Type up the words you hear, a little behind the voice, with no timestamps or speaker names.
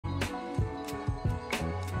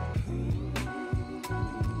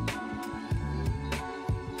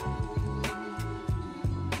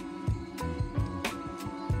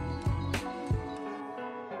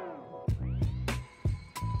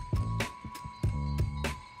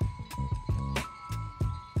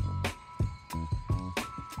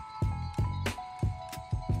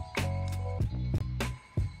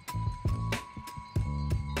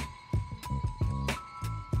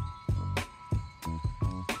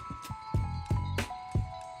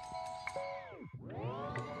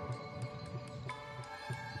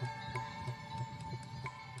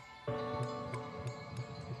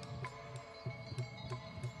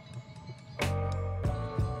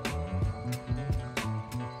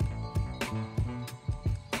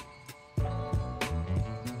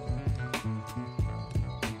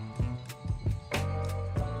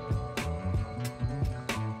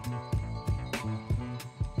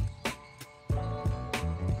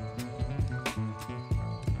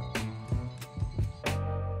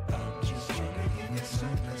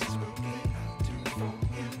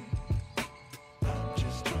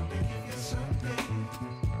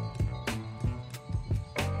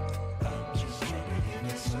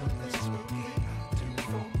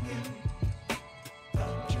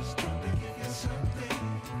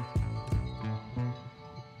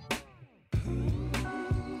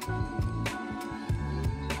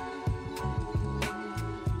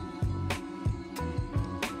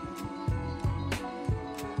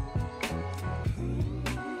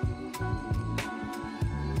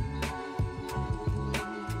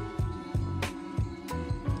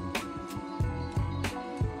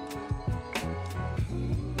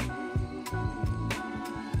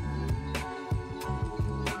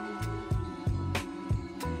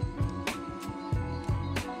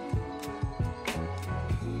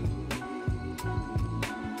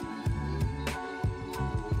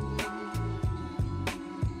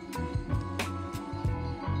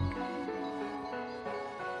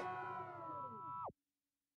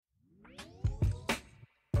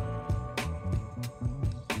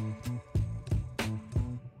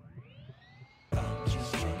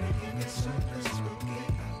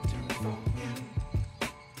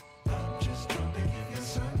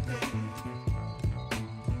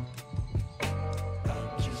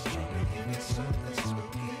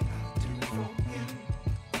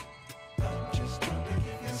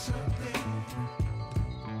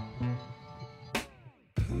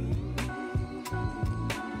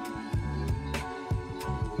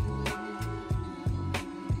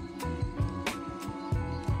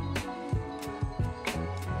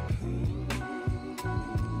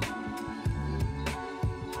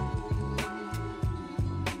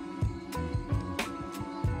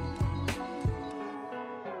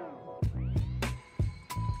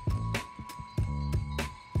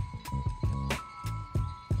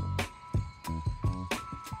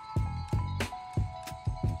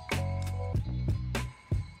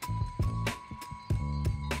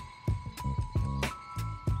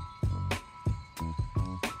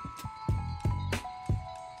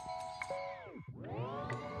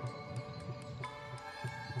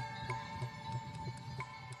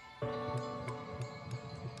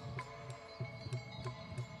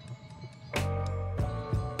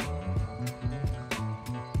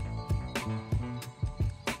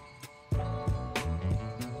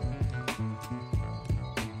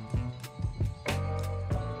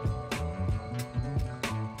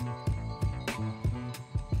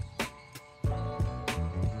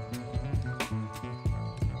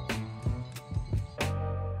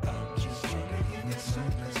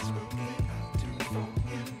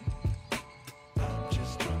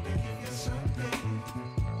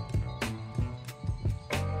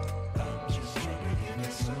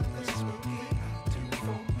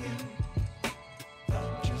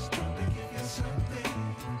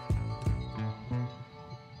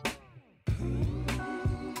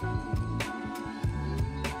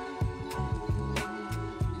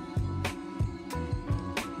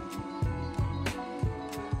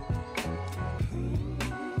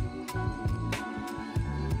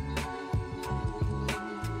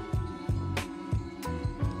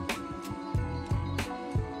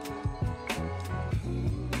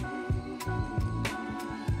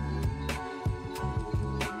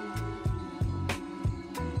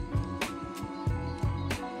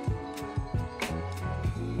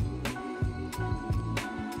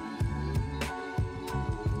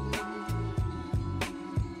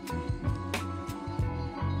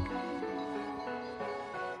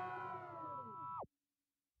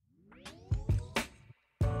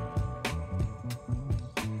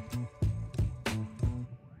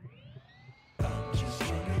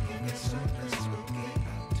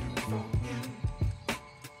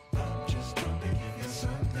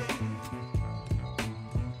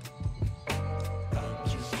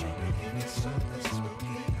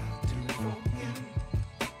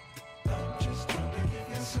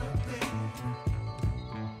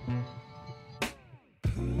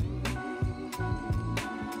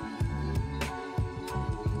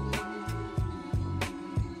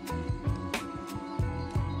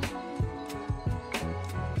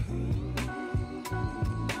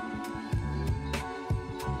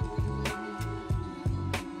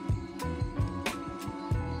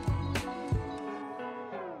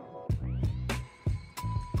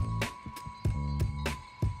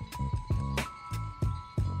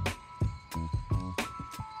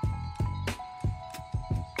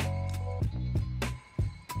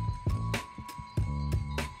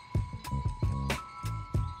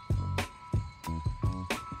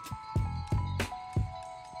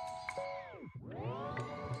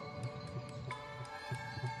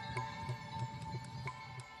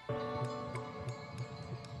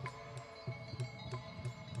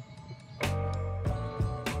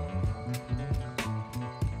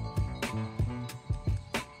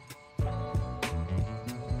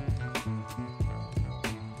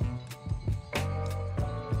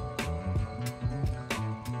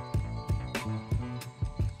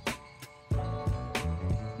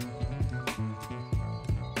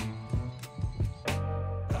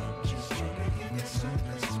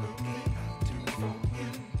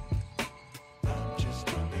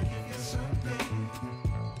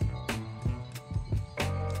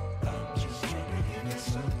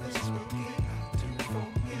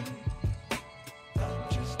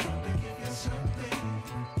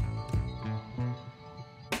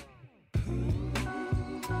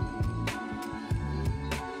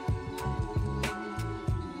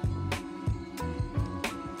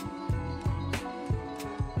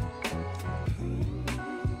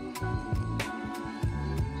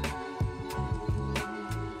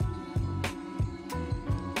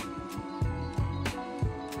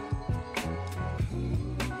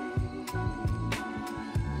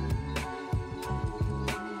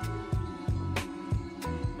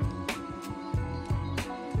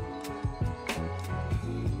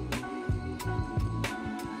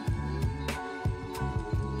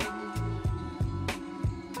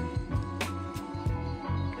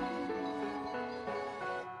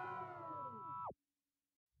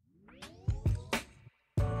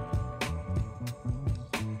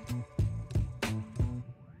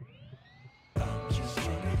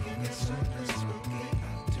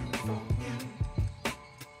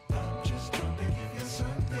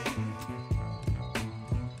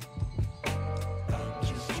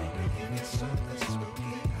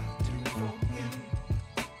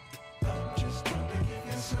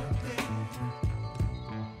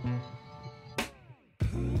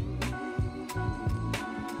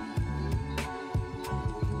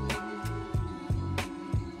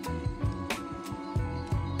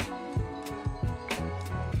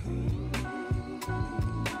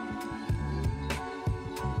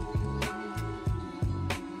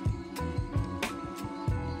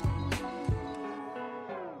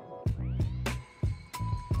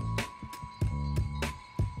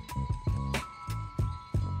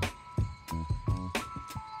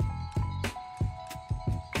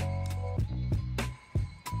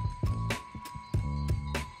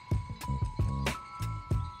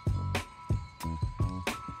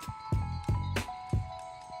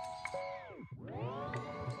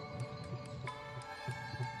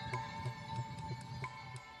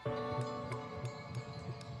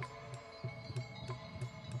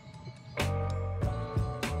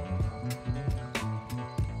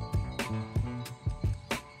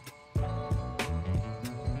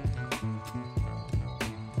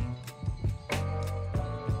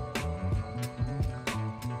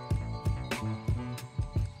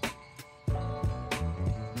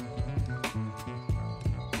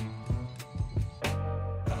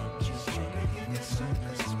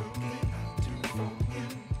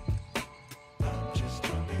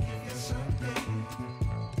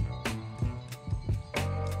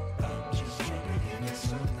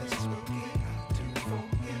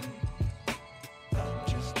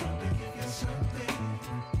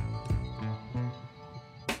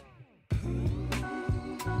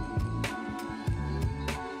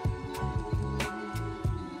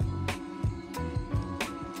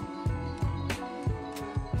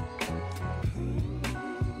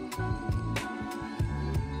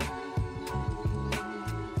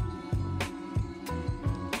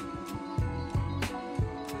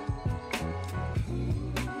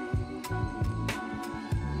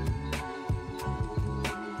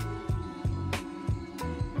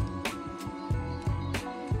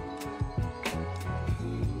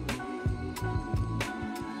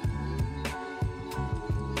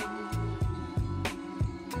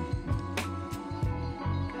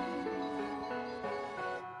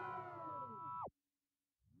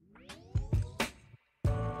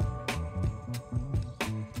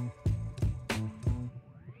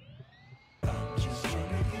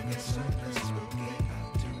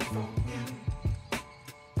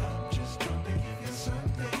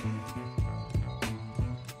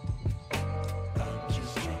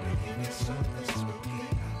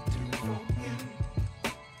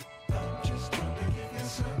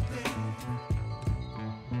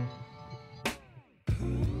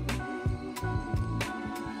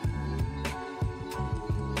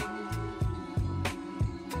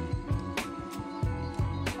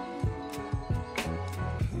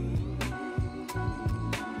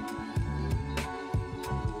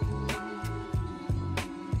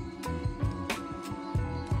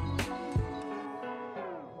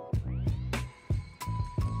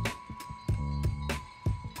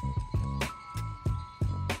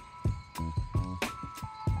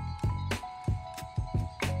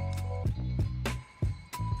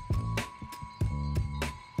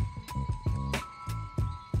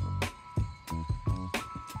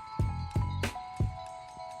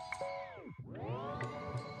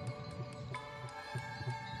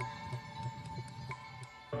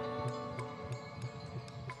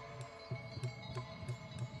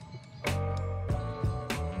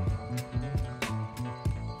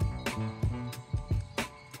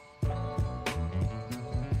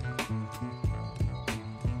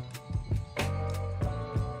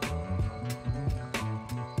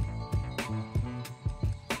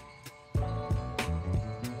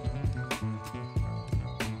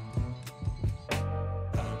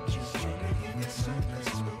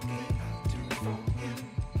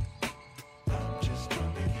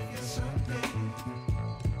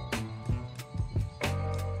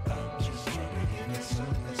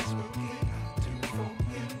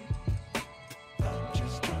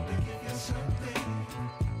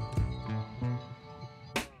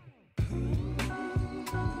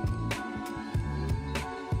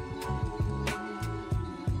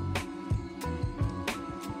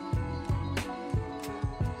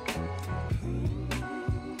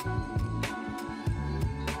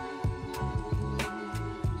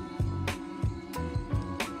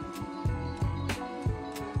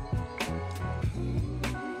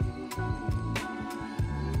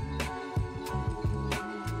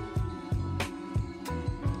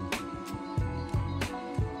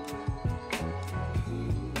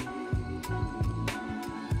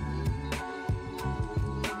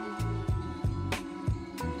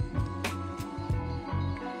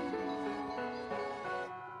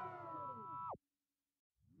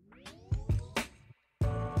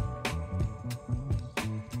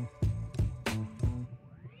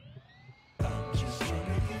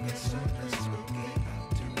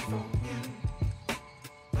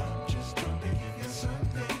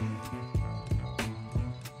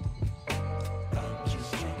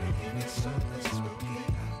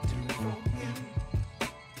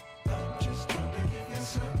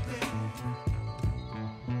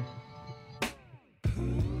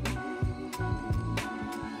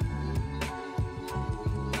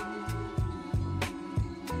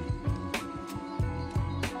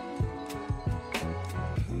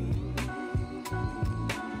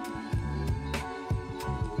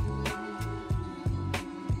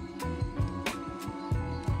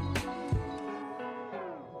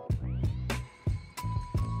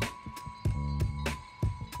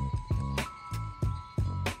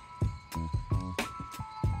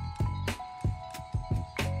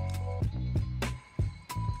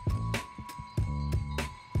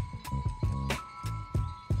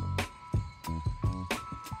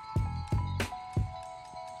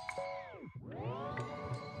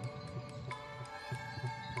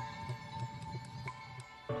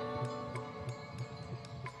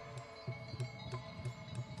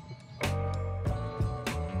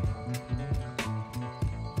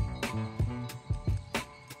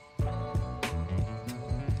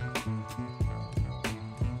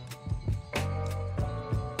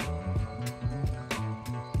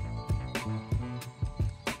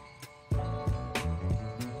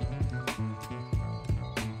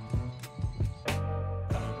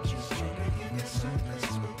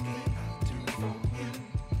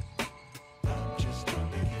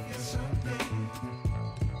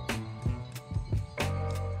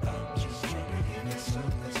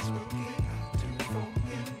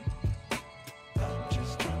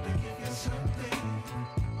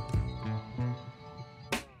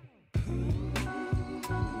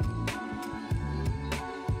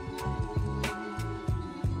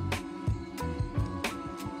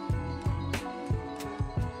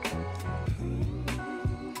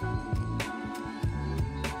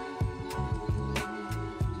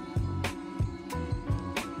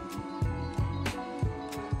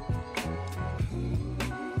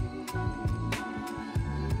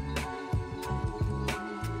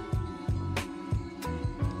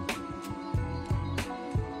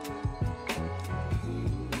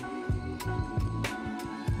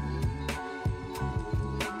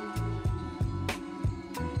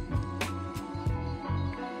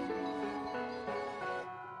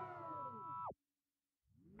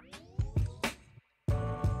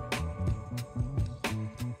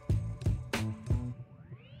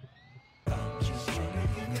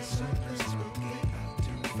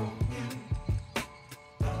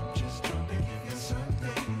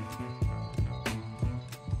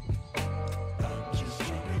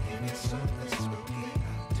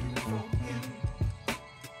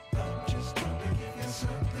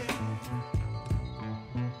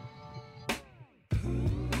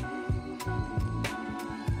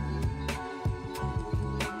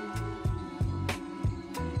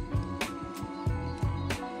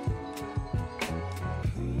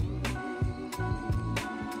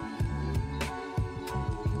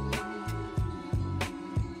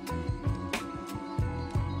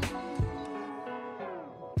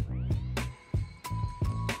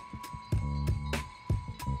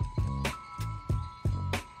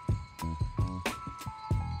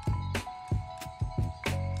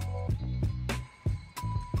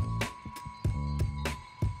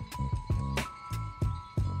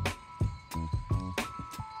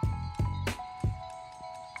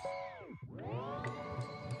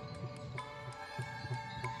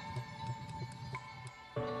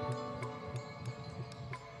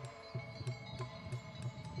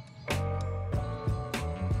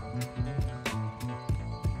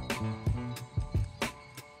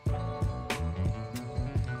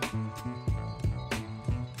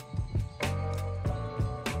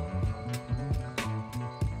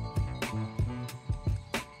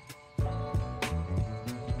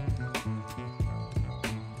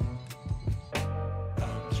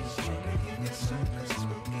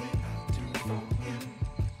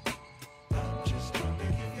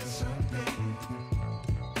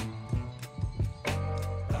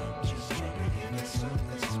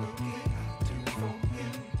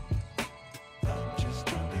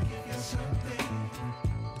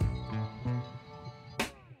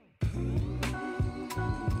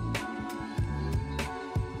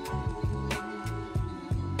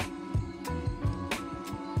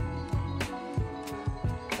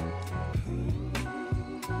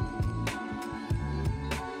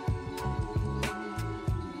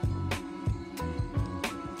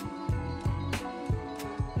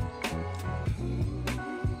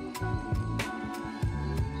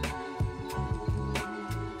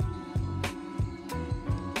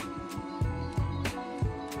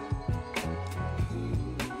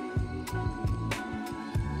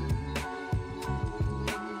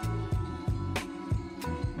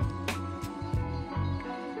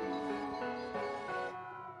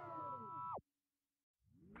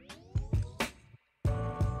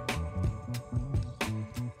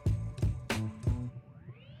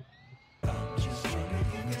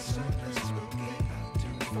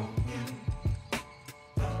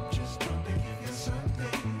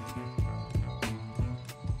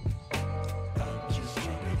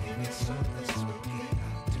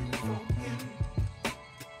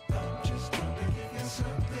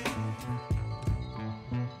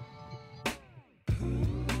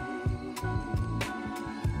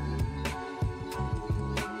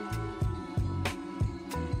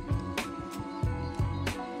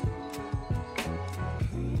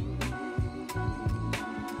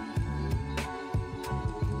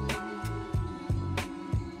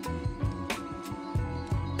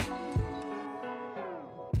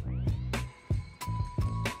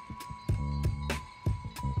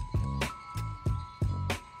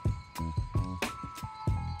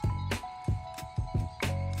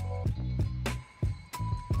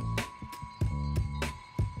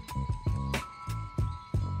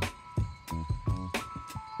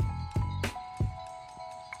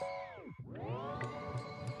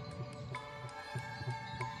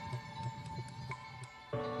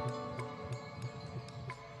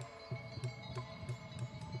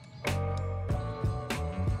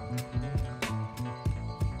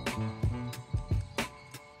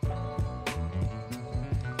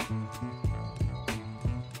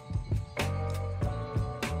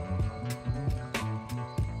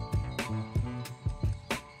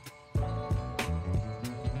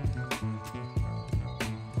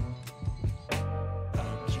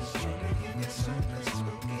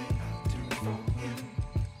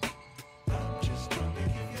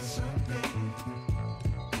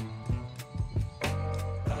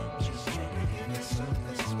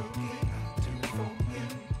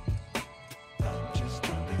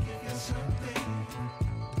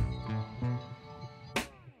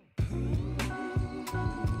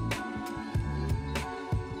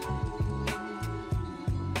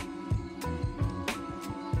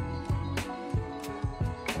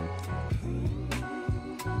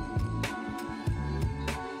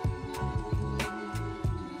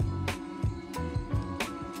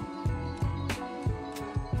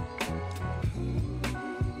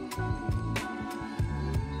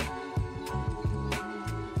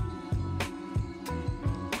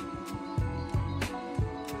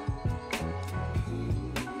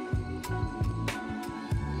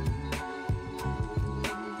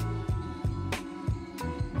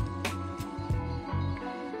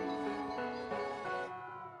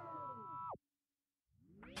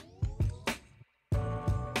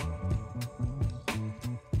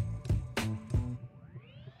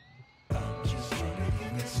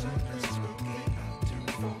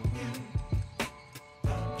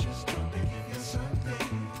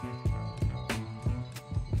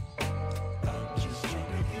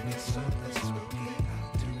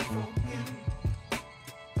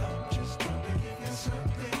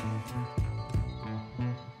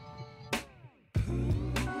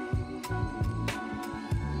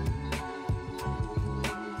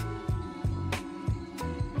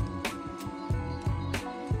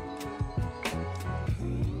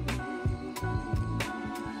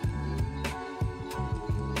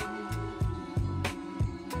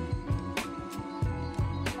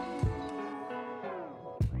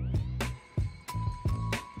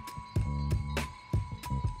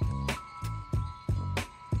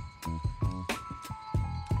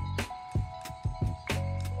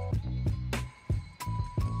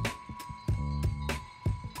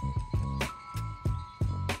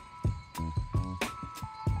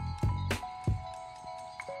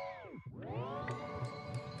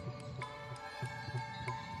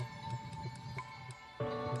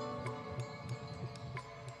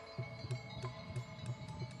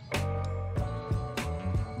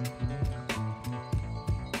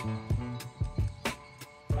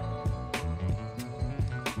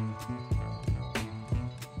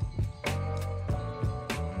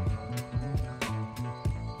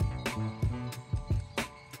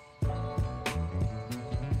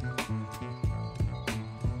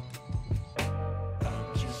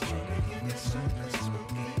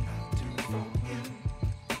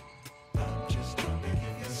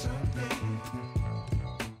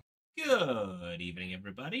Good evening,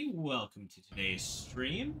 everybody. Welcome to today's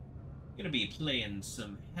stream. Gonna be playing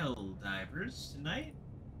some Helldivers tonight,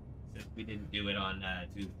 since we didn't do it on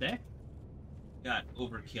Tuesday. Got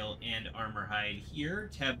Overkill and Armorhide here.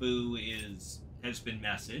 Taboo has been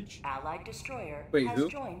messaged. Allied destroyer has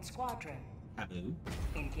joined squadron. Taboo.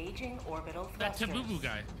 Engaging orbital that thrusters. Tabooboo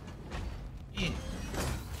guy. Yeah.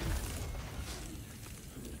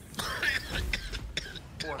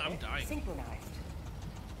 I'm dying. Synchronized.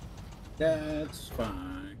 That's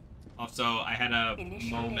fine. Also, I had a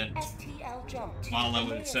moment STL jump to while I the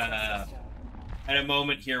was laser system. had a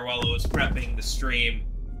moment here while I was prepping the stream,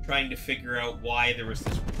 trying to figure out why there was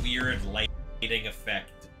this weird lighting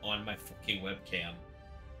effect on my fucking webcam.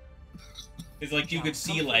 It's like you could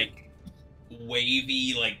see like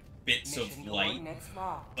wavy bits of light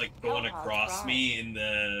going across me in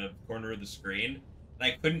the corner of the screen, and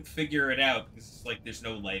I couldn't figure it out because it's like there's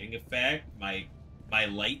no lighting effect. My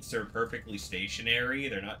lights are perfectly stationary.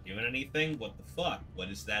 They're not doing anything. What the fuck? What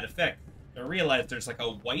is that effect? I realized there's like a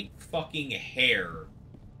white fucking hair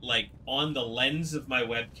on the lens of my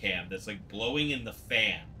webcam that's blowing in the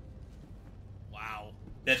fan. Wow.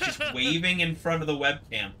 That's just waving in front of the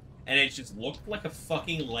webcam, and it just looked like a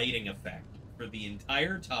fucking lighting effect for the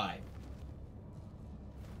entire time.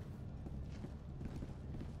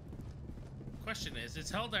 Question is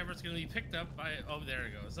Helldivers going to be picked up by... Oh, there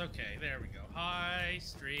it goes. Okay, there we go. Hi,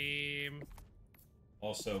 stream.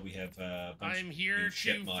 Also, we have a bunch I'm here of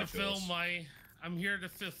ship to modules. I'm here to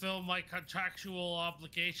fulfill my contractual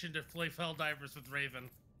obligation to play Helldivers with Raven.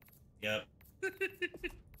 Yep.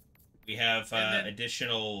 We have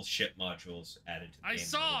additional ship modules added to the game. I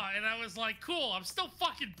saw, and I was like, cool, I'm still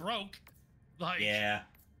fucking broke. Yeah.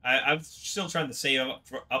 I'm still trying to save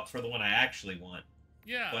up for the one I actually want.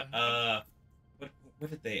 Yeah. But, what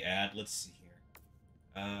did they add? Let's see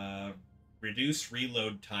here. Reduce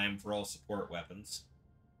reload time for all support weapons.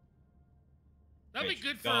 That'd be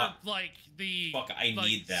good for, the... Fuck, I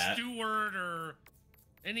need that. Steward or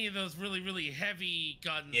any of those really, really heavy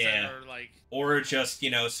guns that are, Or just,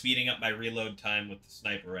 speeding up my reload time with the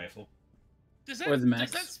sniper rifle. Does that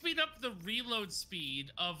speed up the reload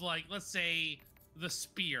speed of, let's say, the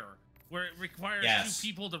spear, where it requires two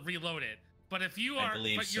people to reload it? But if you are,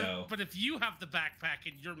 but if you have the backpack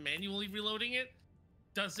and you're manually reloading it,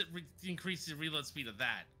 does it increase the reload speed of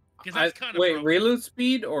that? Because that's kind of broken. Reload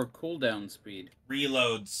speed or cooldown speed?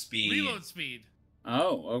 Reload speed. Reload speed.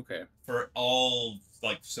 Oh, okay. For all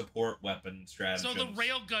support weapon stratagems. So the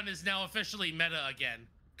railgun is now officially meta again,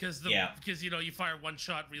 because you fire one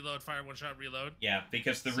shot, reload, fire one shot, reload. Yeah,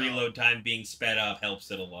 because the reload time being sped up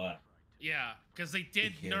helps it a lot. Yeah, because they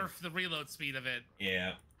did nerf the reload speed of it.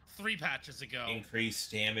 Yeah. 3 patches ago.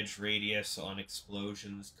 Increased damage radius on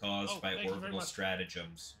explosions caused by orbital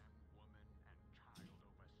stratagems.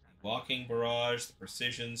 Walking barrage, the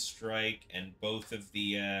precision strike, and both of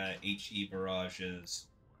the HE barrages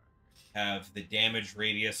have the damage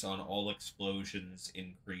radius on all explosions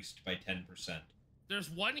increased by 10%.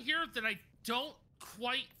 There's one here that I don't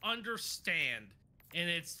quite understand, and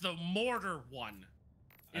it's the mortar one.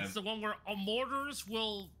 It's the one where mortars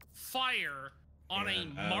will fire on a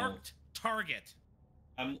marked target.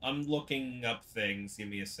 I'm looking up things. Give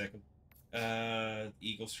me a second.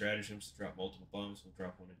 Eagle stratagems to drop multiple bombs will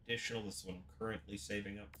drop one additional. This is what I'm currently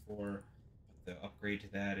saving up for. But the upgrade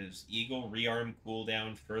to that is Eagle rearm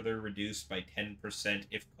cooldown further reduced by 10%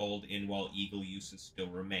 if called in while Eagle uses still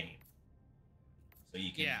remain. So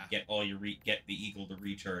you can get all your get the Eagle to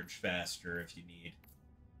recharge faster if you need.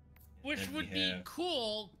 Which would be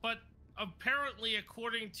cool, but apparently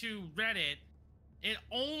according to Reddit, it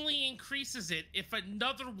only increases it if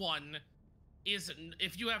another one is,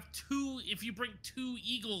 if you bring 2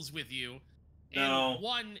 Eagles with you, and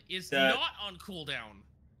one is not on cooldown.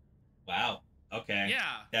 Wow. Okay.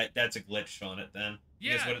 Yeah. That's a glitch on it then.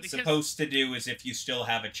 Yeah. Because what it's supposed to do is if you still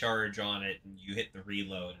have a charge on it and you hit the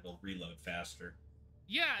reload, it'll reload faster.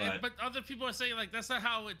 Yeah, but other people are saying that's not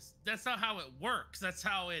how it works. That's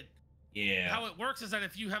how it. Yeah. How it works is that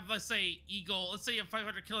if you have, let's say, Eagle, let's say a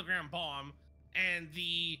 500 kilogram bomb, and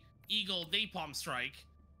the Eagle napalm strike,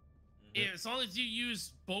 as long as you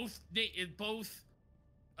use both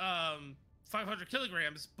 500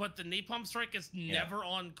 kilograms, but the napalm strike is never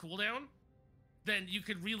on cooldown, then you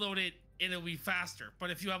could reload it and it'll be faster. But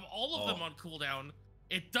if you have all of them on cooldown,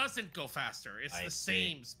 it doesn't go faster. It's the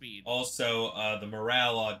same speed. Also, the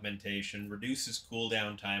morale augmentation reduces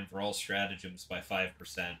cooldown time for all stratagems by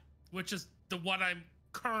 5%. Which is the one I'm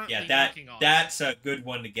currently working on. That's a good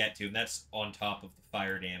one to get to, and that's on top of the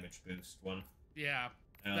fire damage boost one. Yeah,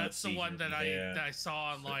 that's the one that I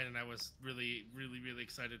saw online, and I was really, really, really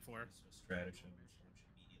excited for. So stratagem responds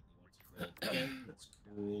immediately once That's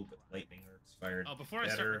cool, but lightning arcs fired. Oh, before I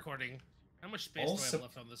start recording, how much space do I have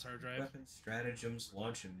left on this hard drive? Weapon stratagems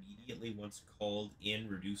launch immediately once called in,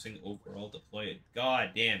 reducing overall deploy.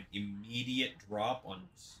 God damn, immediate drop on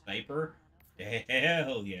sniper?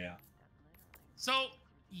 Hell yeah. So,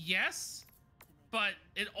 yes, but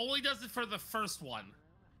it only does it for the first one.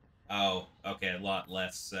 Oh, okay, a lot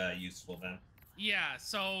less useful then. Yeah,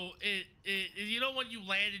 so you know when you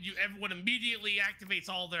land and everyone immediately activates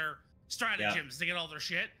all their stratagems to get all their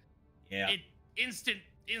shit? Yeah. It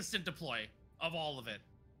instant deploy of all of it.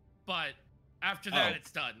 But after that,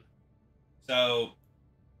 it's done. So,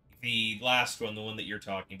 the last one, the one that you're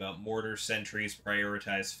talking about, mortar sentries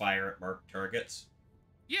prioritize fire at marked targets.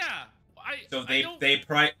 Yeah. They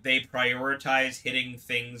prioritize hitting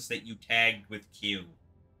things that you tagged with Q.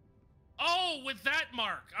 Oh, with that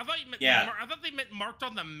mark. I thought you meant I thought they meant marked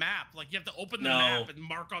on the map. Like you have to open the map and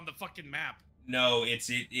mark on the fucking map. No,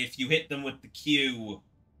 if you hit them with the Q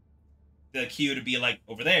to be like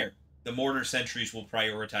over there, the mortar sentries will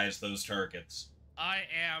prioritize those targets. I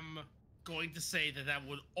am going to say that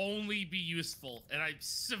would only be useful, and I'm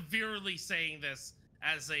severely saying this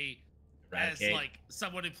as like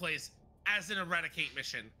someone who plays as an eradicate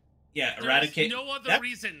mission. Yeah, eradicate. There's no other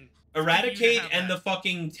reason. Eradicate and the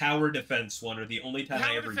fucking tower defense one are the only time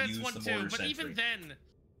I ever use the mortar sentry. But even then,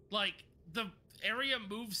 like, the area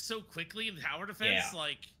moves so quickly in tower defense,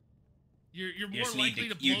 like, you're more likely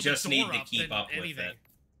to blow the door up than anything. You just need to keep up with it.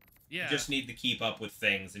 Yeah. You just need to keep up with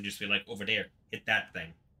things and just be like, over there, hit that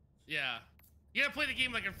thing. Yeah. You gotta play the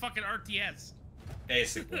game like a fucking RTS.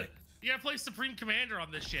 Basically. You gotta play Supreme Commander on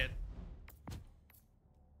this shit.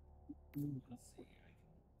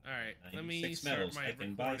 Alright, let me start my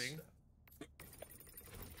recording.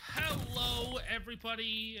 Hello,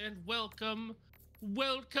 everybody, and welcome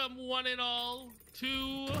one and all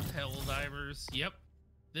to Helldivers. Yep,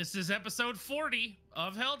 this is episode 40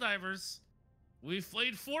 of Helldivers. We've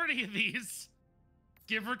played 40 of these,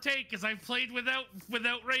 give or take, because I've played without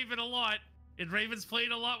Raven a lot, and Raven's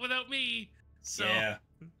played a lot without me. So, yeah.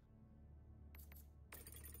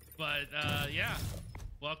 But yeah.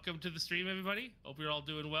 Welcome to the stream, everybody. Hope you're all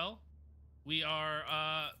doing well. We are,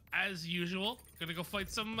 as usual, gonna go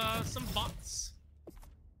fight some bots.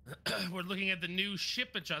 We're looking at the new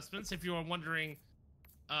ship adjustments. If you are wondering,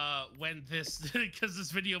 when this, because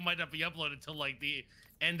this video might not be uploaded till like the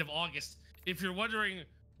end of August. If you're wondering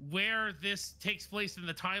where this takes place in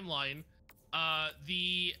the timeline,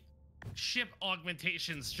 the ship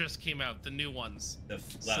augmentations just came out, the new ones. The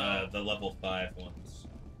level 5 ones.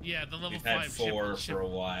 Yeah, the level 5 We've had 4 for a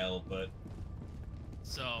while, but...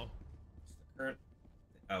 So...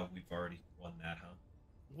 Oh, we've already won that, huh?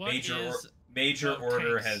 Major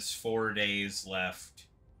Order has 4 days left.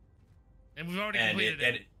 And we've already completed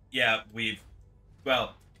it. Yeah,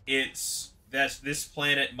 well, this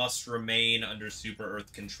planet must remain under Super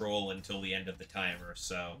Earth control until the end of the timer,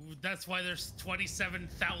 so... That's why there's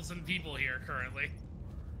 27,000 people here currently.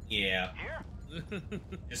 Yeah. Here?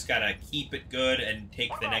 Just gotta keep it good and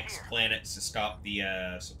take the next planets to stop the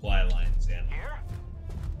supply lines in. Here?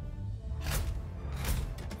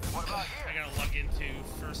 What about here? I gotta log into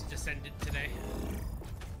First Descendant today.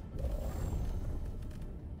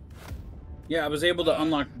 Yeah, I was able to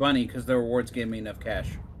unlock Bunny because the rewards gave me enough cash.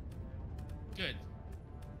 Good.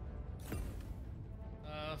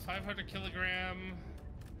 500 kilogram.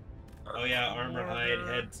 Oh yeah, Armorhide,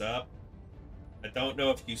 heads up. I don't know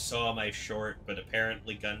if you saw my short, but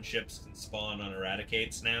apparently gunships can spawn on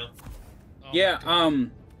Eradicates now. Oh, yeah,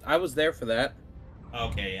 I was there for that.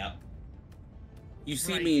 Okay, yeah. You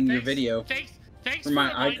see me in your video. Thanks for my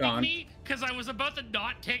reminding icon. me, because I was about to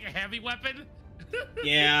not take a heavy weapon.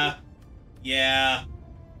 Yeah.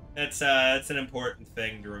 That's an important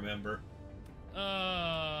thing to remember.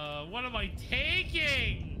 What am I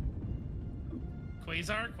taking?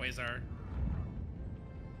 Quasar?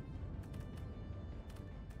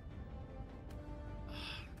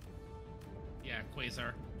 Yeah,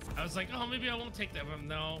 Quasar. I was like, oh, maybe I won't take that one.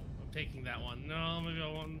 No, I'm taking that one. No, maybe I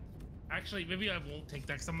won't. Actually, maybe I won't take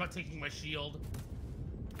that because I'm not taking my shield.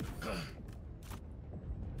 So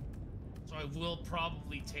I will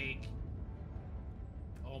probably take...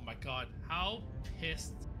 Oh my god, how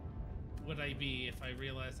pissed would I be if I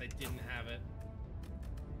realized I didn't have it?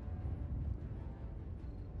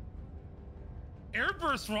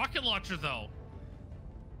 Airburst rocket launcher, though.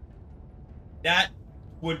 That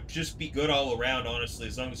would just be good all around, honestly,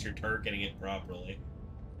 as long as you're targeting it properly.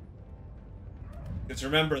 Because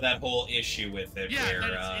remember that whole issue with it, where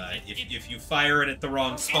if you fire it at the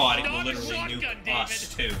wrong spot, it will literally nuke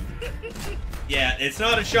us too. Yeah, it's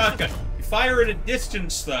not a shotgun. You fire it at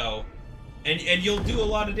distance, though, And you'll do a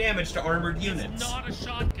lot of damage to armored units. It's not a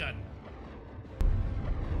shotgun.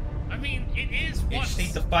 I mean, it is You once. just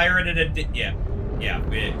need to fire it at a... Yeah,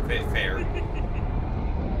 fair.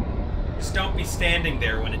 Just don't be standing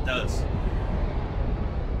there when it does.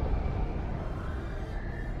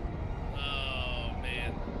 Oh,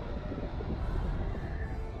 man.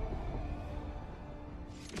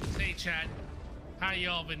 Hey, chat. How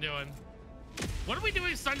y'all been doing? What are we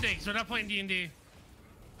doing Sunday? Because we're not playing D&D.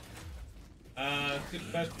 Good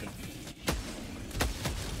question.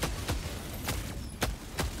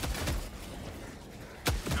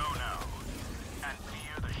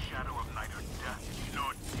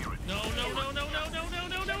 No.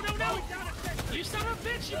 You son of a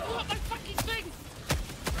bitch, you blew up my fucking thing.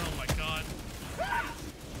 Oh my god.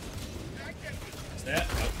 Is that?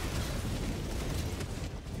 Oh.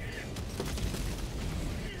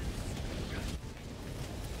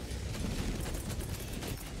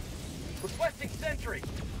 Requesting sentry.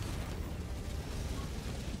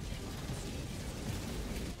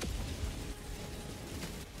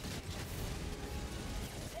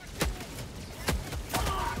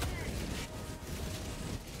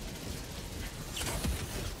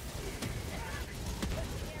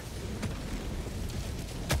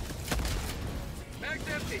 Mag's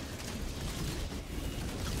empty.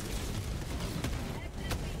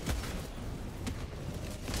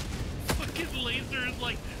 Fucking lasers,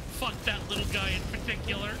 like, fuck that little guy in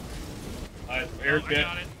particular. I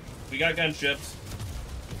got it. We got gunships.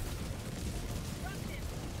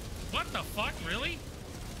 What the fuck, really?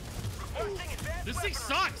 This thing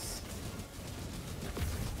sucks.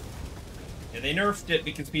 Yeah, they nerfed it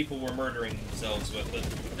because people were murdering themselves with it.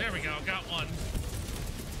 There we go, got one.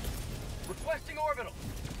 Requesting orbital.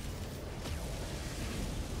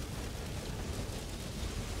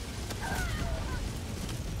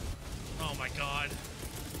 Oh my god.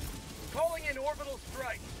 Calling in orbital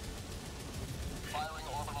strike. Firing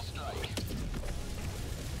orbital strike.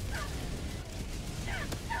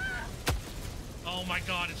 Oh my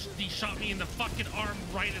god, he shot me in the fucking arm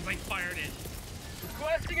right as I fired it.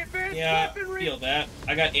 Requesting advanced Yeah, weaponry. feel that.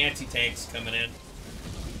 I got anti-tanks coming in.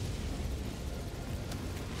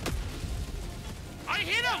 I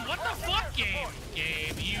hit him! What the fuck, Gabe?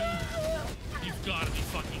 Gabe, you've got to be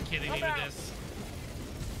fucking kidding me with this.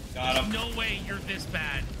 Got him. There's no way you're this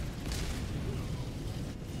bad.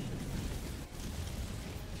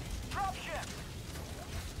 Dropship.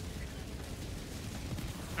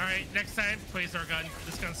 Alright, next time, Quasar gun.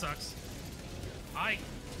 This gun sucks. I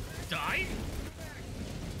died?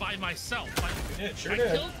 By myself. Sure I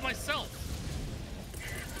did. killed myself.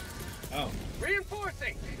 Oh.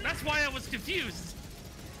 Reinforcing. That's why I was confused.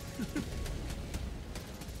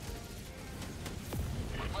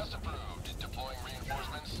 Request approved. Deploying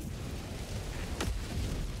reinforcements.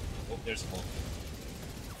 Oh, there's a hole.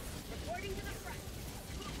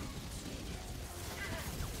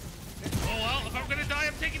 Oh well, if I'm gonna die,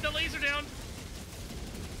 I'm taking the laser down.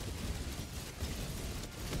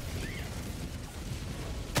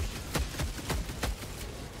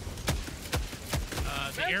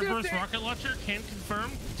 The airburst rocket launcher can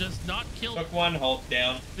confirm does not kill. Took one, Hulk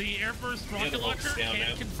down. The airburst the rocket Hulk's launcher down can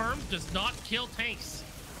now. confirm does not kill tanks.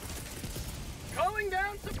 Calling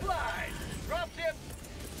down supplies. Dropship.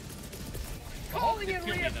 Hulk Calling can in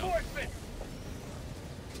kill me, though. reinforcements.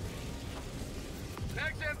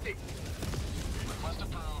 Mag's empty. Request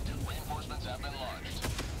approved. Reinforcements have been launched.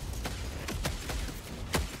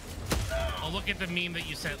 I'll look at the meme that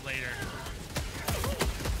you sent later.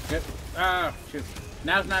 Yep. Shoot.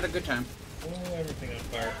 Now's not a good time. Oh, everything on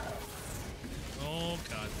fire. Oh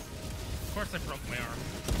god. Of course I broke my arm.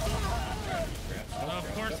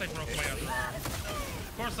 Of course I broke my other arm.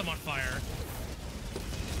 Of course I'm on fire.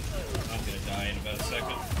 I'm gonna die in about a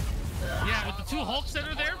second. Yeah, with the two Hulks that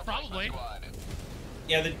are there, probably.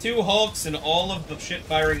 Yeah, the two Hulks and all of the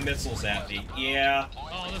shit-firing missiles at me. Yeah.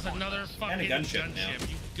 Oh, there's another fucking gunship now.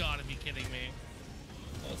 You gotta be kidding me.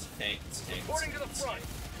 Oh, it's a tank. It's a tank. Reporting to the front.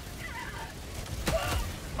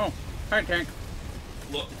 Oh, hi, tank.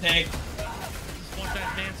 Look, the tank. Just want that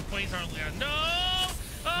advanced Quasar land. No!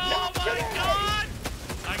 Oh my god!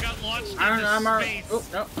 I got launched into space. Oh,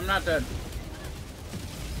 no, I'm not dead.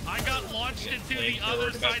 I got launched into the Flamed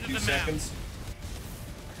other forward about side of 2 the map. seconds.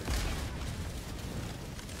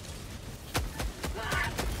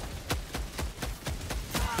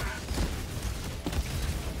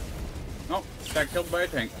 Oh, got killed by a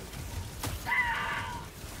tank.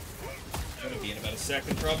 Gonna be in about a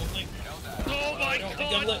second, probably. Oh my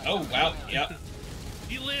god! Oh, wow. Yeah.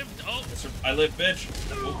 He lived. Oh, I live, bitch.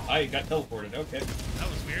 Oh, I got teleported. Okay. that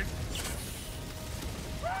was weird.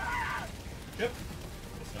 Yep.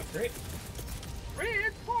 That's not great.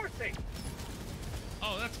 Reinforcing.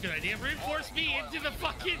 Oh, that's a good idea. Reinforce me into the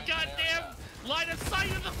fucking goddamn line of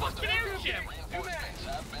sight of the fucking airship. Reinforcements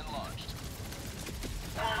have been launched.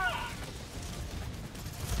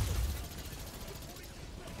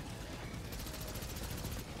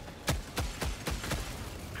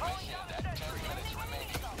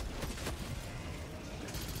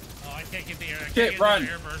 Oh, I can't get the air. I can't Shit, get run.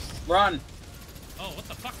 the airburst. Run. Oh, what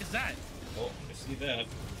the fuck is that? Oh, I see that.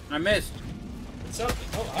 I missed. What's up?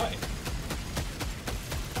 Oh, hi.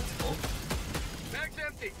 That's cool. Mag's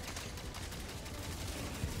empty.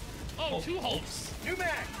 Oh, two holes. New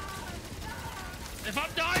mag. If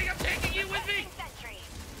I'm dying, I'm taking you with me.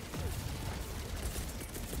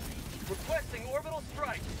 Requesting orbital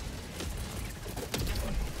strike.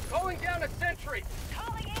 Calling down a sentry.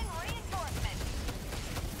 Calling in reinforcements.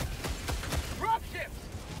 Dropships.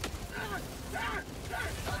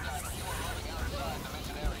 Helldivers, you are running outside the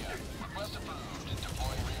mission area. Request approved.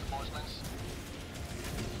 Deploying reinforcements.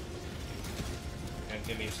 Okay,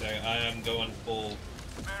 give me a second. I'm going full.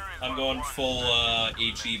 I'm going full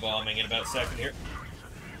HE bombing in about a second here.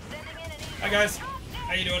 Hi guys,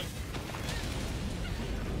 how you doing?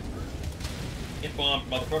 Get bombed,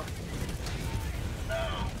 motherfucker.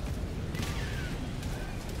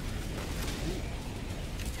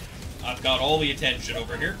 I've got all the attention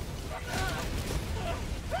over here.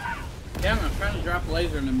 Damn, I'm trying to drop a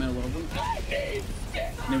laser in the middle of them.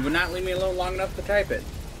 And it would not leave me alone long enough to type it.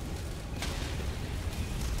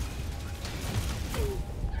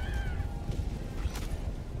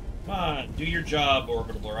 Come on, do your job,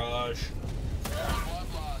 Orbital Barrage. Squad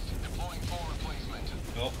lost. Deploying full replacement.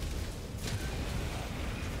 Nope.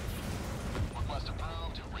 Request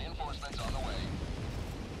approved. Reinforcements on the way.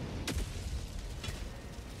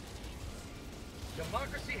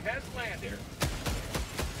 Democracy has landed. There.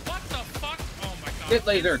 What the fuck? Oh my god. Hit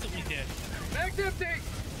laser. We did. Mag's empty.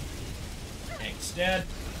 Tank's dead.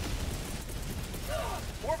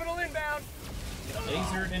 Orbital inbound.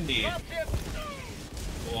 Lasered indeed. Dropships.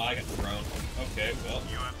 Oh, I got thrown. Okay, well.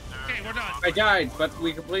 Okay, we're done. I died, but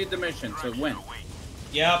we completed the mission, so win.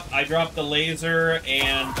 Yep, I dropped the laser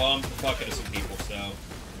and bombed the fuck out of some people, so.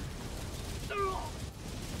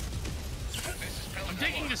 I'm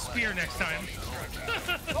taking the spear next time.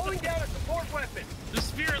 Calling down a support weapon. The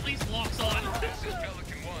spear at least locks on. This is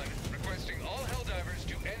Pelican 1, requesting all Helldivers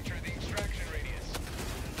to enter the extraction radius.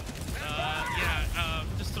 Yeah,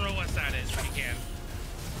 just throw us at it if you can.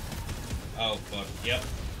 Oh, fuck. Yep.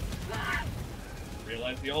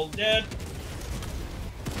 Realize the old dead.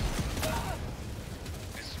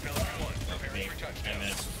 This is Pelican 1, Oh, preparing me. for touchdown. I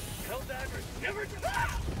missed. Helldivers never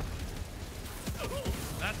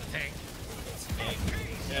That's a tank. That's a tank.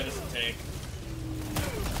 That is a tank.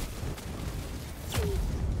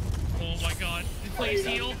 Oh my god. Please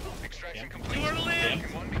heal. Extraction Yeah. complete. You are to live.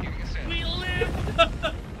 Pelican 1 beginning ascent. We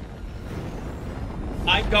live.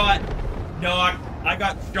 I got knocked. I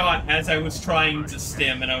got shot as I was trying to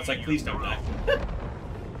stim, and I was like, please don't die.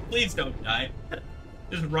 Please don't die.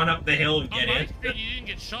 Just run up the hill and get On my in. screen, you didn't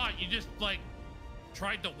get shot. You just, like,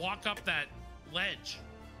 tried to walk up that ledge.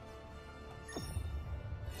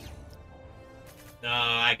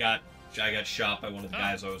 Nah, I got shot by one of the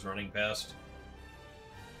guys I was running past.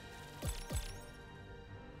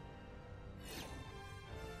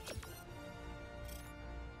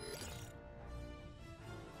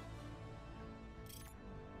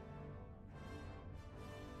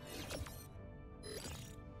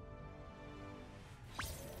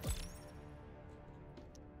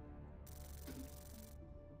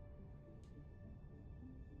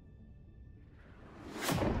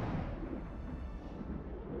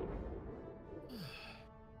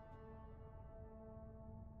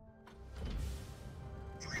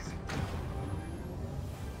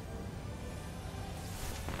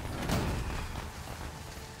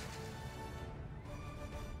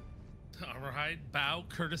 Armorhide, bow,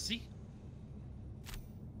 courtesy.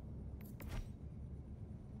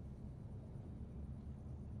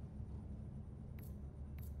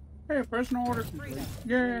 Hey, personal order complete.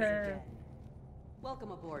 Yeah.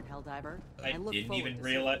 Welcome aboard, Helldiver. I look didn't forward even to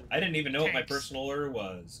realize. I didn't even know what my Thanks. personal order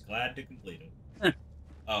was. Glad to complete it.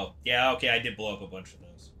 Oh, yeah, okay, I did blow up a bunch of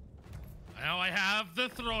those. Now I have the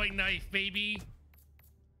throwing knife, baby.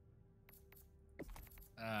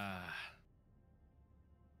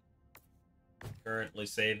 Currently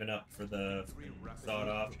saving up for the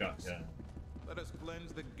sawed-off shotgun. Let us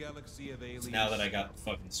cleanse the galaxy of aliens. Now that I got the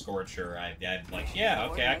fucking Scorcher, I'm like, yeah,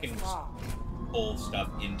 okay, I can just pull stuff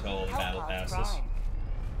into all the battle passes. Prime.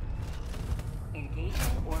 Engaging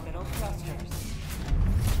orbital thrusters.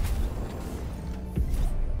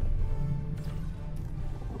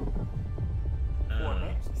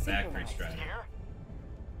 factory strategy.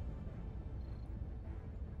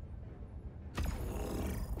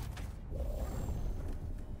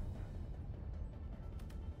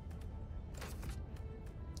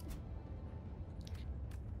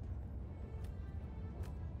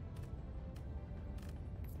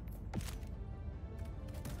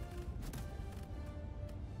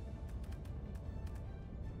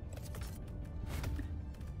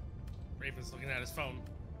 Raven's looking at his phone.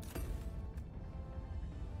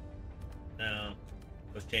 No.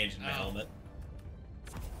 I was changing my helmet.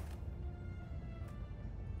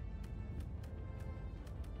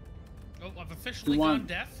 Oh, I've officially gone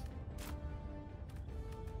deaf.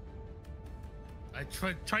 I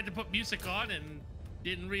tried to put music on and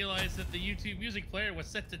didn't realize that the YouTube music player was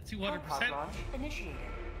set to 200%. Initiated.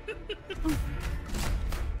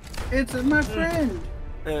 It's my friend.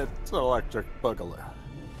 It's Electric Boogaloo.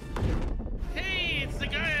 Hey, it's the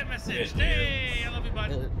guy I messaged. Hey, I love you,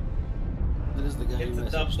 bud. It is the guy you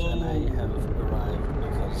messaged, and I have arrived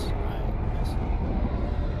because I miss him.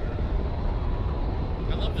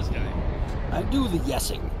 I love this guy. I do the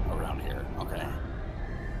yesing around here, okay?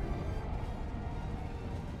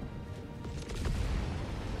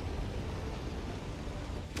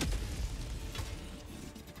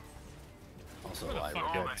 Also, I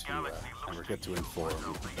never get to inform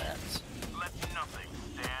that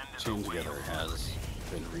Chain Together has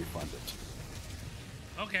been refunded.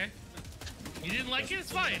 Okay. You didn't like it?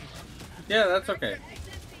 It's fine. Yeah, that's okay.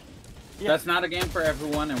 Yeah. That's not a game for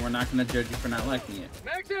everyone, and we're not going to judge you for not liking it.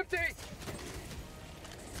 Mag's empty!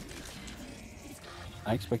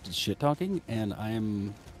 I expected shit talking, and I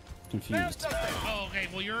am confused. Oh, okay.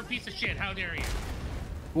 Well, you're a piece of shit. How dare you?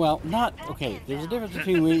 Well, not okay. There's a difference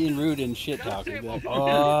between being rude and shit talking. Like,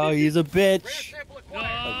 oh, he's a bitch.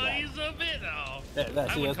 Oh, he's a bitch. Oh. That's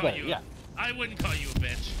better. Yeah. I wouldn't call you a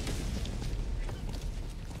bitch.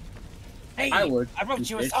 Hey, I would. I wrote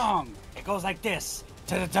you a song. It goes like this.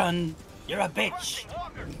 Ta-da-dun. You're a bitch.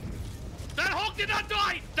 That Hulk did not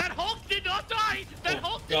die. That Hulk did not die. That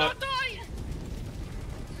Hulk did not die.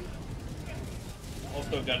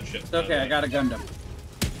 Also gunship. It's okay, I got a Gundam.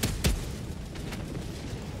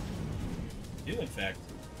 You, in fact.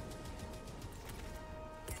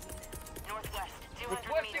 Northwest, 200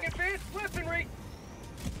 Requesting meters. advanced weaponry!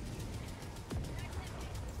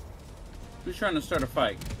 Who's trying to start a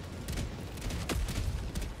fight?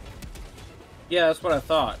 Yeah, that's what I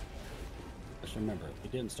thought. Just remember, he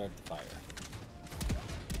didn't start the fire.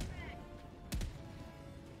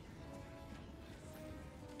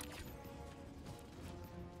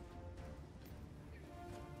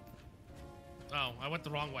 Oh, I went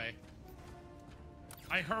the wrong way.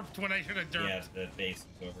 I herped when I should have derped. Yeah, the base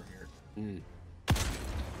is over here.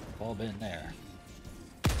 All been there.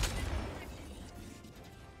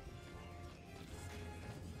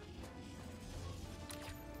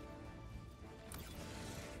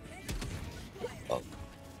 Oh,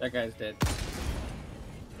 that guy's dead.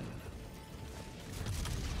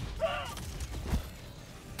 Oh,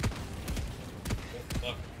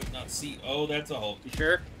 fuck, could not see. Oh, that's a Hulk. You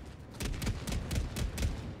sure?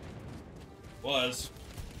 Was.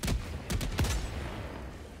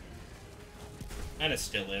 Kinda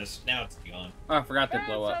still is. Now it's gone. Oh, I forgot to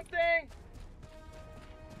blow up.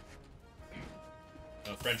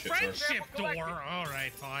 Oh, friendship door.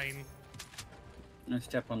 Alright, fine. I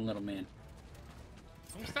step on little man.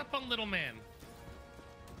 Don't step on little man.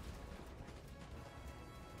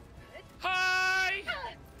 Hi!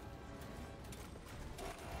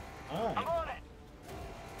 Hi.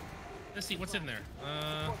 Let's see, what's in there?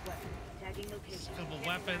 A couple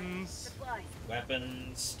weapons.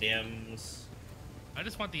 Weapons, stems. I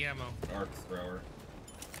just want the ammo. Arc thrower.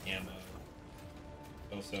 Ammo.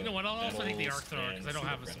 Also, you know what? I'll also take the arc thrower and because I don't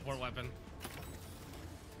have a super support weapon.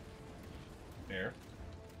 Fair.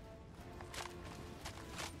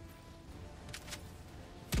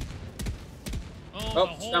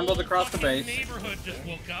 Oh, stumbled across the base. Neighborhood just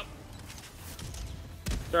woke up.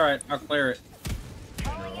 It's alright, I'll clear it.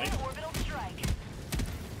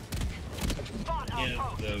 Yeah,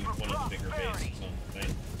 one of the bigger bases on the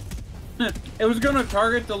thing. It was gonna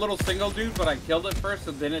target the little single dude, but I killed it first,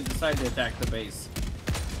 and then it decided to attack the base.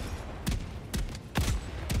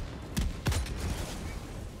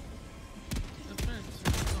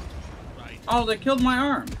 Right. Oh, they killed my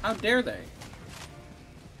arm. How dare they?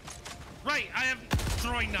 Right, I have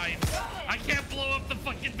throwing knives. I can't blow up the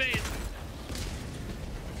fucking base.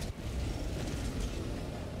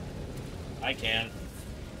 I can.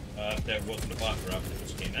 There wasn't a bot drop that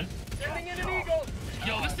just came in. Sending in an eagle!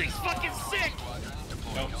 Yo, this thing's fucking sick!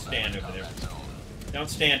 Don't stand over there. Don't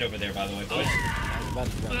stand over there, by the way, boys.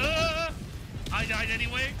 I died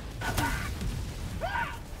anyway.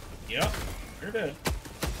 Yep, you're dead.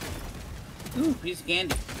 Ooh, piece of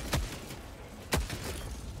candy.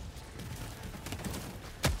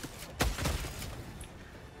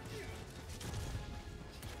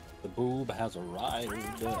 The boob has arrived.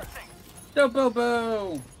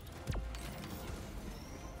 Tabooboo!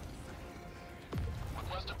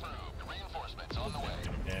 Request approved. Reinforcements on the way.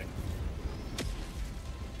 Okay.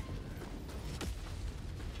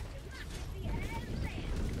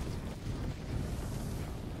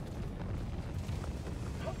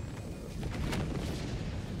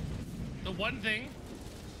 The one thing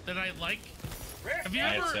that I like. Have you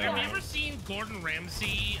ever seen Gordon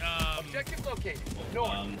Ramsay? Objective located.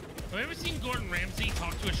 Have you ever seen Gordon Ramsay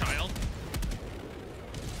talk to a child?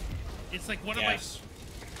 It's like one of my.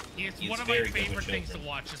 It's one of my favorite things to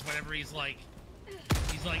watch. Is whenever he's like,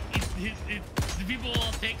 the people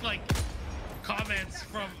will take like comments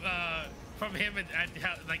from him at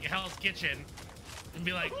like Hell's Kitchen and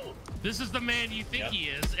be like, "This is the man you think he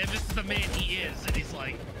is, and this is the man he is," and he's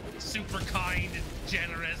like super kind and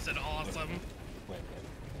generous and awesome.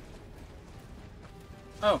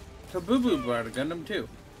 Oh, Tabooboo brought a Gundam too.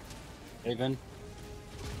 Raven.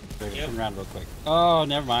 Turn around real quick. Oh,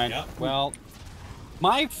 never mind. Yep. Well,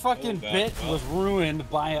 my fucking bit was ruined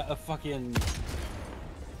by a fucking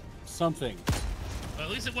something. Well,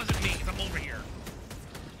 at least it wasn't me, because I'm over here.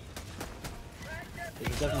 It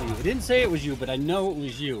was definitely you. It didn't say it was you, but I know it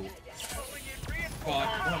was you.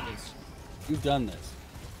 You've done this.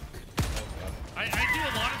 I do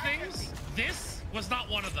a lot of things. This was not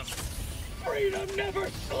one of them. Freedom never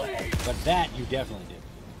sleeps. But that you definitely did.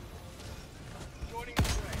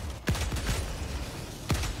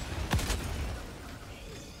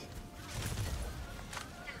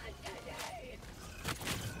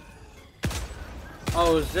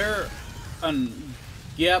 Oh, is there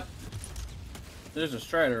yep. There's a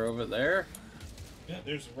Strider over there. Yeah,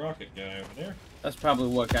 there's a rocket guy over there. That's probably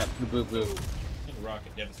what got Tabooboo. And a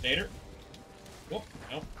rocket devastator. Whoop,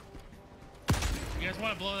 nope. You guys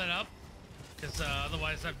want to blow that up? Because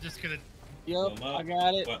otherwise I'm just gonna... Yep, I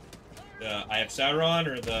got it. What? I have Sauron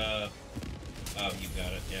or the... Oh, you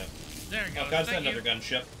got it, yeah. There it goes. Oh, got another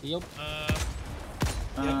gunship. Yep.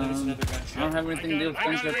 Yeah, there's another gunship. I don't have anything to do with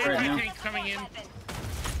gunships right now. Tank coming in.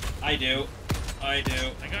 I do. I got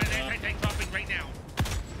an anti-tank dropping right now.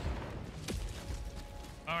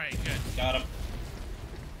 Alright, good. Got him.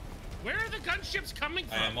 Where are the gunships coming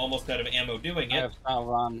from? I am almost out of ammo doing I it. have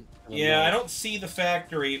Sauron. Yeah, I don't see the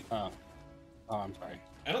factory. Oh, I'm sorry.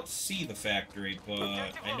 I don't see the factory, but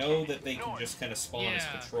I know that they can just kind of spawn as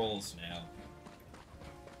patrols now.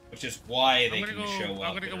 Which is why they can show up.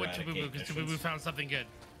 I'm gonna go with Tabooboo, because Tabooboo found something good.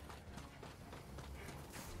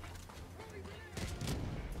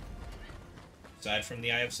 Aside from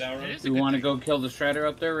the Eye of Sauron? You want to go kill the Strider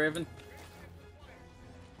up there, Raven?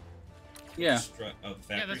 Yeah. Oh, the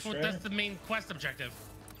factory that's the main quest objective.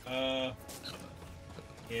 Yeah,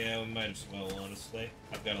 we might as well, honestly.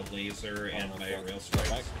 I've got a laser and my rail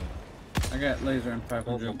strikes. I got laser and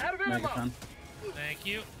 500 megaton. Thank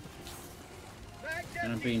you.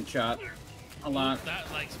 And I'm being shot a lot. That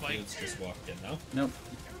like spike. Dude's just walked in, though. Nope.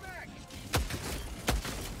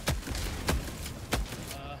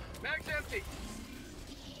 Mag's empty.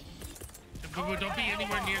 Tabooboo, don't be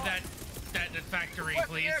anywhere near that factory,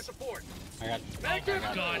 please. I got.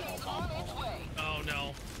 Oh God. Oh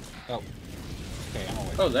no. Oh. Okay, I'm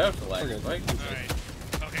away. Oh, that was the lag spike. Alright.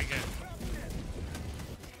 Okay, good.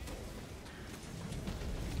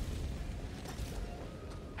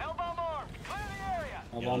 Hellbomb armed. Clear the area.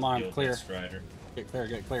 Hellbomb armed, clear. Strider. Get clear,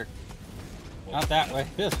 get clear. Not that way.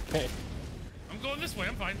 This way. I'm going this way.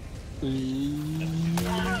 I'm fine.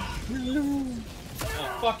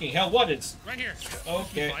 Oh, fucking hell, what is... Right here.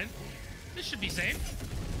 Okay. Fine. This should be safe.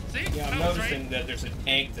 See? Yeah, I'm noticing that there's a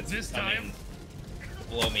tank that's this coming time to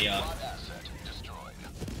blow me up.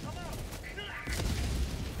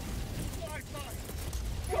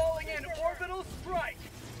 Calling in orbital strike.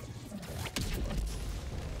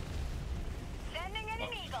 Sending an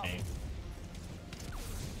Fucking eagle. tank.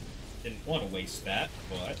 Didn't want to waste that,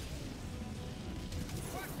 but...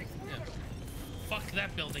 Yeah. Fuck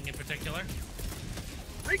that building in particular.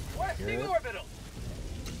 Requesting orbital.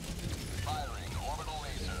 Firing orbital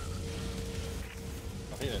laser.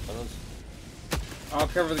 Oh, hey there, fellas. I'll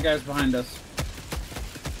cover the guys behind us.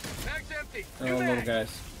 Mag's empty. They're all little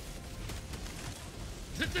guys.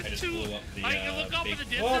 The two. blew up the, I look up in the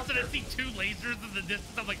distance and I see two lasers in the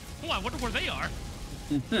distance. I'm like, oh, I wonder where they are.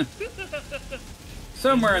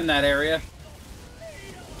 Somewhere in that area.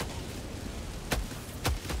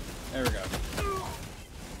 There we go.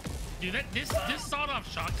 Dude, this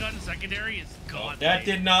sawed-off shotgun secondary is gone. That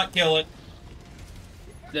did not kill it.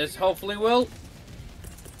 This hopefully will.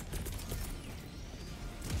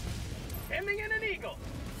 Sending in an eagle.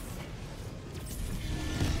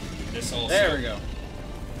 This also. There we go.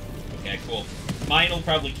 Okay, cool. Mine will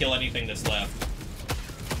probably kill anything that's left.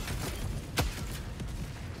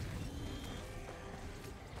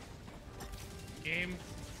 Game.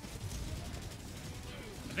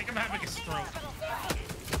 I think I'm having a stroke.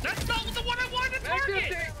 That's not the one I wanted to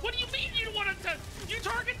target! What do you mean you wanted to? You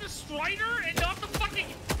target the Strider and not the fucking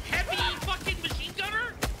heavy fucking machine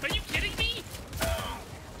gunner? Are you kidding me?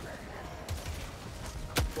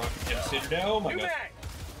 Rocket Jim Citadel, oh my god.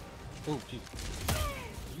 Oh,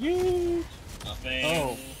 jeez. Nothing.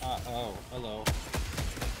 Oh, hello.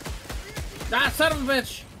 Ah, son of a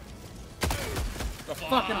bitch! The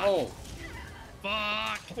fucking hole.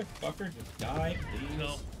 Fuck! Motherfucker, just die, please.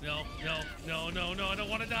 No, I don't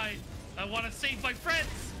want to die. I want to save my friends.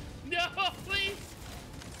 No, please.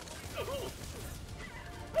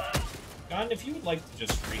 God, if you would like to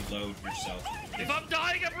just reload yourself. If I'm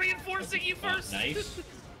dying, I'm reinforcing you first. Nice.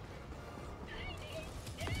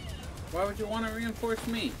 Why would you want to reinforce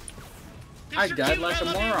me? I died like a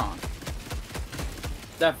moron.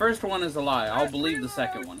 That first one is a lie. I'll believe the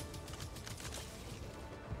second one.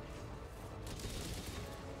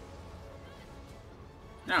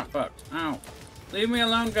 Ow, fuck. Ow. Leave me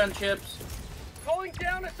alone, gunships. Calling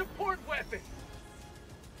down a support weapon.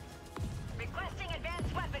 Requesting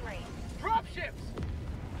advanced weaponry. Dropships.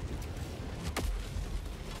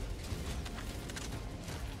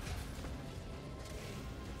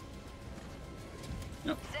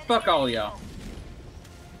 No, fuck all y'all.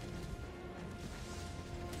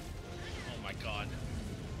 Oh my god.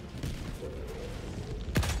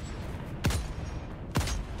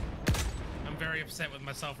 I'm very upset with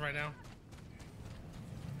myself right now.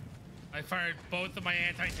 I fired both of my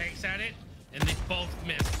anti-tanks at it, and they both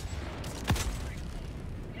missed.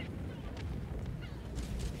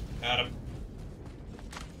 Got him.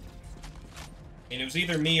 I mean, it was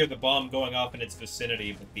either me or the bomb going off in its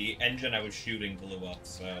vicinity, but the engine I was shooting blew up,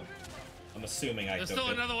 so I'm assuming I took it. There's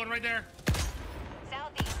still another one right there.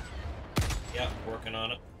 Southeast. Yep, working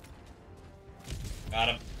on it. Got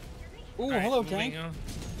him. Ooh, Right, hello, moving tank. on.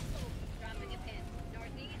 Dropping a pin.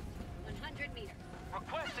 Northeast, 100 meters.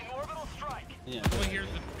 Requesting orbital strike. Yeah. Why do I hear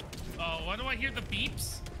the? Oh, why do I hear the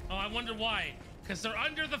beeps? Oh, I wonder why. Because they're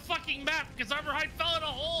under the fucking map. Because Armorhide fell in a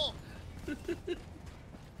hole.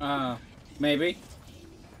 Maybe.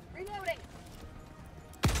 Reloading.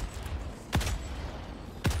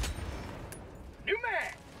 New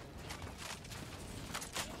mag.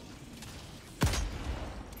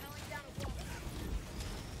 Calling down a wall.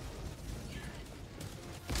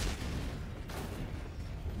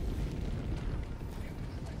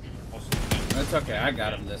 That's okay. I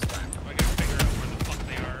got him this time. I gotta figure out where the fuck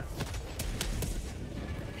they are.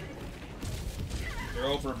 They're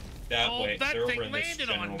over that Oh, way. that They're thing over in this landed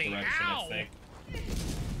on general me. direction, Ow. I think.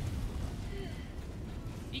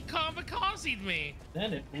 He kamikazed me.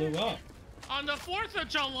 Then it blew up. On the 4th of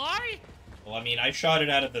July? Well, I mean, I shot it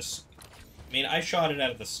out of the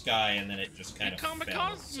sky, and then it just kind He of fell.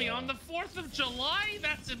 kamikazed me So. on the 4th of July?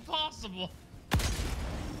 That's impossible.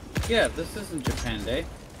 Yeah, this isn't Japan Day.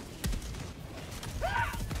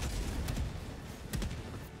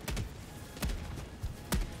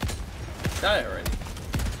 Die already.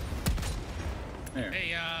 There.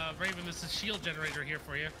 Hey, Raven, this is shield generator here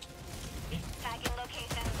for you. Tagging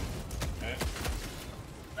location. Okay.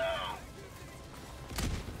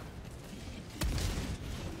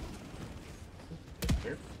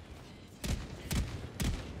 Here.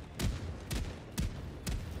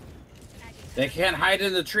 They can't hide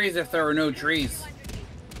in the trees if there are no trees.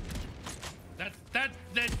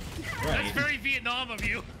 That's very Vietnam of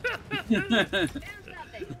you. There's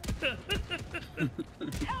nothing.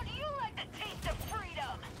 How do you like the taste of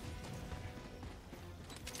freedom?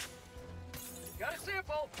 Got a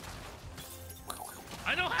sample.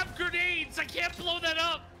 I don't have grenades. I can't blow that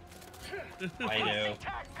up. I do.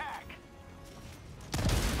 Tac pack.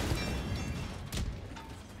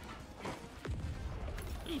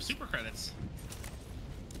 Ooh, super credits.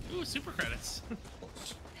 Ooh, super credits.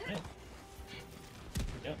 Yeah.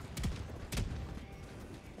 Yep.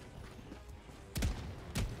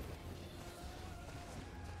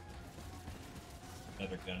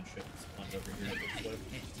 Another gunship spawned over here. It looks like.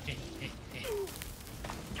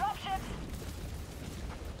 Dropships.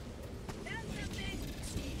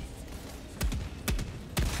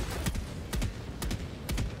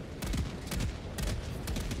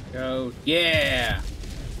 Go. Yeah.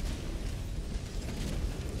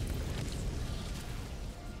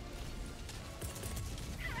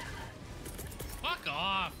 Fuck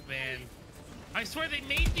off, man. I swear they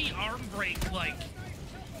made the arm break, like,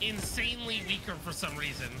 insanely weaker for some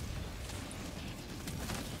reason.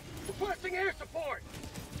 Requesting air support.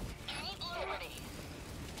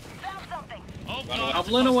 Found something. Oh god.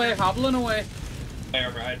 Hobbling away, hobbling away.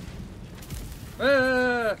 Armorhide.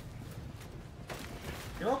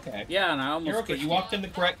 You're okay. Yeah, and I almost. You're okay. You walked in the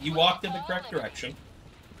correct direction.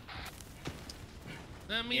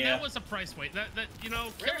 I mean, that was a price weight. That you know,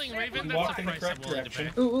 killing Raven, You that's walked a in the price correct I'm willing to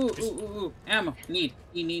direction. pay. Ooh. Ammo. Need.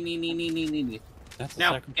 That's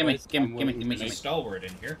Now, give me. There's a stalwart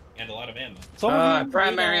in here, and a lot of ammo.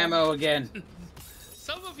 Primary ammo again.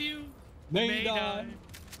 Some of you may die.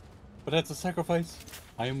 But that's a sacrifice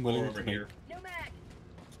I am willing Over to make. here. No mag.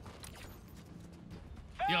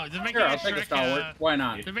 Yo, they're making Sure, a I'll take a Shrek. stalwart. Why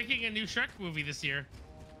not? They're making a new Shrek movie this year.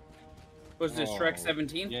 Was this Shrek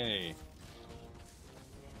 17? Yay.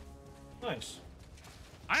 Nice.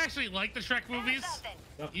 I actually like the Shrek movies,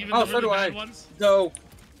 even Oh, the so really do I. bad ones. Though,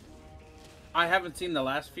 I haven't seen the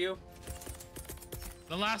last few.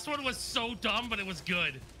 The last one was so dumb, but it was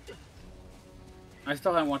good. I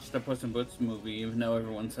still haven't watched the Puss in Boots movie, even though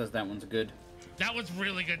everyone says that one's good. That was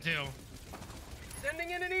really good too.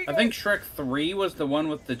 Sending in an eagle. I think Shrek 3 was the one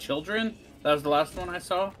with the children. That was the last one I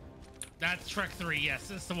saw. That's Shrek 3, yes.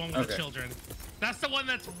 That's the one with the children. That's the one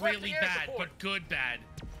that's really bad, but good bad.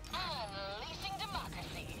 Unleashing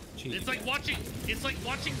democracy. It's like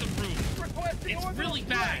watching The Room. It's really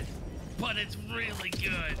bad, but it's really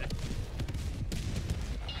good.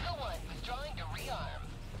 Eagle 1 withdrawing to rearm.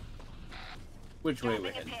 Which way we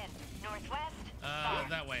Dropping a head? pin. Northwest.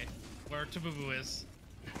 That way, where Tabooboo is.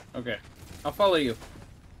 Okay. I'll follow you.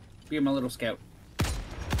 Be my little scout.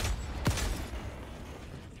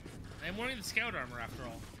 I'm wearing the scout armor after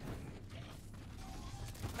all.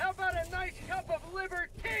 How about a nice cup of liver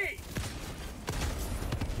tea?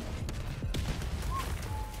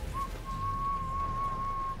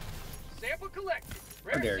 Sample collected.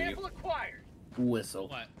 Rare dare you. sample acquired. Whistle.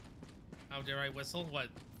 What? How dare I whistle? What?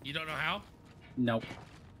 You don't know how? Nope.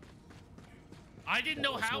 I didn't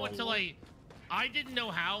know how until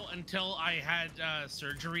I had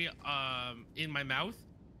surgery in my mouth,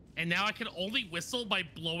 and now I can only whistle by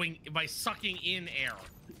sucking in air.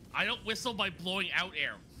 I don't whistle by blowing out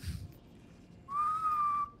air.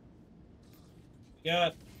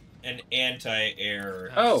 Got an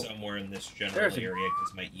anti-air somewhere in this general there's a area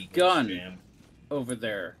because my ego's gun jammed. over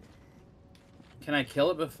there. Can I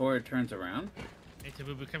kill it before it turns around? Hey,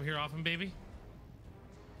 Tabooboo, come here often, baby.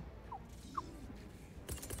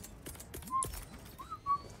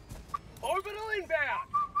 Orbital inbound.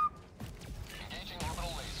 Engaging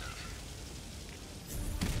orbital laser.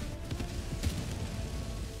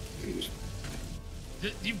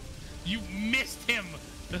 You missed him.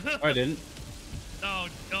 I didn't. Oh,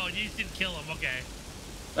 you just didn't kill him. Okay.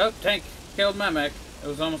 Oh, tank killed my mech. It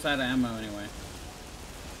was almost out of ammo anyway.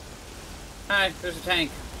 Hi, there's a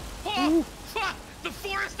tank. Oh, fuck! The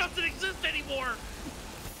forest doesn't exist anymore.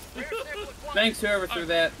 Rare sample acquired. Thanks whoever threw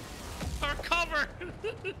that. Our cover.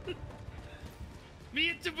 Me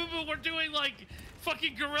and Tabooboo were doing like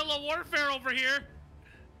fucking guerrilla warfare over here.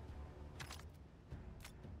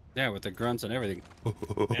 Yeah, with the grunts and everything.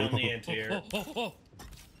 Down the anti-air.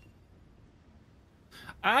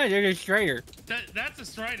 Ah, there's a Strider. That's a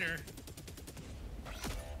Strider.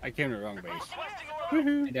 I came to the wrong base.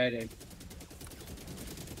 I died.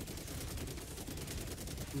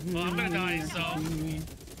 Well, I'm gonna die, so.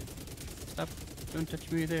 Stop. Don't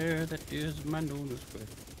touch me there. That is my nose.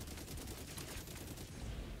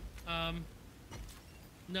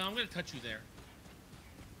 No, I'm gonna touch you there.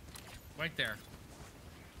 Right there.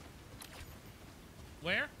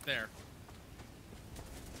 Where? There.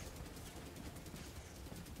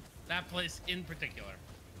 That place in particular.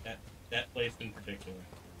 That place in particular.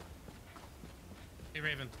 Hey,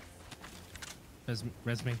 Raven.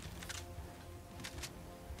 Res me.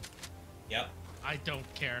 Yep. I don't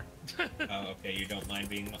care. Oh, okay. You don't mind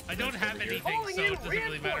being. I don't have over here? anything, so it doesn't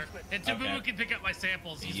really matter. And Tabooboo Okay. can pick up my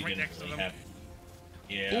samples. He's You right didn't next to really them. have-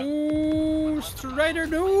 Yeah. Ooh, Strider,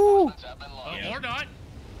 no! Yeah. Or not.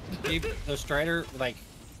 The Strider, like,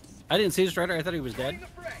 I didn't see the Strider. I thought he was dead.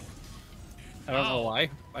 I don't know Oh. why.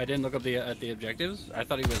 I didn't look up the objectives. I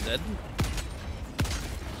thought he was dead.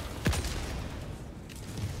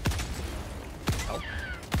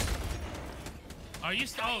 Are you?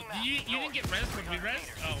 Oh, you didn't get res when we res?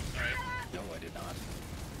 Oh, sorry. No, I did not.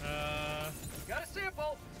 Got a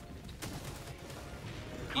sample.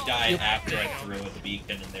 He died after I threw the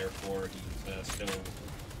beacon, and therefore he's still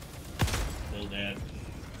dead.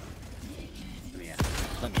 Let me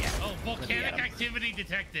out. Let me out. Oh, volcanic activity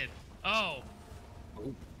detected. Oh.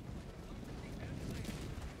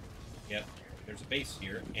 Yep, there's a base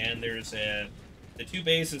here, and there's a... The two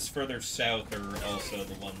bases further south are also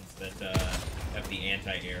the ones that have the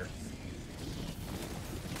anti-air.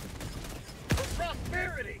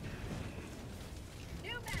 Prosperity!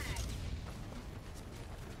 New mag!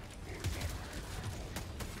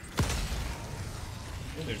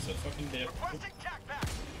 Oh, there's a fucking dip. Requesting tack back!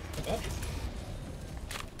 Oh.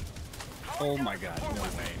 Oh my god, no way.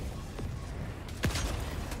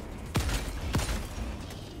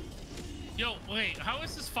 Yo, wait, how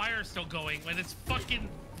is this fire still going when it's fucking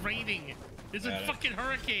raining? It's a fucking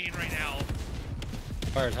hurricane right now.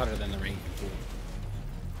 Fire's hotter than the rain.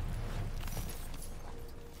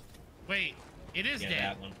 Wait, it is dead.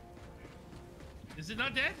 That one. Is it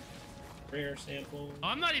not dead? Rare sample. Oh,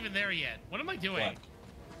 I'm not even there yet. What am I doing?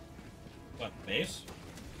 What, base?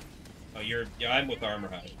 Oh, you're... Yeah, I'm with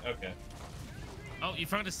Armorhide. Okay. Oh, you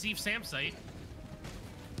found a Steve Sam site.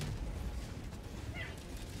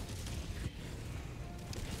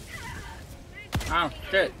 Oh,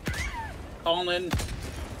 shit. Calling in.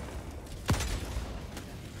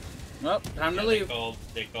 Well, time to leave.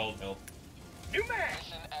 They called help. New mag!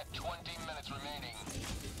 Mission at 20 minutes remaining.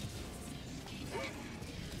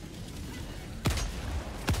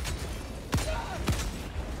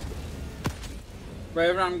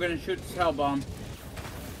 Raven, I'm gonna shoot this hell bomb.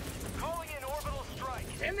 Calling in orbital strike.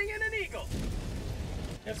 Sending in an eagle.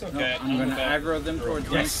 That's okay. No, I'm gonna aggro them towards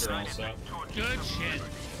me. Also. Good shit.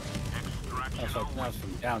 That's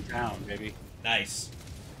from downtown, baby. Nice.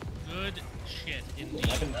 Good shit, indeed.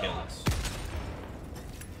 11 kills.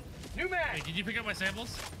 New mag! Wait, did you pick up my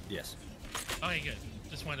samples? Yes. Okay, good.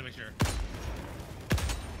 Just wanted to make sure.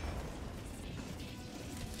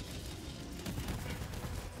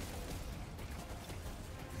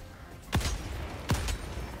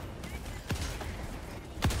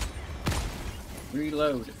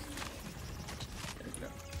 Reload.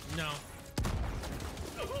 No.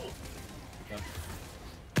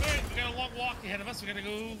 Alright, we got a long walk ahead of us. We gotta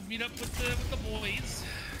go meet up with the boys.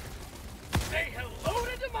 Say hello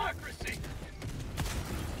to democracy!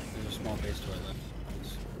 There's a small base to our left.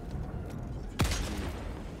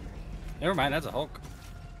 Never mind, that's a Hulk.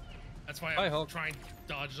 That's why Hi, I'm Hulk. trying to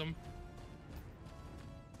dodge them.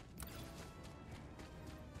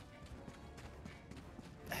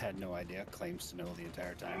 I had no idea. Claims to know the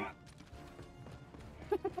entire time.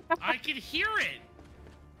 I can hear it!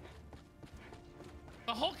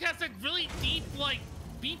 The Hulk has a really deep, like,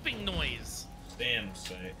 beeping noise. Damn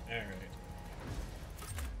sight. Alright.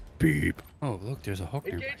 Beep. Oh, look, there's a Hulk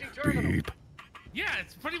nearby. Engaging terminal. Beep. Yeah,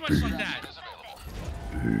 it's pretty much like that.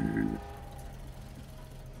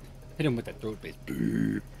 Hit him with that throat bass.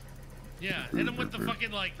 Beep. Yeah, hit him with the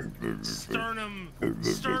fucking, like, sternum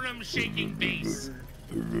shaking bass.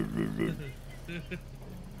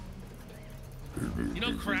 You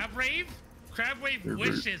know Crab Rave? Crab Rave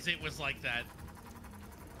wishes it was like that.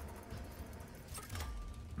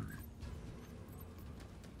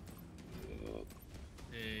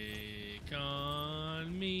 Take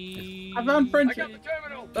on me. I found friendship. I got the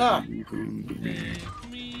terminal! Ah. Take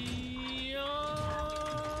me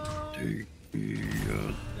on. Take me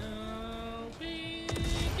on. Now be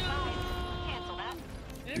gone. Cancel that.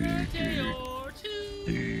 In a day or two.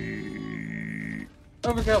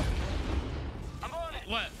 Overkill. I'm on it!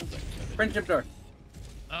 What? Friendship door.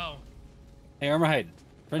 Oh. Hey, Armorhide.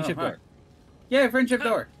 Friendship Oh, hi. door. Yeah, friendship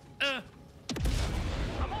door. I'm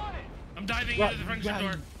on it! I'm diving into the friendship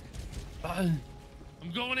door. I'm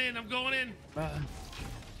going in. I'm going in. I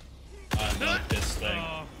like this thing.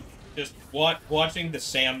 Just watching the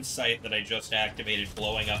SAM site that I just activated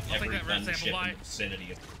blowing up I'll every take that red gunship sample, in bye. the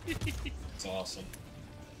vicinity. It's awesome.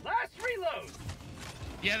 Last reload!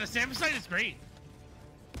 Yeah, the SAM site is great.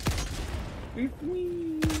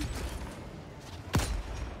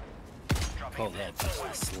 Call that just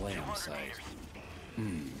a slam site.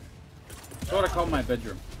 That's what I call my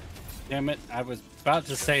bedroom. Damn it, I was about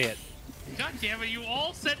to say it. God damn it! You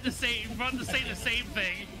all said the same. About to say the same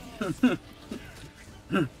thing.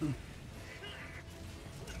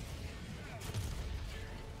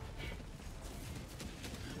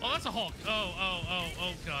 Oh, that's a Hulk.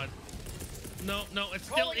 Oh, God. No, it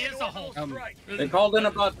still is a Hulk. They called in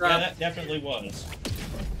about Yeah, that. that definitely was.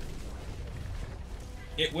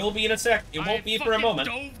 It will be in a sec. It won't be for a moment.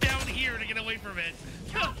 I dove down here to get away from it.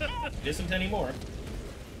 It isn't anymore.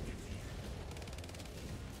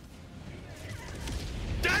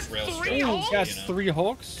 That's Rail 3 still, Hulks? Got you know. 3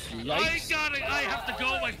 Hulks? Yikes. I have to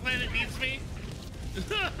go. My planet needs me.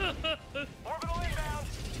 Orbital inbound!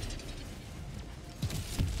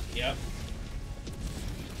 Yep.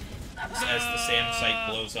 as the SAM site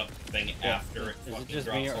blows up the thing after it Is fucking it just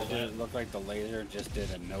drops me, or all did that. it look like the laser just did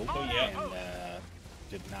a nope and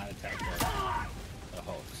did not attack the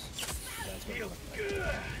host? That's what it looked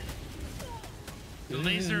like. The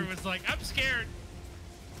laser was like, I'm scared.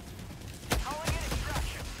 Calling in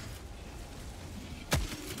extraction.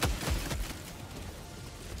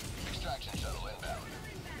 Extraction shuttle inbound.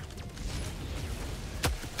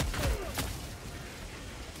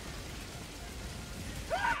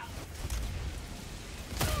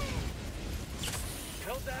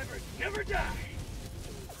 Helldivers never die.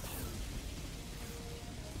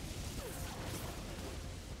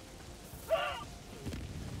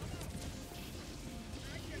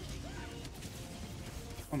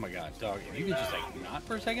 Oh my god, dog, if you could just like not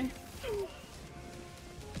for a second?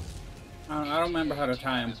 I don't remember how to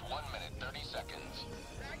time. 1 minute, 30 seconds.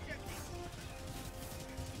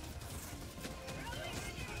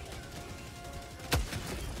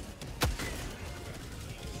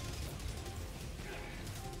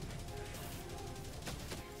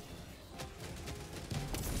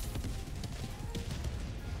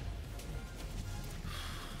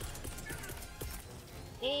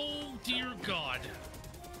 Oh dear God.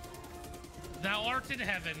 Thou art in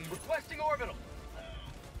heaven. Requesting orbital.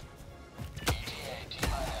 ETA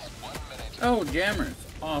T-minus 1 minute. Oh, jammers.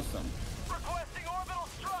 Awesome. Requesting orbital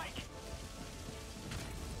strike.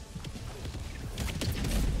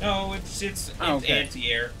 No, it's okay.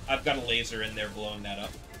 anti-air. I've got a laser in there blowing that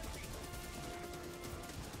up.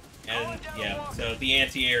 And yeah, so the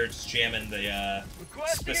anti-air is jamming the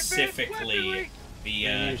specifically the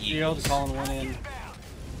shield, Eagles. calling one in.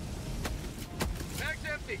 Mag's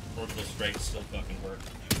empty. Orbital strikes still fucking work.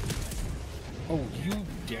 Oh, you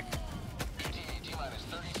dick. ETA T-minus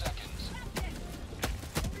 30 seconds.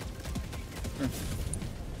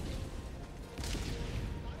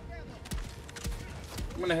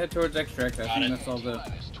 I'm gonna head towards extract. I think that's all the.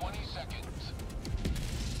 T-minus 20 seconds.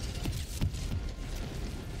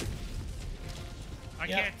 I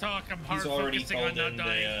Yeah. can't talk. I'm hard He's already focusing on called not in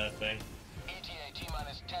dying. the thing. ETA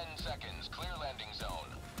T-minus 10 seconds. Clear landing zone.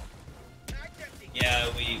 Yeah,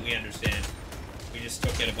 we understand. We just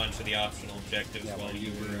took in a bunch of the optional objectives Yeah, while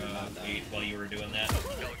you were doing that.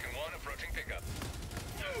 Pelican 1 approaching pickup.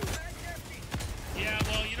 Yeah,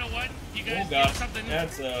 well, you know what? You Oh guys god, get something.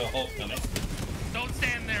 that's a Hulk coming. Don't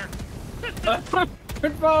stand there.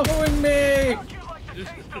 Quit following me!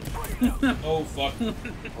 Oh fuck.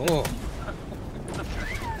 Oh.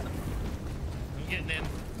 I'm getting in.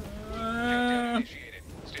 Countdown initiated.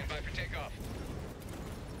 Stand by for takeoff.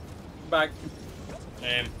 Back.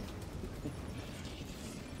 Damn.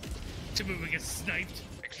 Tabooboo gets sniped.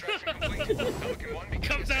 Extraction complete. Pelican 1 beginning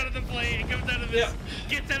Comes out of the plane. Comes out of his. Yeah.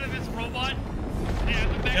 Gets out of his robot. Yeah,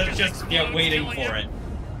 the mech Just explodes, waiting killing for him.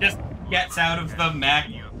 it. Just gets out of the mech,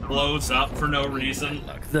 blows up for no reason.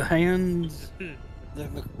 The hands...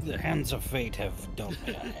 The hands of fate have done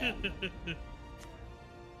it.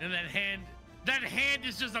 And that hand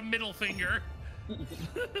is just a middle finger.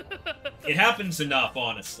 It happens enough,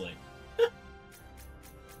 honestly.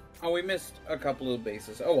 Oh, we missed a couple of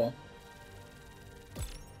bases. Oh well.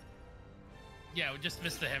 Yeah, we just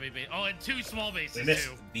missed the heavy base. Oh, and 2 small bases We missed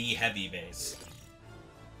too. the heavy base.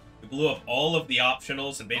 We blew up all of the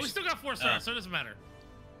optionals and But we basically. still got 4 stars, so it doesn't matter.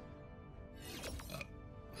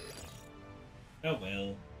 Oh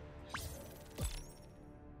well.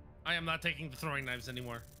 I am not taking the throwing knives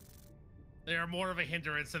anymore. They are more of a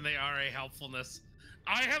hindrance than they are a helpfulness.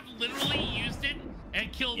 I have literally used it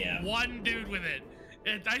and killed one dude with it.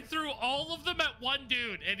 And I threw all of them at one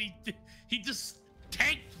dude, and he just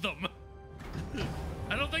tanked them.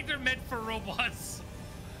 I don't think they're meant for robots.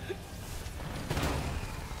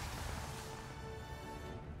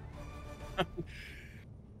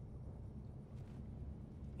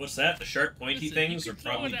 What's that? The sharp, pointy Listen, things you are can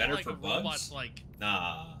throw probably it at, better like, for a bugs? robot's, like,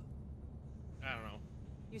 Nah. I don't know.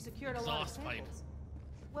 You secured a lot of Exhaust pipe. samples.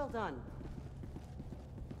 Well done.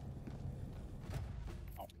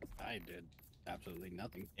 Oh, I did absolutely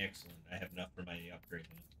nothing. Excellent. I have enough for my upgrade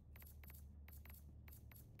now.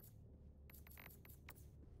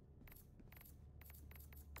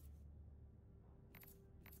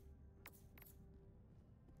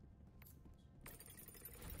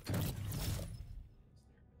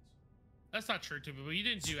 That's not true, too, but you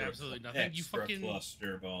didn't do absolutely nothing. You Extra fucking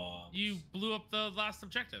cluster bombs. You blew up the last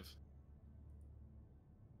objective.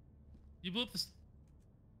 You blew up the.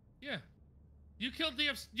 Yeah, you killed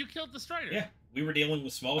the Strider. Yeah, we were dealing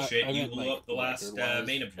with small shit. You meant, blew like, up the last was,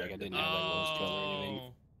 main like, objective. I didn't have like rose color or anything.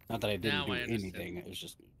 Oh. Not that I didn't Now do I understand. anything. It was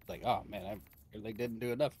just like, oh man, I really didn't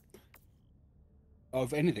do enough.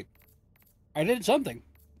 Of anything, I did something.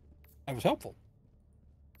 I was helpful.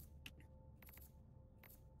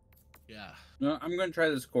 Yeah. No, I'm gonna try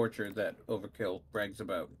the Scorcher that Overkill brags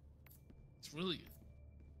about. It's really good.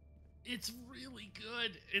 It's really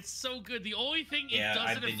good. It's so good. The only thing it Yeah, doesn't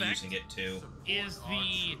I've been affect using it too. is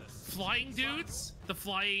the flying dudes, the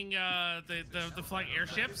flying the flying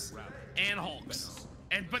airships, and Hulks.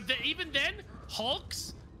 But even then,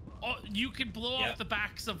 Hulks, you can blow off the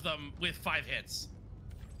backs of them with 5 hits.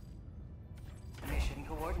 Mission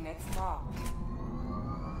coordinates locked.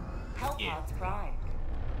 Hellpods primed.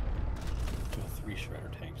 3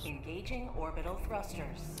 shredder tanks. Engaging orbital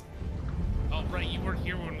thrusters. Oh, right, you weren't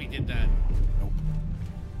here when we did that. Nope.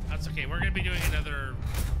 That's okay. We're gonna be doing another.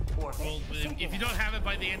 If you don't have it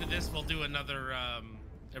by the end of this, we'll do another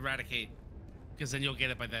eradicate, because then you'll get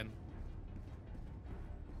it by then.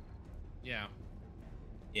 Yeah.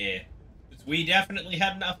 Yeah. We definitely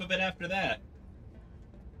had enough of it after that.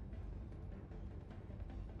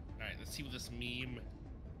 All right, let's see what this meme.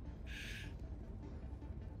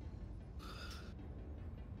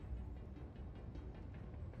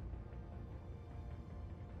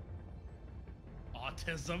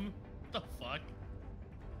 Autism? What the fuck?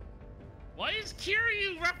 Why is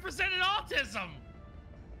Kiryu representing autism?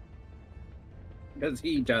 Because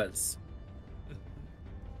he does.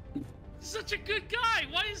 Such a good guy.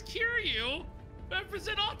 Why is Kiryu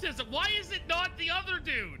represent autism? Why is it not the other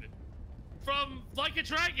dude from Like a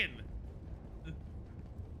Dragon?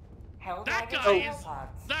 That guy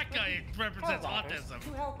represents autism.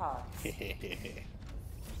 To Hellpods.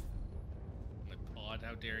 My pod,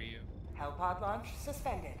 how dare you? Hellpod launch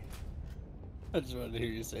suspended. I just wanted to hear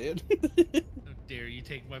you say it. How dare you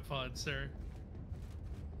take my pod, sir?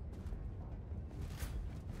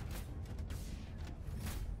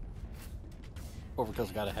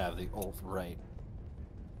 Overkill's got to have the right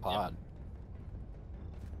pod.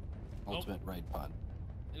 Ultimate right pod.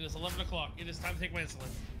 It is 11 o'clock. It is time to take my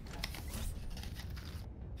insulin.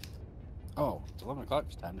 Oh, it's 11 o'clock.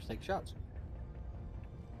 It's time to take shots.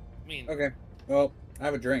 I mean... Okay. Well, I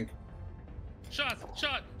have a drink. Shot!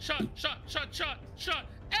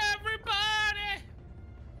 Everybody!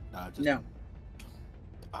 No.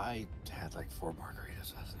 I had like 4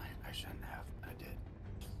 margaritas last night. I shouldn't have. I did.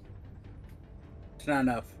 It's not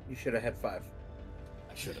enough. You should have had 5.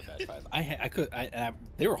 I should have had 5. I could.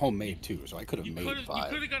 They were homemade too, so I could have made 5.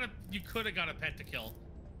 You could have got a pet to kill,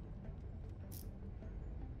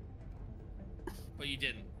 but you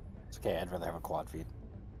didn't. It's okay. I'd rather have a quad feed.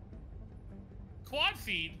 Quad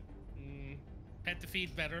feed. Pet to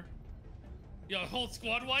feed better. Yo, whole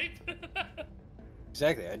squad wipe.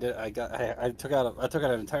 Exactly. I did. I took out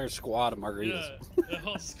an entire squad of margaritas. Yeah, the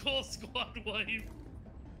whole squad wipe.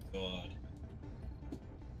 God.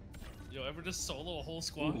 Yo, ever just solo a whole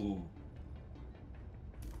squad? Ooh.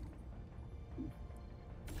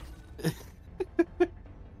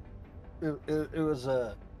 It was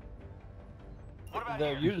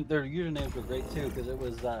their usernames were great too, because it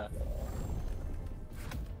was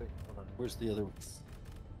wait, hold on, where's the other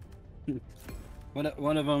one? One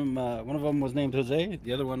of them was named Jose,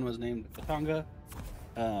 the other one was named Katanga.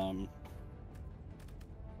 Fuck,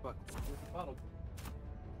 where's the bottle?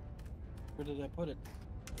 Where did I put it?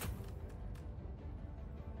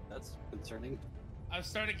 That's concerning. I've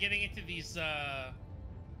started getting into these oh,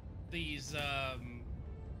 there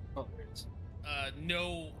it is.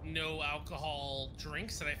 no alcohol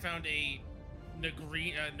drinks, and I found a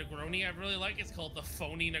Negroni I really like. It's called the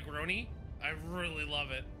Phony Negroni. I really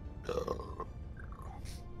love it.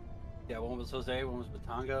 Yeah, one was Jose, one was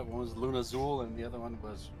Batanga, one was Luna Azul, and the other one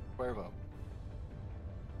was Cuervo.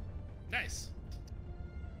 Nice.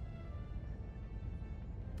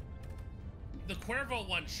 The Cuervo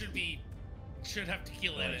one should have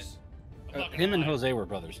tequila in it. Him and Jose were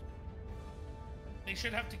brothers. They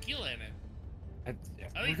should have tequila in it.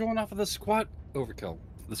 We're going off of the squad overkill,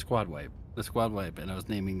 the squad wipe, and I was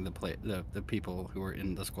naming the people who were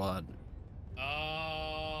in the squad.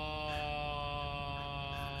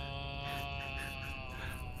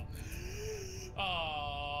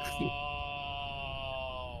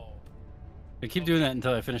 I keep doing that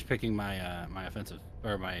until I finish picking my my offensive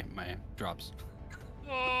or my drops.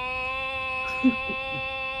 I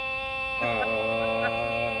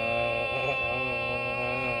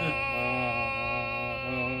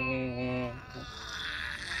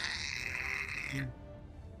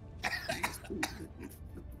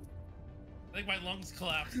think my lungs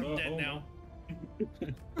collapsed. I'm dead now.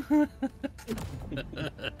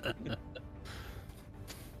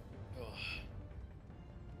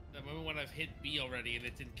 That moment when I've hit B already and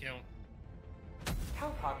it didn't count.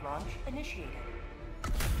 Hellpod launch initiated.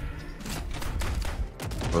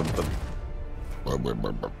 At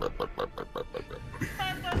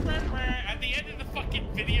the end of the fucking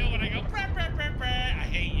video when I go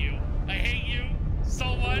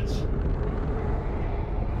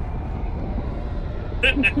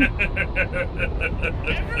Everyone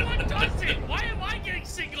does it. Why am I getting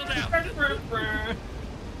singled out?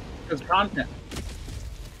 It's content.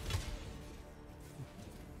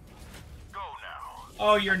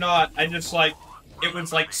 Oh, you're not. I just like it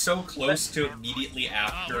was like so close to immediately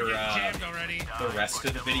after the rest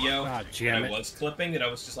of the video that I was clipping that I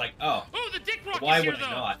was just like, oh, the dick rock why is here, would I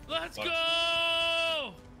though. not? Let's But-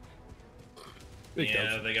 go.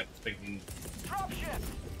 Yeah, they got freaking.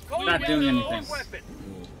 Not doing anything. Ooh.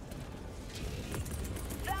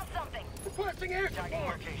 Found something. Requesting air tagging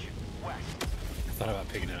location. West. I thought about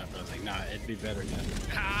picking it up, but I was like, nah, it'd be better than.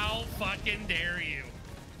 How fucking dare you?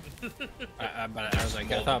 But I was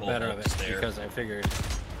like, I thought better of it because I figured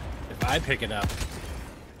if I pick it up.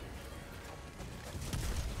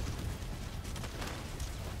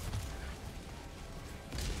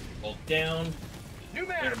 Bolt down. There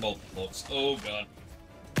are multiples. Oh god.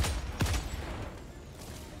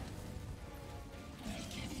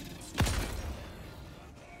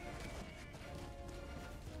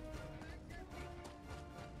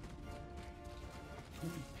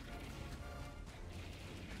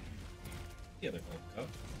 The other bolt up.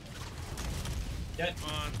 Yeah.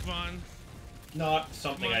 Come on. Not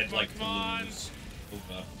something I'd like to lose. Oh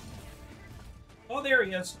god. Oh, there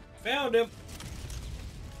he is. Found him.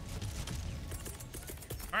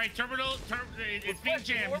 All right, terminal. It's being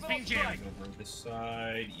jammed. It's being jammed. Over this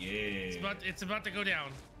side, yeah. It's about to go down.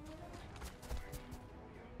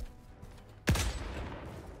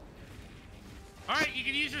 All right, you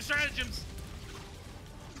can use your stratagems.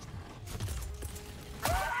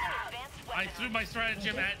 I threw my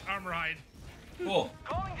stratagem at Armorhide. Cool.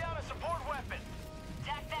 Calling down a support weapon.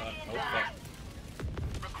 Tack that in. Okay.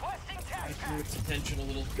 Requesting I tack threw its attention a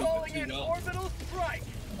little Calling too in much. orbital strike.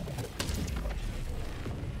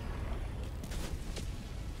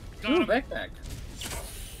 Ooh, backpack.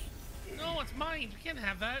 No, it's mine. You can't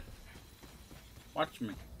have that. Watch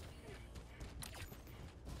me.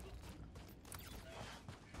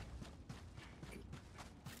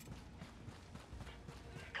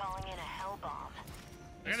 Calling in a hell bomb.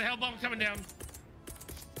 I got a hell bomb coming down.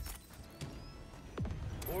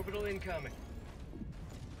 Orbital incoming.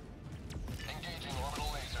 Engaging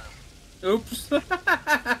orbital laser. Oops. What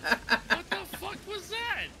the fuck was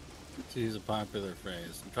that? To use a popular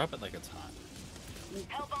phrase, drop it like it's hot.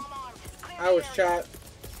 Hell bomb armed. Clear I was the area.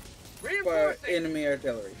 shot by enemy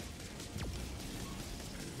artillery.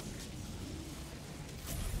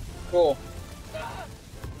 Cool.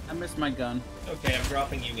 I missed my gun. Okay, I'm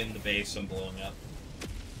dropping you in the base. I'm blowing up.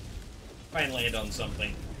 Try and land on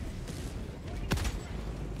something.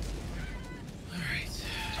 Alright.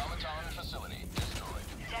 Automaton facility destroyed.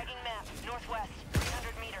 Tagging map. Northwest.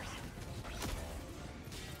 300 meters.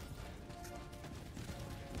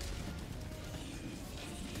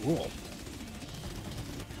 Cool.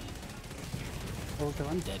 Overkill,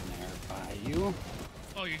 I'm dead in there by you.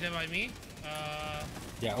 Oh, you're dead by me?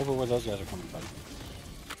 Yeah, over where those guys are coming from.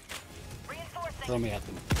 Reinforcing. Throw me at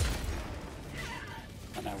them.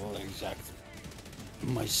 And I will exact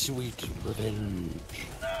my sweet revenge.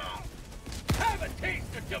 Have a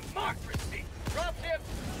taste of democracy. Drop him.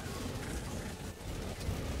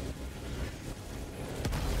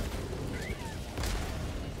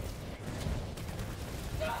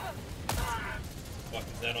 What,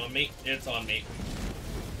 is that on me? It's on me.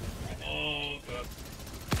 Oh, god.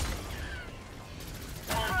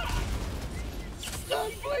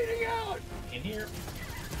 I'm bleeding out. In here.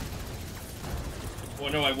 Oh,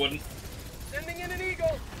 no, I wouldn't. Sending in an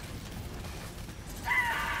eagle.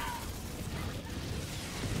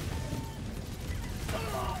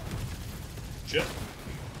 Shit.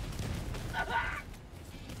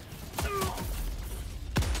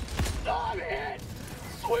 I'm hit.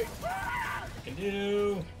 Sweet. Can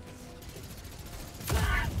do.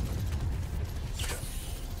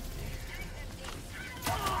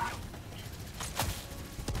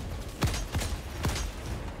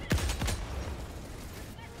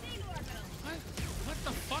 What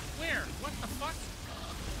the fuck? Where? What the fuck?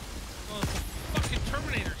 Oh, it's a fucking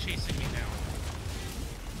Terminator chasing me now.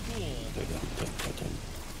 Cool.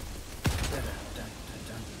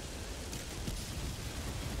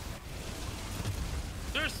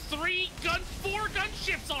 There's four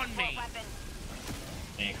gunships on me.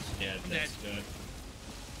 Thanks, dead. That's good.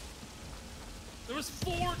 There was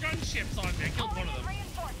 4 gunships on me. I killed one of them.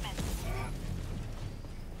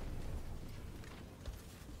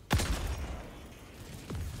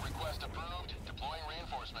 Request approved. Deploying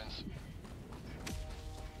reinforcements.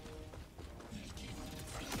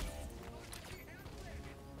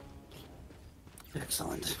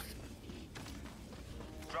 Excellent.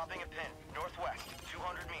 Dropping a pin. Northwest.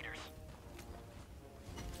 200 meters.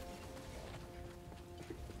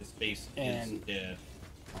 Base And is dead.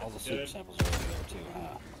 all the soup samples are over there too,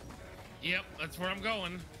 huh? Yep, that's where I'm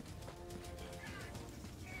going.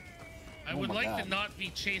 I would like to not be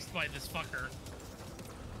chased by this fucker.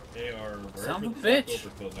 They are Son of a wherever bitch.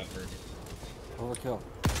 Overkill got hurt. Overkill.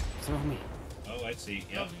 Throw me. Oh, I see.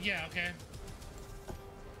 Yep. Oh, yeah, okay.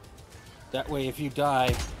 That way, if you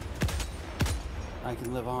die, I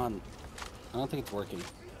can live on. I don't think it's working.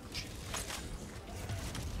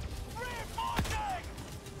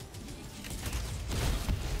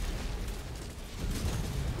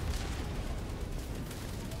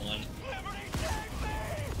 One.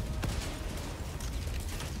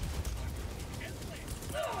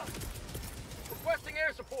 Requesting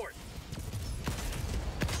air support.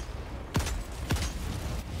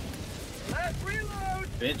 Last reload.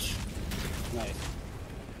 Bitch. Nice.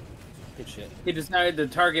 Good shit. He decided to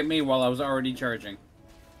target me while I was already charging.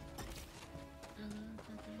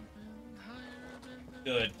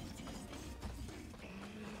 Good.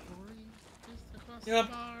 Yep.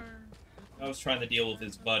 I was trying to deal with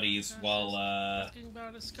his buddies while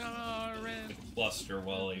with Cluster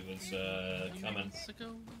while he was coming.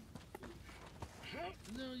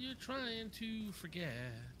 No, you're trying to forget.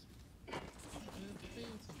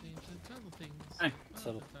 Hey.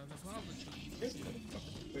 Settle.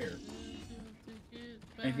 Where?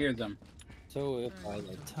 I hear them. So if by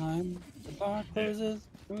the time the bar closes,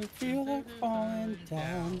 we feel like falling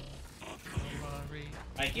down.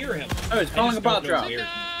 I hear him. Oh, he's calling a bot drop. Where he is.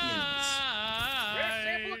 Rare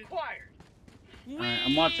sample acquired. Alright,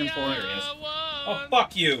 I'm watching for it. Oh,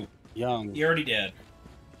 fuck you. Young. He already dead.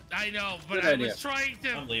 I know, but Good I idea. was trying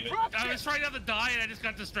to. I'm leaving. I was trying not to die, and I just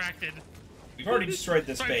got distracted. We've already destroyed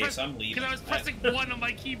this So I base. pressed- I'm leaving. Because I was pressing 1 on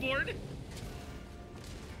my keyboard.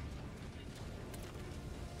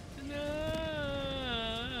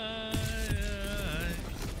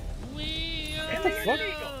 What the fuck?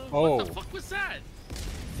 Oh. What the fuck was that?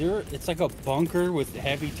 It's like a bunker with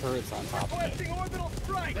heavy turrets on top of it. Requesting orbital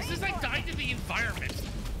strike. This is like dying to the environment.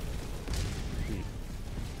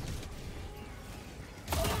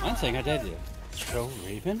 I'm saying I did you.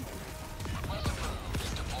 ChouRaven?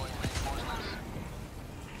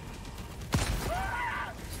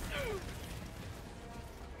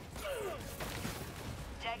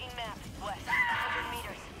 Tagging map, west, 100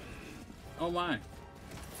 meters. Oh my.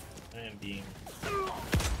 I am being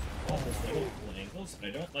almost at multiple angles,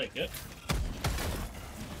 and I don't like it.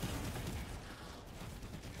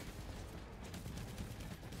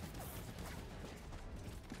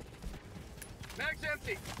 Mag's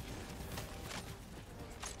empty.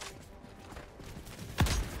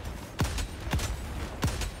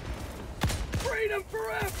 Freedom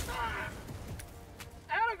forever.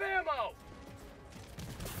 Out of ammo.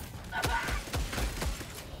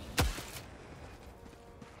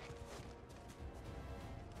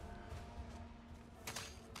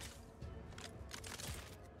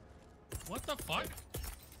 What the fuck?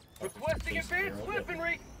 Requesting advanced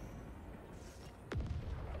weaponry.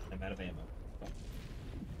 I'm out of ammo.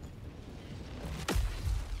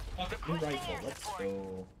 Fuck, new rifle. Let's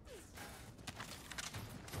go.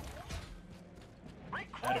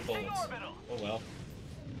 Out of bullets. Oh well.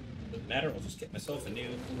 Doesn't matter. I'll just get myself a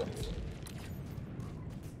new rifle.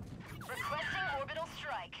 Requesting orbital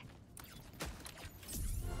strike.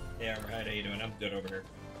 Hey, Armorhide, how you doing? I'm good over here.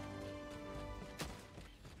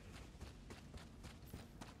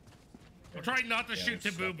 I'm trying not to shoot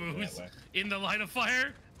Tabooboo in the line of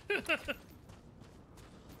fire.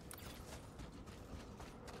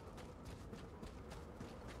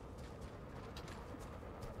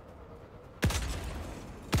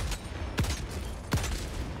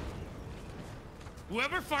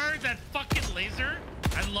 Whoever fired that fucking laser,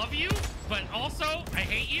 I love you, but also I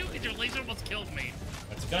hate you because your laser almost killed me.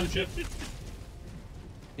 That's a gunship.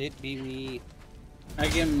 It be me. I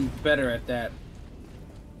get better at that.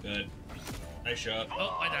 Good. Nice shot.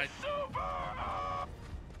 Oh, I died.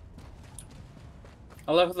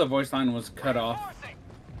 I love how the voice line was cut off.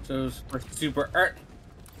 So it was for super art.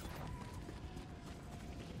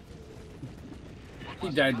 He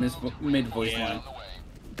died mid voice line.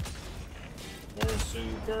 We're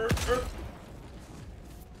super.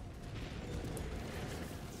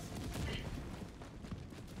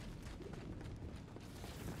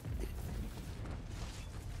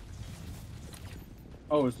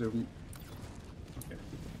 Oh, is there? Okay.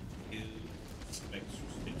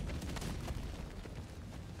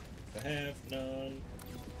 I have none.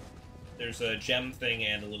 There's a gem thing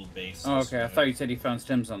and a little base. Oh, okay. I thought you said he found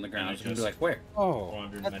stems on the ground. I was gonna be like, where? Oh,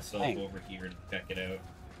 wandered myself over here to check it out.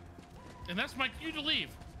 And that's my cue to leave.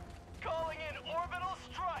 Calling in orbital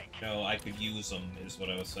strike. No, I could use them, is what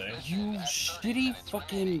I was saying. You shitty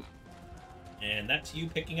fucking. And that's you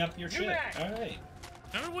picking up your shit. Alright.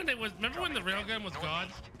 Remember when the railgun was God?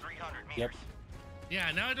 Yep.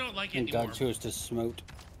 Yeah, now I don't like it And anymore. God chose to smote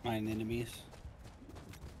mine enemies.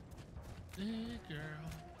 Hey, girl.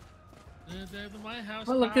 They're my house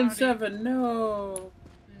Pelican party. 7, no.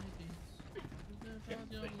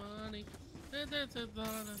 Your money.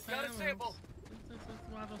 Got a sample.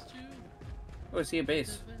 Oh, I see a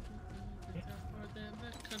base.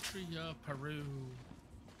 The country of Peru.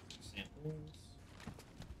 Samples.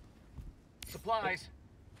 Supplies.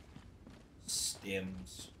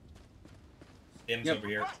 Stims. Stims Yep. over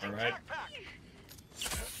here. Alright.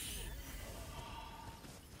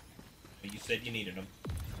 You said you needed them.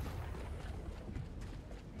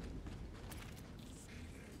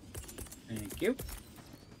 Thank you.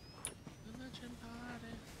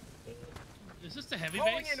 Is this the heavy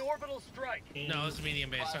Calling base? in orbital strike. No, it's a medium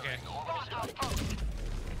base. Okay.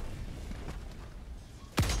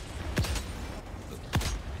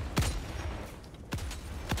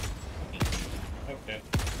 Okay.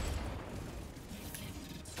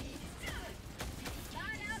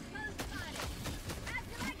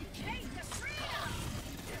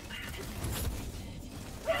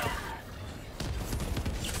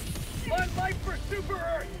 One life for Super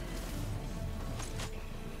Earth.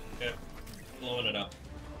 Okay. Blowing it up.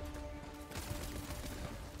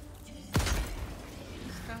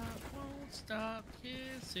 Won't stop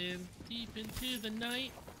kissing deep into the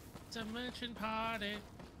night. It's a mansion party.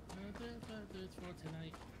 It's for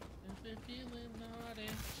tonight. If you're feeling naughty,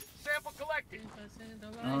 Sample collected. if I send a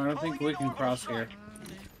Oh, I light, don't think we can cross here. party.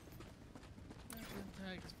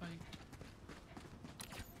 Tags fight.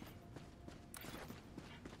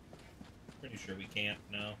 Pretty sure we can't,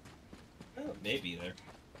 no. Oh, maybe there.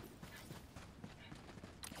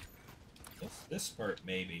 This part,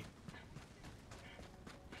 maybe.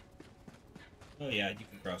 Oh yeah, you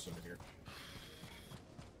can cross over here.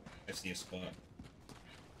 I see a spot.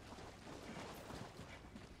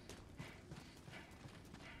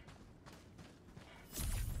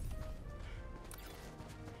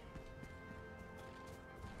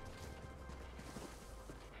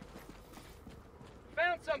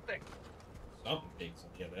 Found something. Something.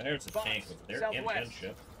 Yeah, there's a tank over there and Southwest.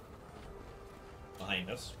 gunship. Behind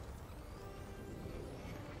us.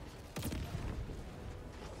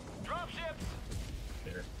 Dropships.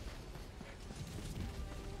 There.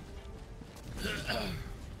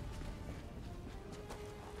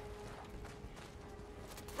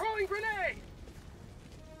 Throwing grenade.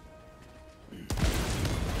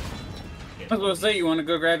 I was gonna say, you want to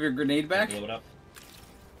go grab your grenade back? Blow it up.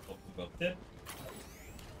 Oh, we both did.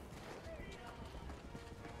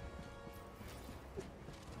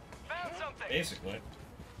 Found something. Basically.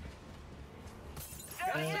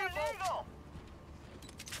 Got a sample.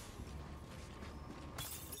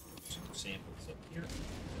 Some samples up here.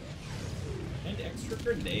 And extra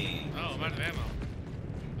grenade. Oh, I'm out of ammo.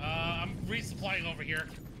 I'm resupplying over here.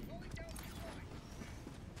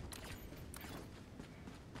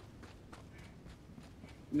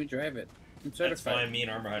 Let me drive it. I'm That's certified. fine. Me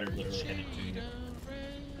and Armorhide are literally heading to you.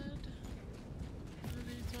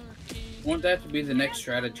 Want that to be the next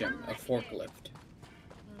stratagem, a forklift.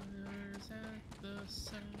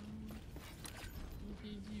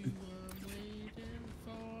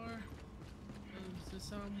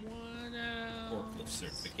 Forklift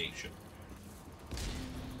certification.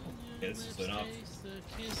 Okay, this is enough. The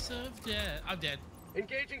kiss of death. I'm dead.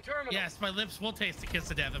 Engaging terminal. Yes, my lips will taste the kiss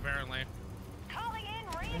of death, apparently. Calling in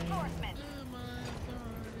reinforcements.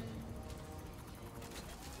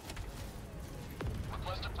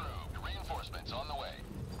 Request approved. Reinforcements on the way.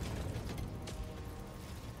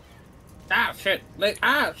 Ah, shit.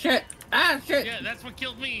 Ah, shit. Ah, shit. Yeah, that's what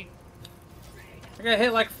killed me. I got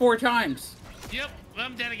hit like 4 times. Yep,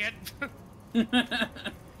 I'm dead again.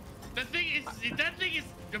 That thing is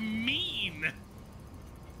mean.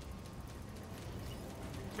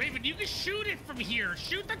 Raven, you can shoot it from here.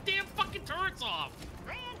 Shoot the damn fucking turrets off.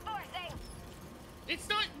 Reinforcing. It's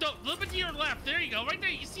not. No, a little bit to your left. There you go. Right there.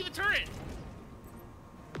 You see the turret.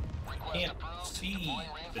 Can't see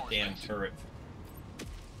the damn turret.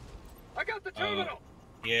 I got the terminal.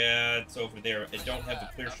 Yeah, it's over there. I don't have a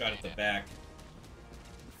clear shot at the back.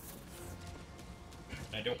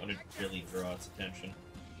 I don't want to really draw its attention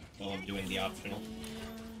while I'm doing the optional.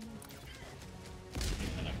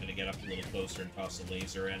 And I'm gonna get up a little closer and toss a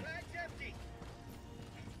laser in.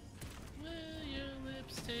 Will your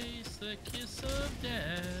lips taste the kiss of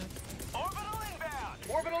death? Orbital inbound.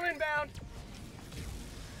 Orbital inbound.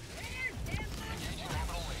 Engaging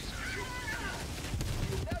orbital laser.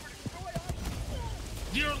 Never destroy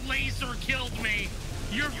laser killed me.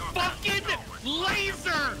 Your fucking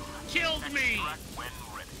laser killed me.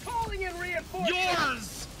 Calling in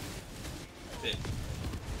reinforcements. Yours.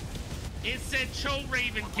 It said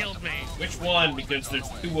ChouRaven killed me. Which one? Because there's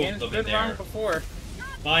two of them in there. Before.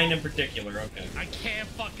 Mine in particular, okay. I can't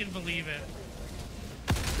fucking believe it.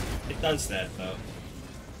 It does that, though.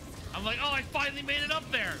 I'm like, oh, I finally made it up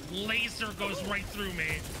there. Laser goes right through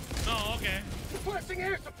me. Oh, okay. Requesting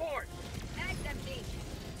air support.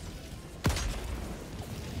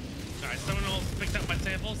 Alright, someone else picked up my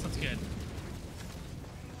samples. That's good.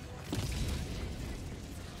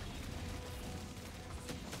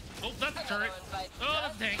 Oh, that's a turret. Oh,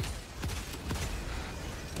 that's a tank.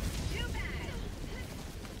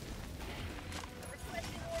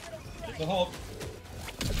 It's a Hulk.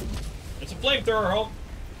 It's a flamethrower, Hulk.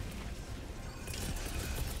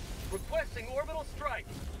 Requesting orbital strike.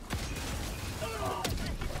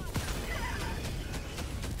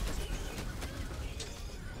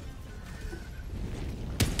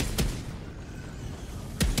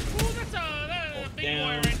 Ooh, that's a big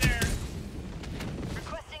boy right there.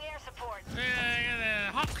 Requesting air support.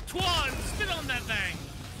 Hawk Twan, spit on that thing.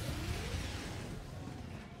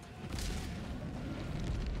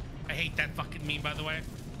 I hate that fucking meme, by the way.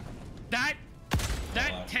 That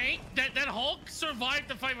tank, that Hulk survived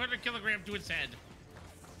the 500 kilogram to its head.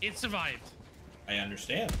 It survived. I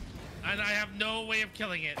understand. And I have no way of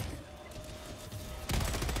killing it.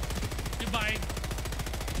 Goodbye.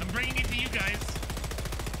 I'm bringing it to you guys.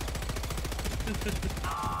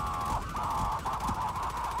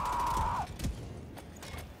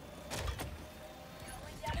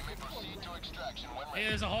 Hey,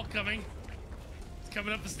 there's a Hulk coming. It's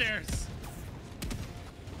coming up the stairs.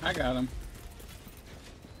 I got him.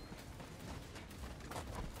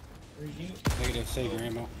 Negative saber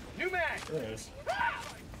ammo. New mag. There it is.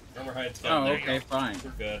 Armorhide's got Oh, okay, fine.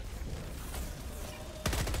 We're good.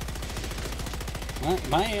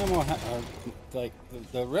 My ammo, like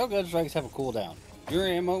the railgun strikes have a cooldown. Your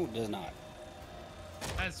ammo does not.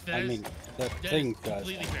 That's fair. I mean, the That thing is does.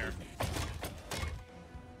 completely fair.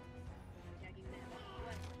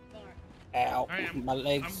 Ow, All right, my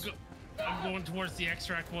legs. I'm going towards the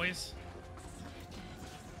extract, boys.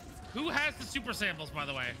 Who has the super samples, by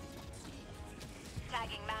the way?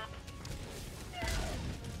 Tagging map.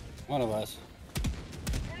 One of us.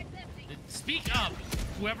 Speak up.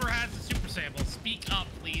 Whoever has the super samples, speak up,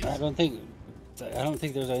 please. I don't think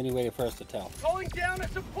there's any way for us to tell. Calling down a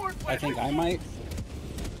support weapon. I think I might.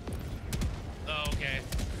 Oh, okay.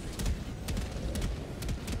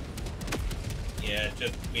 Yeah,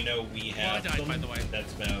 just we know we have. Well, I died, by the way.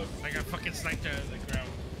 That's about. I got fucking sniped out of the ground.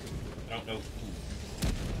 I don't know.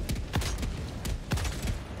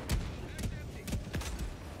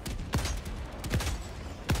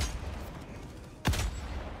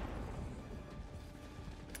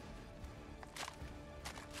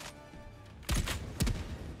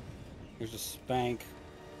 There's a spank.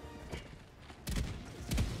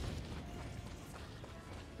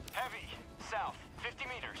 Heavy. South. 50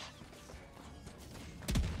 meters.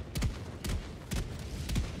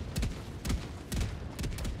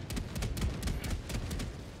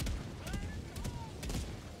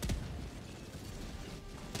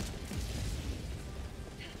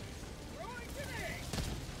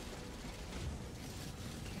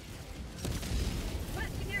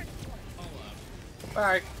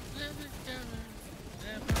 Bye.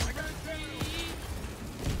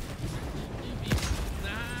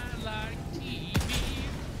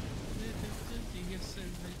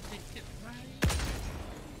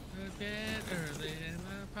 Early and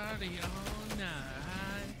a party all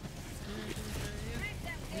night.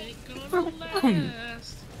 Ain't gonna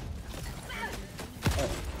last.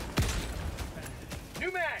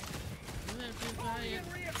 New mag.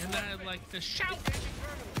 And I like to shout.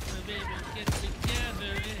 Baby, get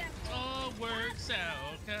together, it all works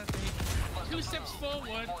out. I take 2 steps forward,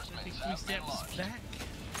 I take 3 steps back.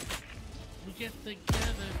 We get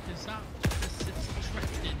together, cause opposites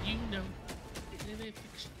attracted, you know.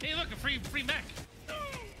 Hey, look, a free mech.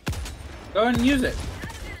 Go ahead and use it.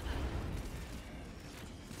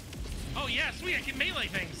 Oh yeah, sweet, I can melee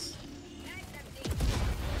things.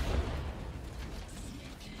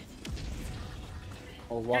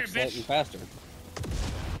 Or walk Here, slightly bitch. faster.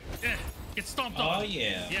 Yeah, get stomped on. Oh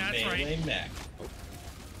yeah. Yeah, that's melee right. mech.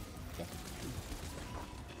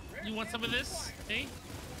 You want some of this? Hey?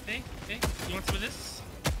 Hey? Hey? You want some of this?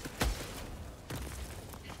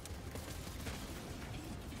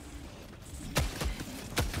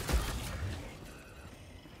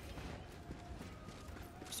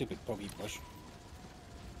 Stupid bogey push.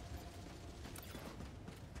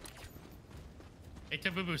 Hey,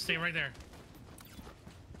 Tabooboo, stay right there.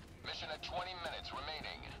 Mission at 20 minutes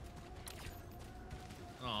remaining.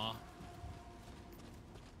 Aw.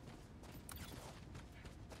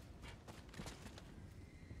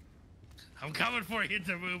 I'm coming for you,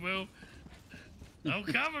 Tabooboo. I'm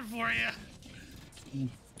coming for you.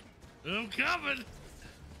 I'm coming.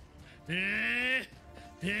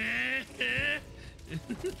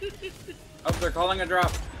 Oh, they're calling a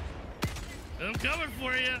drop. I'm coming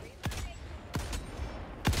for you.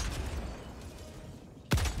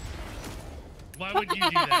 Why would you do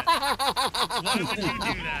that? Why would you do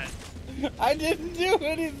that? I didn't do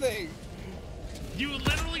anything. You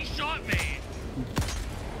literally shot me.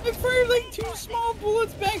 I fired like 2 small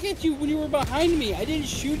bullets back at you when you were behind me. I didn't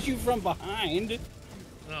shoot you from behind.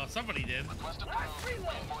 Oh, somebody did. Request approved.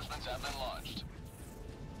 Reinforcements have been launched.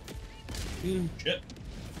 Shit.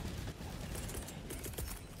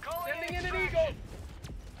 Sending in an eagle.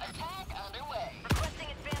 Attack underway. Requesting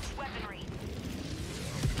advanced weaponry.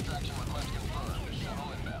 Extraction request confirmed.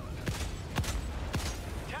 Shuttle inbound.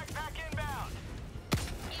 Tech pack inbound.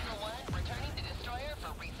 Eagle 1 returning to destroyer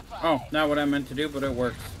for resupply. Oh, not what I meant to do, but it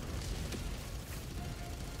works.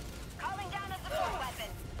 Calling down a support weapon.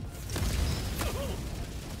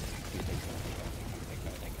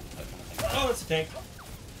 Oh, it's a tank.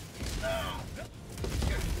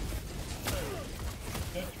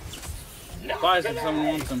 Buys if someone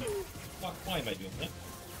wants them. Fuck, why am I doing that?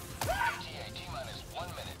 ETA T-minus 1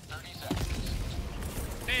 minute, 30 seconds.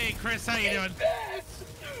 Hey, Chris, how you doing?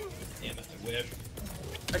 Damn it, I wish.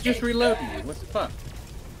 I just reloaded you. What the fuck?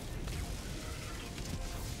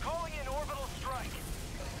 Calling in orbital strike.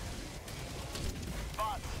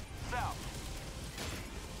 Bots, south.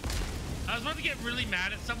 I was about to get really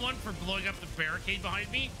mad at someone for blowing up the barricade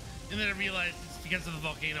behind me, and then I realized it's because of the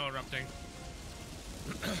volcano erupting.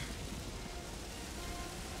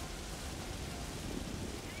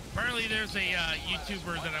 Apparently there's a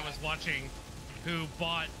YouTuber that I was watching who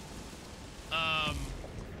bought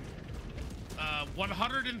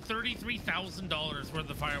 $133,000 worth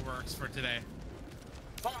of fireworks for today.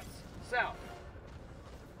 Bots, south.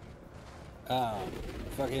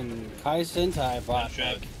 Fucking Kai Sentai bought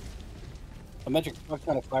like a metric fuck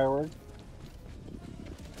ton of fireworks,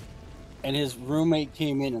 and his roommate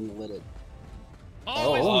came in and lit it.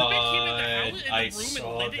 Oh, his roommate came in the house, I in the room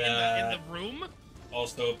saw and lit it in the room?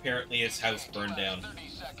 Also, apparently his house burned down. 30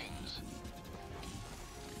 seconds.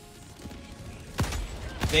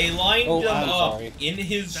 They lined him I'm up sorry. in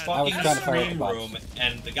his I fucking was trying to fire stream the box. room,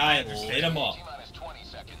 and the guy lit him up. T-minus 20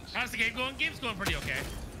 seconds. How's the game going? Game's going pretty okay.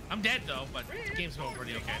 I'm dead though, but the game's going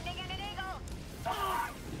pretty okay. Sending in an eagle.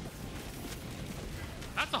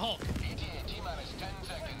 That's the Hulk. ETA T-minus 10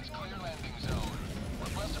 seconds. Clear landing zone.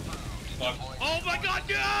 Request approved. Fuck. Oh my god,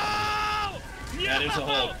 no! No! That is a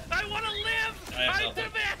Hulk. I want to live! I have I'm nothing.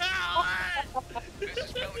 the man! This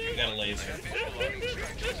is Pelican. You got a laser. Belonging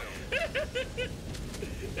extraction zone.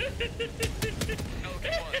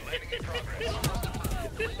 Pelican 1 landing in progress. Request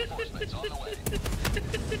approved. Reinforcements on the way.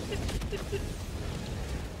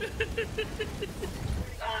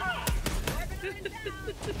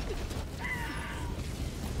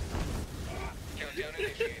 Countdown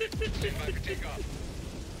initiated. Stand by for takeoff.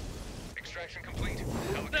 Extraction complete.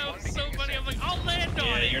 Pelican That 1 was so beginning funny. I'm ascent. like, I'll land on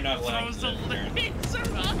Yeah, it. you're not allowed Throws a to land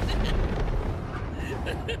laser on it.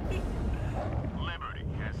 Liberty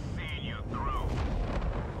has seen you through.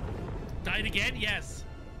 Died again? Yes.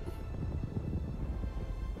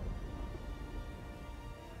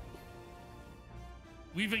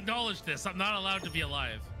 We've acknowledged this. I'm not allowed to be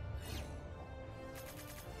alive.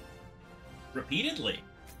 Repeatedly.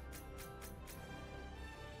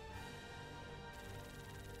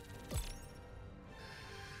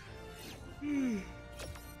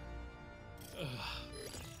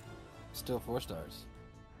 Still 4 stars.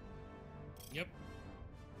 Yep.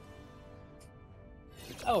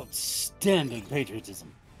 Outstanding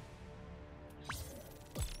patriotism.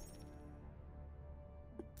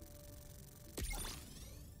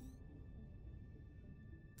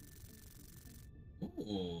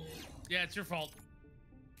 Ooh. Yeah, it's your fault.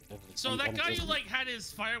 So that guy who like had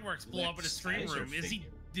his fireworks blow up in his stream room, is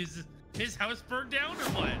his house burned down or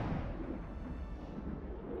what?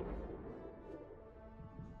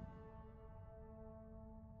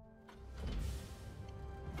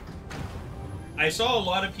 I saw a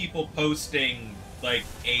lot of people posting like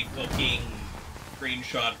a fucking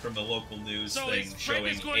screenshot from the local news So thing his friend showing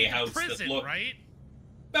is going a house to prison, that looked right?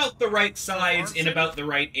 about the right size in arson? about the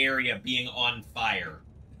right area being on fire.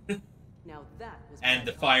 Now that was And what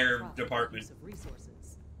the I call fire proper department. use of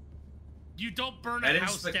resources. You don't burn a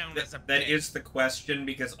house down as a bit. That is the question,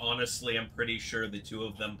 because honestly, I'm pretty sure the two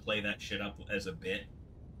of them play that shit up as a bit.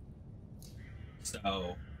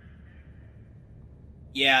 So...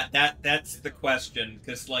 Yeah, that's the question,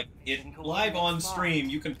 because, like, live on stream,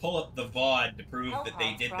 you can pull up the VOD to prove that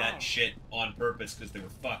they did that shit on purpose because they were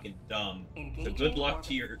fucking dumb. So good luck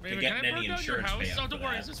to getting any insurance payout. Oh, don't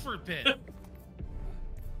worry, it's just for a bit.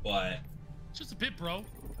 What? It's just a bit, bro.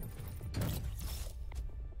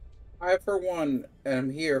 I, for one, am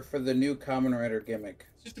here for the new Kamen Rider gimmick.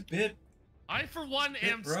 It's just a bit. I, for one,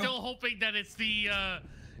 am still hoping that it's the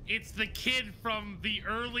kid from the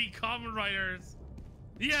early Kamen Riders.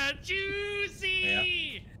 Yeah, juicy! Yeah.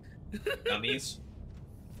 Gummies.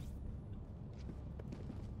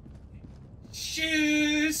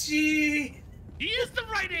 Juicy! He is the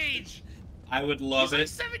right age! I would love it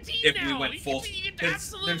 17 if now. we went full...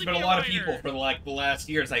 There's been a be lot of people for, like, the last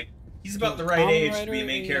years, like, he's about the right age to be a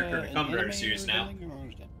main character in a Kamen Rider series now.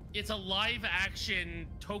 It's a live-action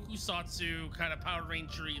tokusatsu kind of Power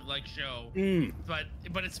Ranger-y like show, but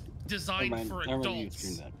it's designed for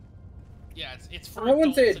adults. Yeah, it's for I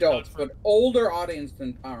wouldn't say adults, but older audience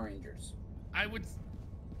than Power Rangers. I would...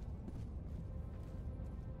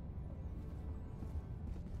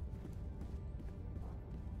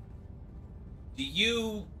 Do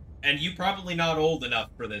you... And you probably not old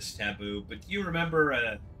enough for this, Taboo, but do you remember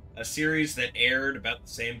a series that aired about the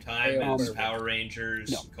same time as Power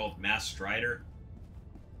Rangers called Masked Rider?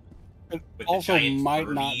 It with also the giant might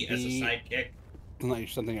Furby not as a be sidekick? like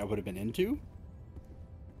something I would have been into.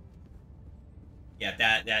 Yeah,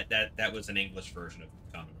 that was an English version of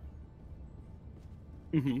Kamen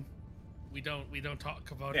Rider. We don't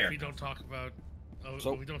talk about Fair. We don't talk about. Oh,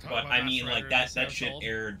 So, we don't talk But about. I mean, like that shit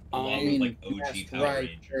aired along with like OG Power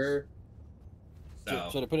Rangers.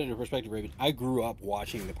 So to put it into perspective, Raven, I grew up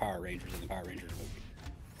watching the Power Rangers and the Power Rangers movie.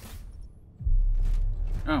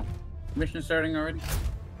 Oh, mission starting already?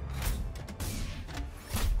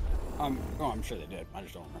 I'm sure they did. I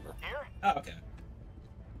just don't remember. Oh, okay.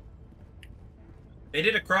 They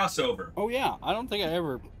did a crossover. Oh yeah, I don't think I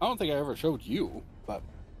ever showed you, but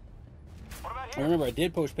I remember I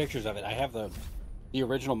did post pictures of it. I have the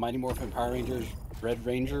original Mighty Morphin Power Rangers Red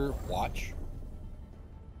Ranger watch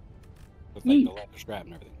with like the leather strap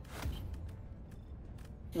and everything.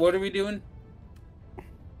 What are we doing?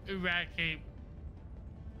 Eradicate.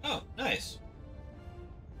 Oh, nice.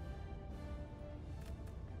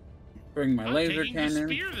 Bring my laser taking cannon.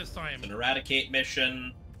 The spear this time. An eradicate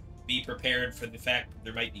mission. Be prepared for the fact that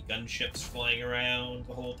there might be gunships flying around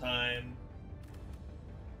the whole time.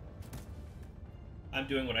 I'm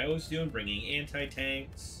doing what I always do, and bringing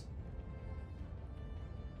anti-tanks.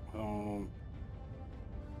 You're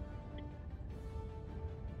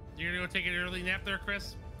gonna go take an early nap there,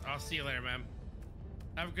 Chris? I'll see you later, man.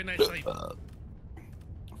 Have a good night's sleep. I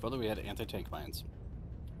thought we had anti-tank plans.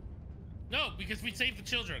 No, because we saved the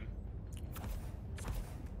children.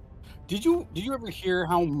 Did you ever hear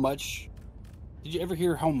how much? Did you ever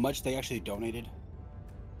hear how much they actually donated?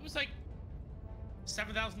 It was like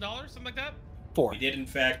 $7,000, something like that. We did in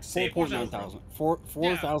fact save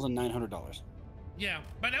 $4,900. Yeah,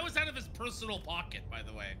 but that was out of his personal pocket, by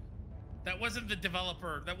the way. That wasn't the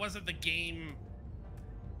developer. That wasn't the game.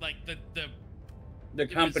 Like the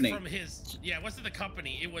company. It was from his. Yeah, it wasn't the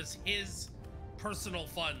company. It was his personal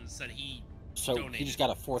funds that he donated. He just got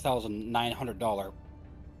a $4,900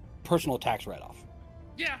 personal tax write-off.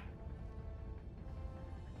 Yeah.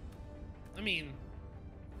 I mean,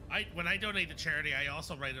 when I donate to charity, I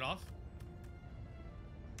also write it off.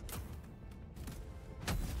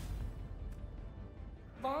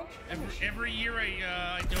 Every year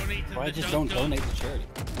I donate to I just don't donate to charity.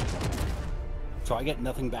 So I get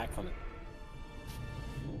nothing back from it.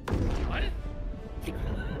 What?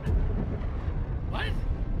 What?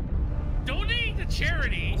 Donating to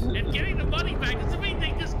charity and getting the money back doesn't mean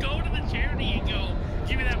they just go to the charity and go,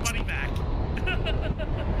 give me that money back.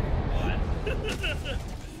 What?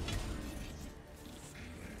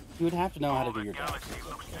 You would have to know how to do your job.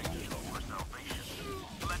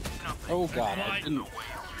 Oh god, I didn't...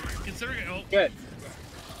 Considering it, oh. Good.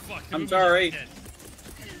 Fuck, I'm sorry.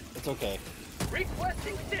 It's okay.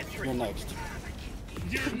 Requesting sentry. You're next.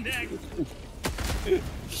 You're next.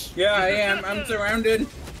 Yeah, I am. I'm surrounded.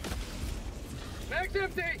 Mag's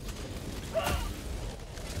empty.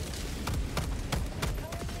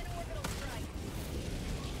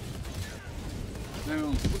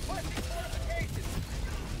 No.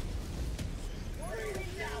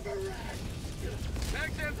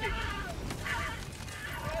 Mag's empty.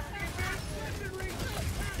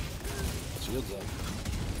 Shields up.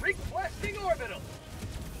 Requesting orbital.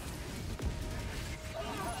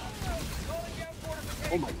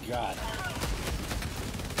 Oh my god.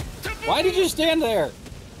 Why did you stand there?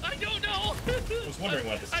 I don't know. I was wondering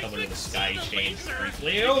why this color of the sky changed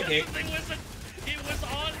briefly. Okay. It was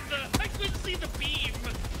on the. I couldn't see the beam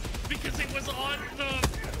because it was on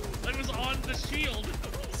the shield,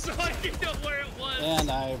 so I didn't know where it was.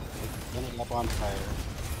 And I ended up on fire.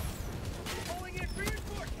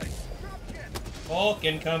 Hulk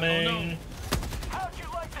incoming. Oh, no.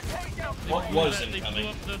 What was incoming? They blew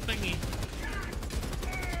up the thingy.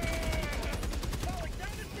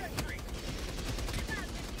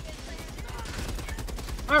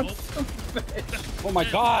 Oh my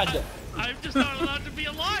god! I'm just not allowed to be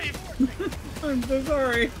alive. I'm so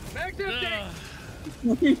sorry.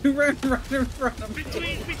 You ran right in front of me.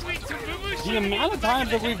 Between Tabooboo. The amount of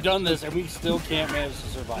times that we've done this and we still can't manage to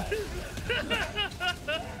survive.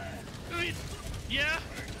 I mean, yeah.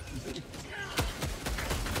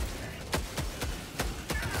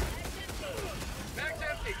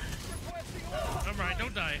 I'm right,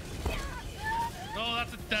 don't die. Oh,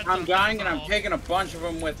 that's I'm dying and I'm taking a bunch of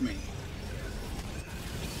them with me.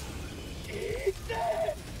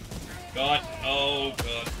 God, oh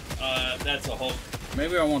god. That's a Hulk.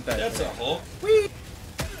 Maybe I want that. That's a Hulk. Whee!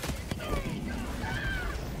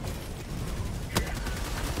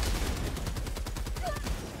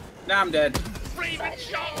 Now I'm dead. Raven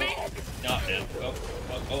shot me. Not dead.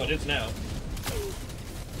 Oh, it is now.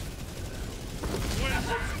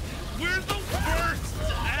 We're the worst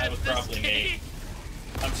at That was probably this game. me.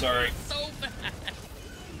 I'm sorry. So bad.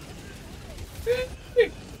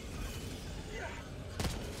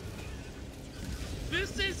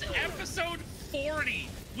 This is episode 40.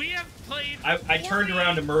 We have played. I turned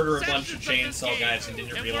around to murder a bunch of sessions of chainsaw this guys game, and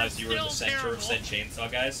didn't and realize we're you were in the still center of said terrible.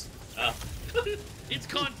 chainsaw guys. It's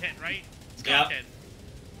content, right? It's Yep. content.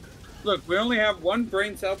 Look, we only have one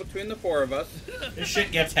brain cell between the four of us. This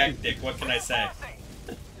shit gets hectic. What can I say?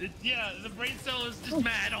 Yeah, the brain cell is just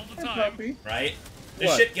mad all the time. Puppy. Right? This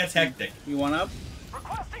What? shit gets hectic. You want up?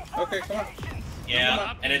 Okay, come on.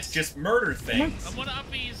 Yeah, and it's just murder things. I want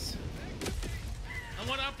uppies. I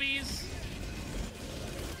want uppies.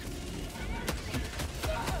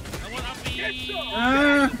 I want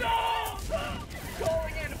uppies.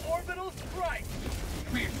 Calling an orbital strike.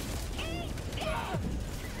 Come here.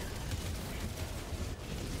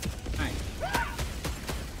 Nice.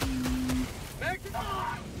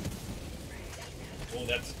 Oh,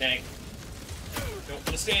 that's a tank. Don't want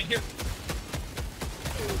to stand here.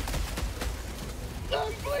 That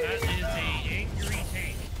is a angry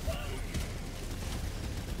tank.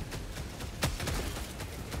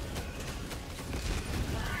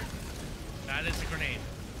 That is a grenade.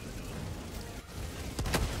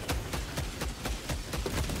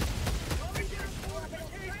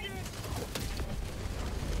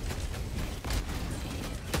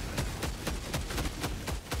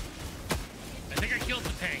 I think I killed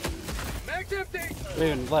the tank. Max empty.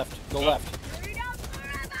 Raven, left. Go left.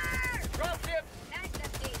 Drop ship.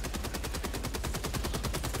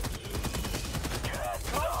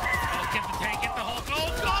 Oh, get the tank, get the Hulk.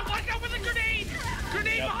 Oh god, watch out with the grenade!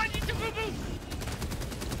 Grenade behind you, Tabooboo!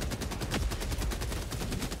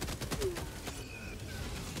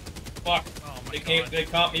 Fuck. Oh my They god. came. They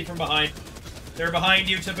caught me from behind. They're behind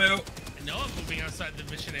you, Taboo. I know I'm moving outside the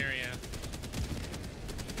mission area.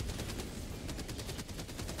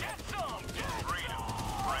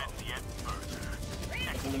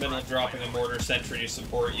 In the middle of dropping a mortar sentry to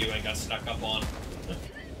support you and got stuck up on.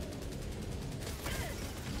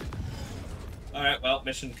 Alright, well,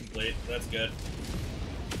 mission complete. That's good.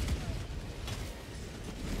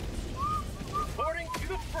 Reporting to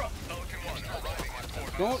the front.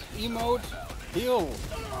 Don't emote. Heal.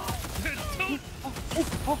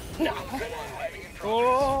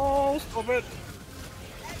 Oh, stop it.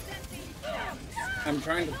 I'm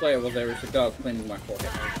trying to play it while there was a dog cleaning my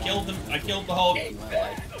forehead. Killed them. I killed the Hulk. Yeah,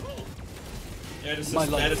 that is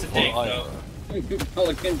a tank, though.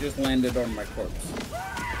 Pelican just landed on my corpse.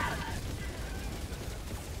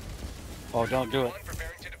 Oh, don't do it.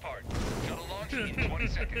 Preparing to depart. Shuttle launch in 20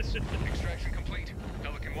 seconds. Extraction complete.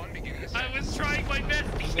 Pelican 1 beginning ascent. I was trying my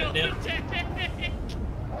best to kill the tank!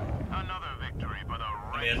 Another victory for the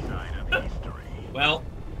right side of history. Well,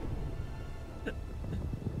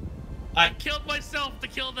 I killed myself to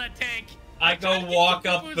kill that tank. I go walk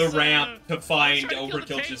up the Tabooboo's, ramp to find trying to kill the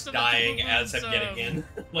Overkill tanks just so that dying as I'm Tabooboo's, getting in.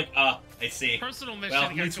 Like, I see. Personal mission Well,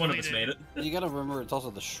 at got least one of us completed. made it. You gotta remember, it's also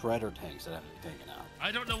the shredder tanks that have to be taken out.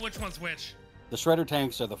 I don't know which one's which. The shredder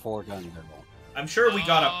tanks are the 4-gun barrel. I'm sure we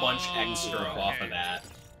got a bunch extra off okay. of that.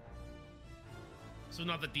 So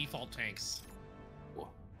not the default tanks.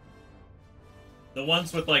 The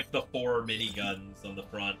ones with, like, the 4 miniguns on the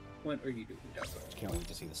front. What are you doing? Can't wait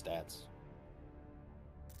to see the stats.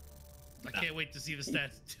 I can't wait to see the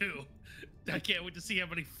stats too. I can't wait to see how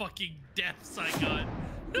many fucking deaths I got.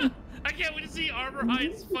 I can't wait to see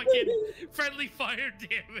Armorhide's fucking friendly fire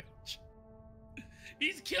damage.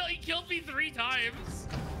 He killed me 3 times.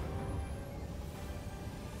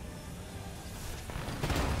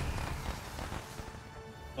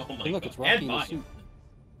 Oh my hey, look, god. it's Rocky And in the mine. suit.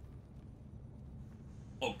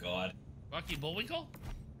 Oh god. Rocky Bullwinkle?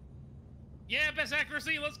 Yeah, best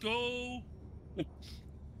accuracy, let's go.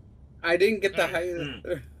 I didn't get the highest.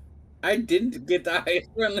 I didn't get the highest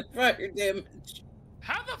friendly fire damage.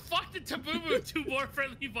 How the fuck did Tabooboo do more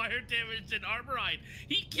friendly fire damage than Armorhide?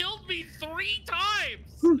 He killed me 3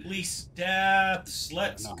 times! Police deaths,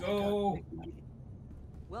 let's go.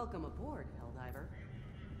 Welcome aboard, Helldiver.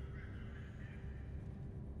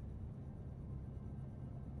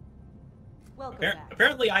 Welcome back.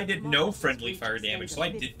 Apparently I did no friendly fire damage, so I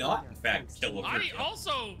did not, in fact, kill Overkill. I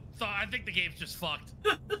also thought, I think the game's just fucked.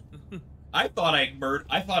 I thought I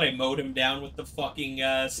mowed him down with the fucking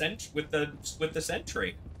with the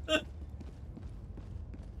sentry.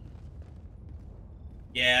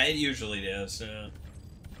 Yeah, it usually does.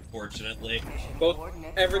 Fortunately. Both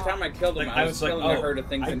every time I killed him, I was killing a herd of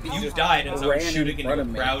things, and he you just died as I was ran shooting in into front a of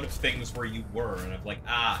me. crowd of things where you were, and I'm like,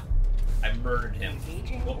 ah, I murdered him.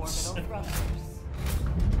 Whoops.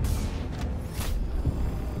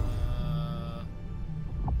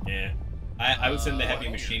 Yeah. I was in the heavy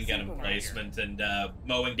machine gun emplacement and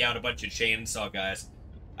mowing down a bunch of chainsaw guys.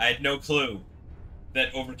 I had no clue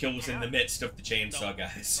that Overkill was in the midst of the chainsaw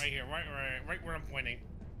guys. Right here, right where I'm pointing.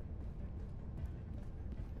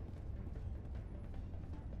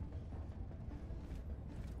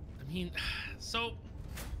 I mean, so...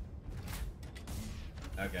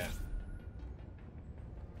 Okay.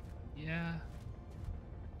 Yeah.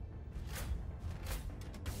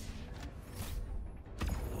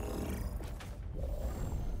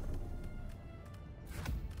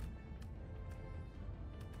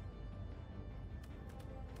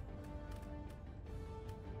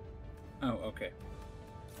 Oh, okay.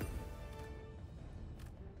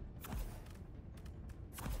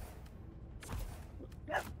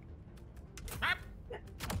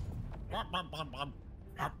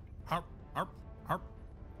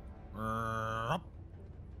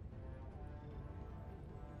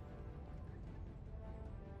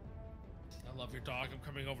 I love your dog. I'm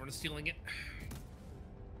coming over and stealing it.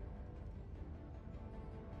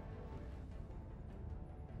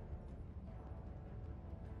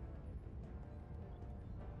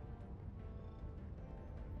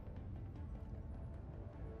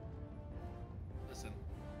 Listen,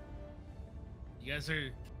 you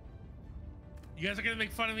guys are gonna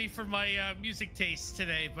make fun of me for my music taste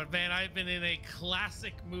today, but man, I've been in a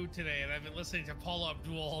classic mood today, and I've been listening to Paula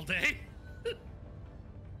Abdul all day.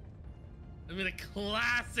 I'm in a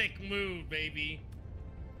classic mood, baby.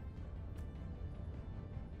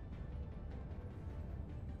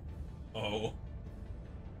 Oh.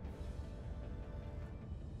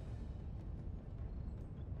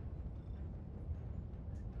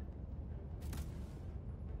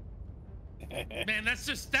 Man, that's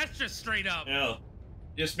just straight up. No.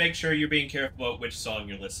 Just make sure you're being careful about which song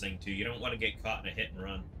you're listening to. You don't want to get caught in a hit and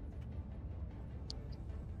run.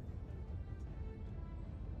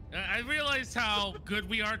 I realized how good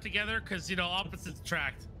we are together because, you know, opposites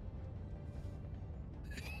attract.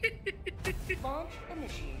 Launch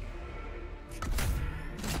initiated.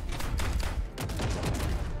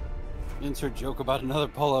 Insert joke about another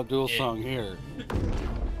Paula Abdul song here.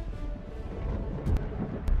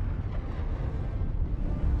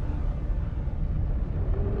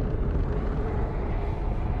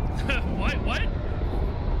 What?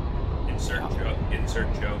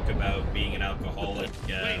 Insert joke about being an alcoholic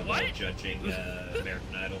while what? judging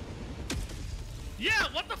American Idol. Yeah,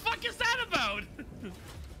 what the fuck is that about? The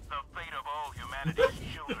fate of all humanity's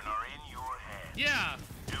children are in your hands. Yeah.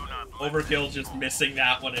 Do not Overkill just missing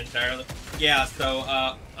that one entirely. Yeah, so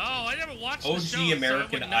oh, I never watched the show, OG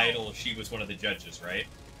American so Idol, she was one of the judges, right?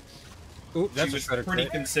 Ooh, that's she was pretty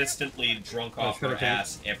consistently drunk off her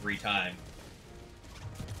ass every time.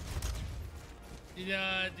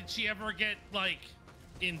 Did she ever get, like,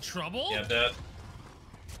 in trouble? Yeah,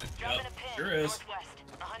 sure is.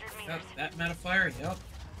 That metaphire, yep.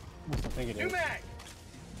 I think it is.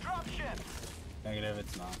 Dropship. Negative,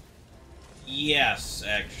 it's not. Yes,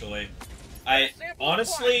 actually.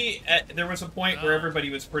 Honestly, there was a point where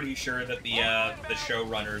everybody was pretty sure that the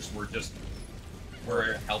showrunners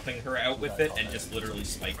were helping her out with it and just literally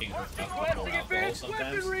spiking her cup with more alcohol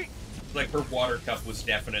sometimes. Like, her water cup was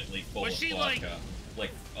definitely full of vodka.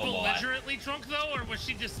 like a lot. Belligerently drunk though, or was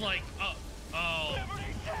she just like, oh?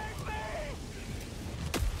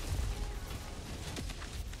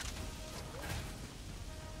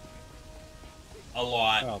 A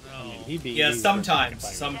lot. Well, I mean, yeah, sometimes,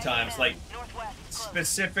 like,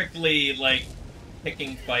 specifically, like,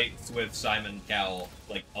 picking fights with Simon Cowell,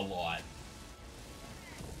 like, a lot.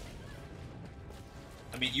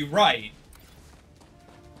 I mean, you're right.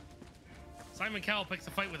 Simon Cowell picks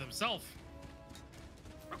a fight with himself.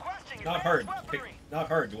 Not hard. Not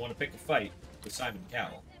hard to want to pick a fight with Simon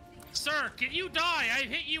Cowell. Sir, can you die? I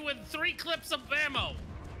hit you with 3 clips of ammo.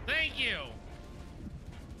 Thank you.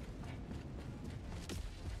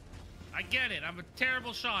 I get it. I'm a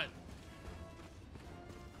terrible shot.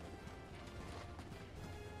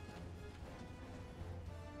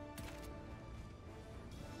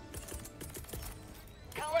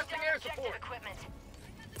 Requesting air support. Equipment.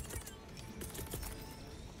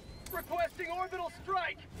 Requesting orbital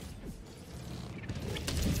strike.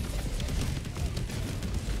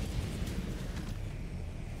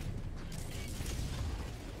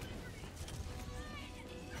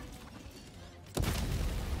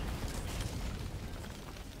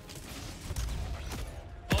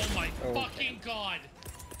 Fucking God.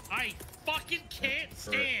 I fucking can't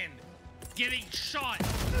stand getting shot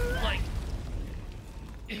like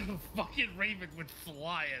fucking Raven would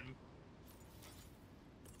fly in.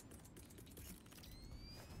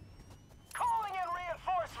 Calling in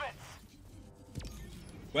reinforcements.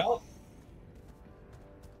 Well,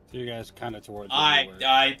 so you guys kind of towards.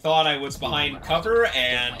 I thought I was behind cover,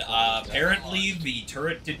 and apparently the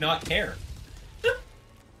turret did not care. Oh,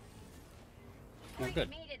 good.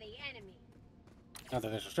 Not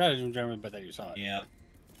that there's a stratagem jammer, but that you saw it. Yeah.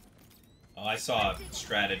 Oh, I saw a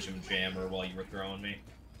stratagem jammer while you were throwing me.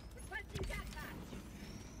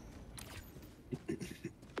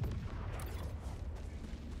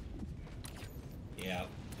 Yeah.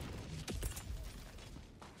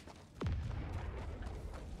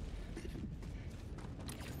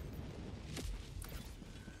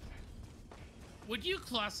 Would you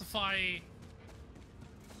classify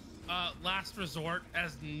Last Resort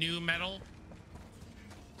as new metal?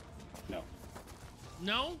 No.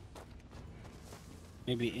 No?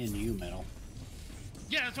 Maybe NU metal.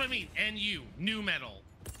 Yeah, that's what I mean. NU, new metal.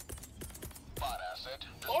 Bot asset.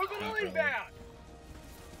 Orbital inbound.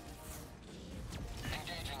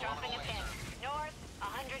 Engaging Dropping a orbital pin. laser. North,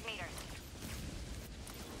 100 meters.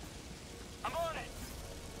 I'm on it.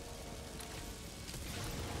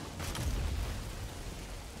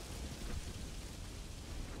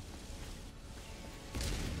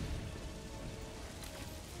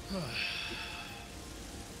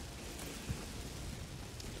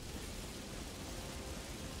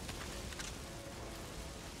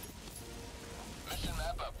 Mission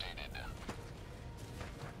map updated.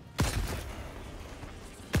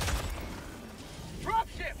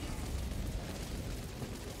 Dropship.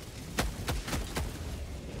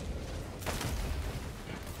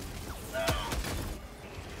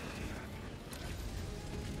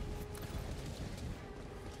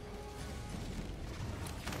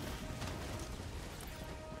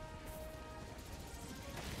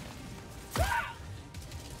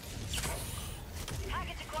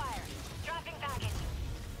 Package acquired. Dropping package.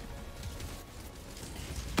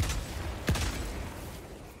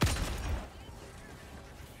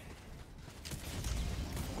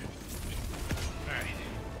 Alright.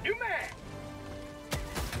 New man.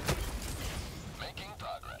 Making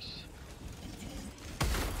progress.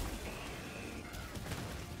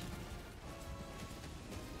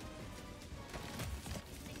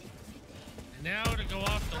 And now to go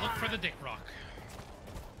off to look for the Dick Rock.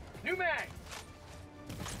 New mag.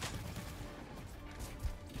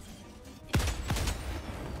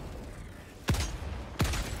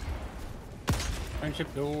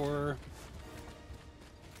 Friendship door.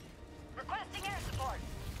 Requesting air support.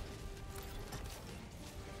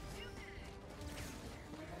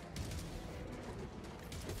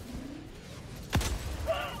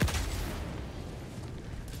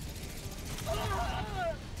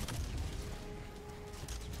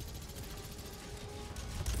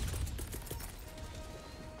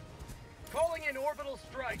 Calling in orbital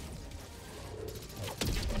strike.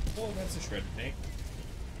 Oh, that's a shred tank.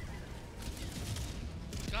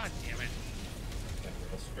 God damn it.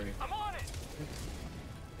 I'm on it.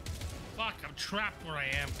 Fuck, I'm trapped where I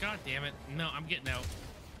am. God damn it. No, I'm getting out.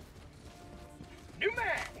 New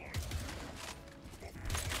mag.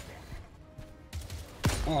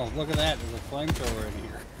 Oh, look at that. There's a flamethrower in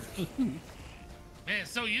here. Man,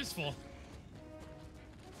 it's so useful.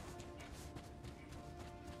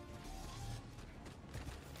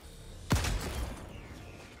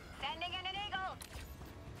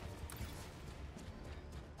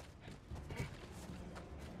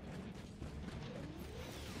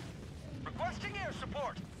 Requesting air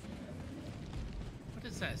support. What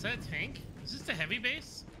is that? Is that a tank? Is this the heavy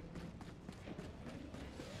base?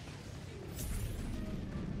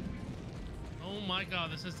 Oh my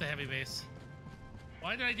god, this is the heavy base.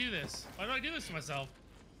 Why did I do this? Why do I do this to myself?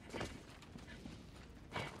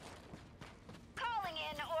 Calling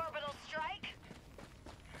in orbital strike.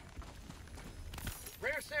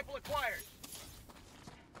 Rare sample acquired.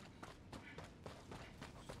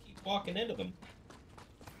 Keep walking into them.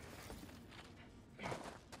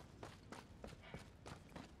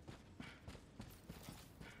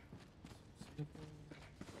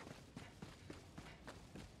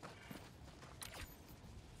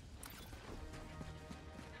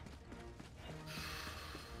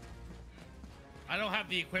 I don't have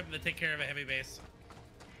the equipment to take care of a heavy base.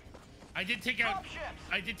 I did take out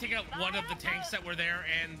one of the tanks that were there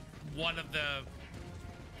and one of the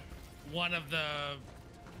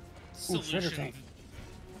solutions. Tank.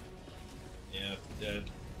 Yeah, dead.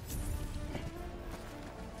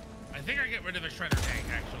 I think I get rid of a shredder tank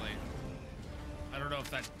actually. I don't know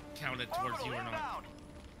if that counted towards you or not.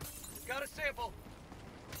 Got a sample.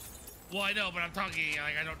 Well, I know, but I'm talking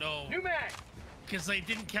like I don't know. New mag. Because they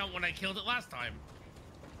didn't count when I killed it last time.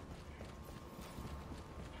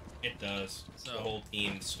 It does. So, the whole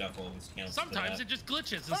team stuff always counts. Sometimes it just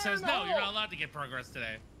glitches and says, no, you're not allowed to get progress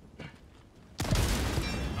today.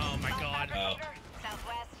 Oh my god.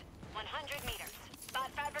 Southwest, 100 meters.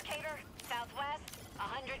 Spot fabricator, southwest,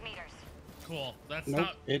 100 meters. Cool. That's nope,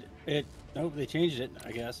 not... Nope, they changed it,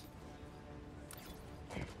 I guess.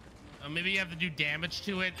 Maybe you have to do damage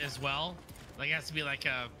to it as well. Like, it has to be like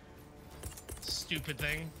a stupid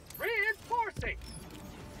thing. Reinforcing.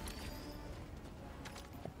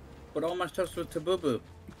 But all my stuff's with Tabooboo.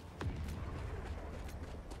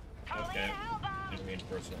 Okay. Didn't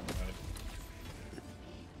reinforce it.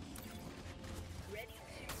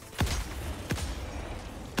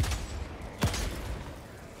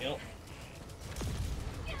 Yep.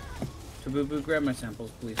 Tabooboo, grab my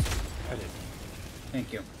samples, please. I did.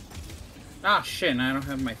 Thank you. Ah, shit, I don't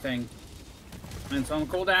have my thing. And it's on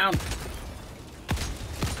cooldown.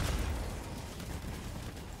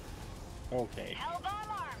 Okay. Hellbomb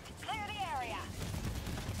armed. Clear the area.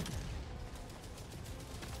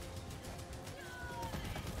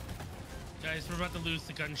 Guys, we're about to lose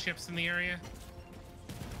the gunships in the area.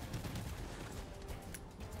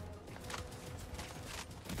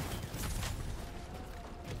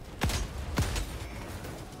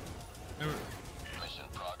 Mission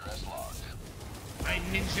progress logged. I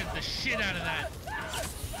ninja'd the shit out of that.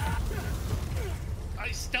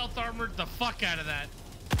 I stealth armored the fuck out of that.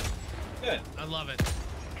 Good. I love it.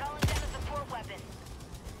 Calling down a support weapon.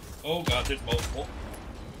 Oh god, there's multiple.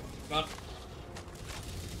 God.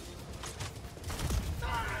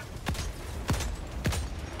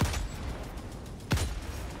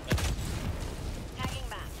 Tagging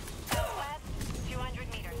map. Southwest, 200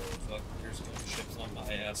 meters. Fuck, there's no ships on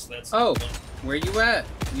my ass. That's Oh, where you at?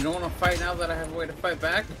 You don't want to fight now that I have a way to fight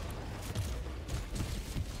back?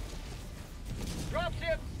 Drop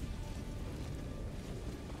ship.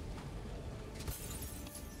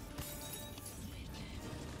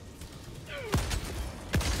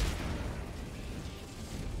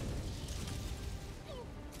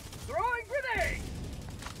 Throwing grenade.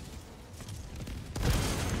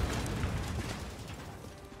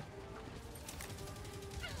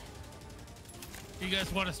 You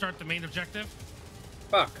guys want to start the main objective?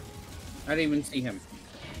 Fuck. I didn't even see him.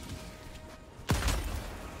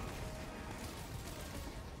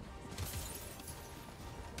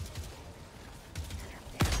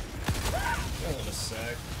 Hold on a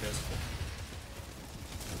sec.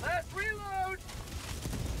 Last reload.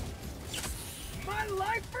 My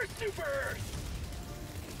life for supers.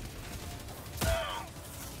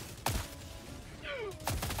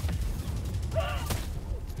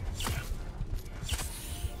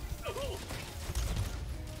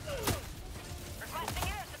 Requesting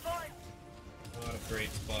air support. Not a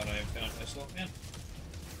great spot I have found myself in.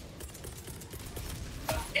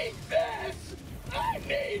 Invest. I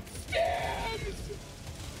need scans.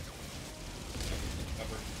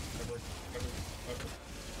 Cover, cover, cover, cover.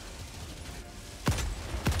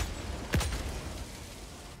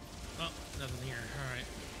 Oh, nothing here. Alright.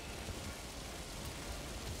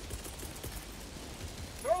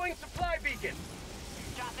 Throwing supply beacon.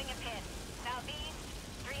 Dropping a pin. Southeast,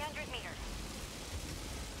 300 meters.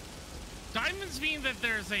 Diamonds mean that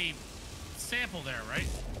there's a sample there, right?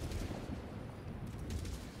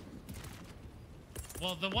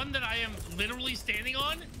 Well, the one that I am literally standing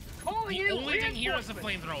on, the only thing here is a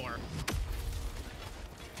flamethrower.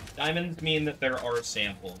 Diamonds mean that there are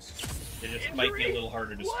samples. They just might be a little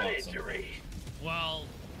harder to spot sometimes. Well,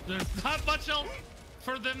 there's not much else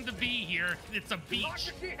for them to be here. It's a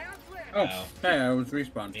beach. Oh, Wow. hey, I was I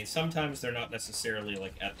respawned. mean, sometimes they're not necessarily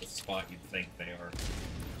like at the spot you'd think they are.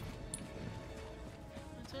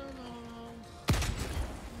 I don't know.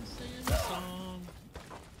 I'm singing a song.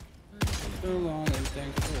 So long and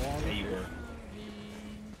thanks for all There you were.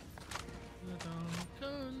 I'm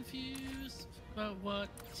confused about what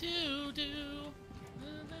to do. I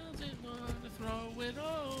don't want to throw it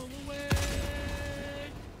all away.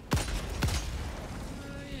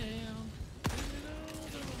 I am all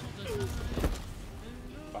the time.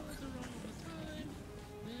 All the time.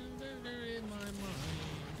 In my mind.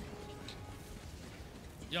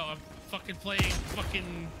 Yo, I'm fucking playing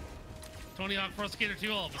fucking Tony Hawk Pro Skater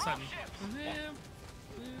 2 all of a sudden.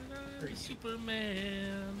 I'm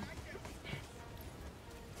Superman.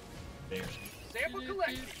 There. Sample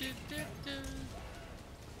collected.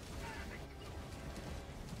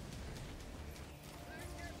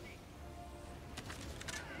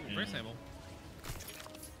 Where's sample?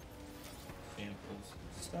 Samples.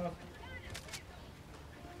 Stuff.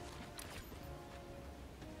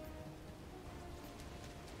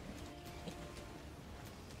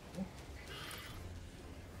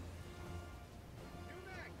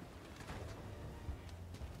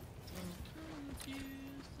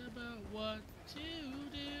 About what to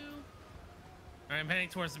do. Alright, I'm heading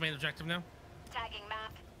towards the main objective now. Tagging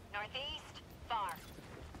map. Northeast. Far.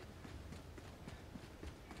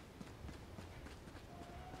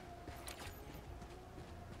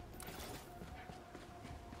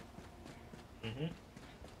 Mm-hmm.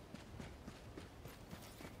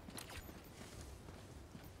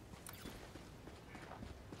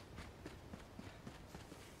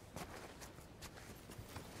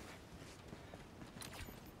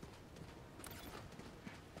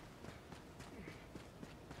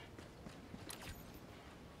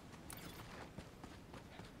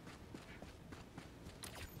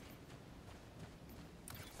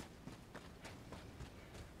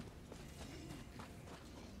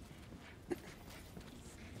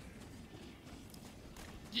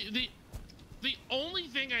 The only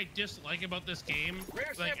thing I dislike about this game,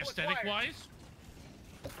 like aesthetic-wise,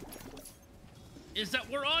 is that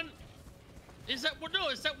we're on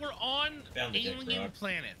alien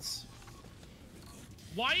planets.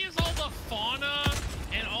 Why is all the fauna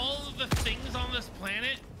and all of the things on this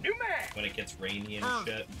planet when it gets rainy and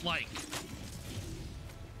shit? Like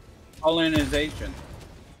colonization.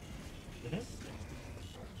 Mm-hmm.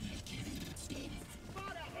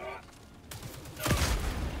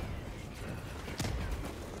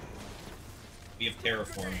 We have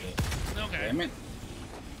terraformed it. Okay. Damn it.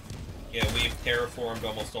 Yeah, we've terraformed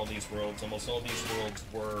almost all these worlds. Almost all these worlds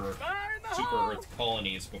were super Earth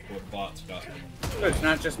colonies before the bots got them. It's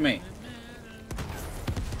not just me.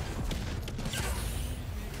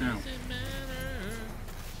 No.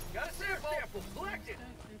 Got a sample. Collected.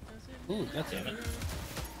 Ooh, that's it.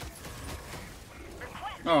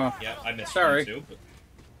 Oh, Yeah, I missed sorry. one too. But...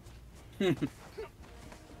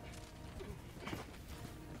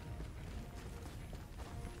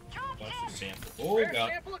 Oh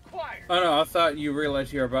god. Oh no, I thought you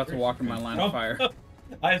realized you were about to walk in my line of fire.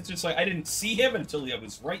 I was just like, I didn't see him until he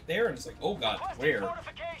was right there, and it's like, oh god, where?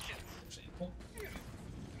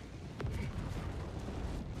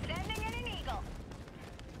 Sending in an eagle.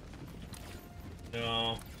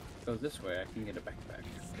 No. Go this way, I can get a backpack.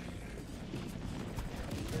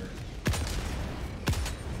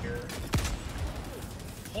 Here.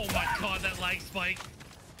 Oh my god, that lag spike.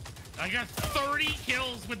 I got 30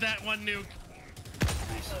 kills with that one nuke.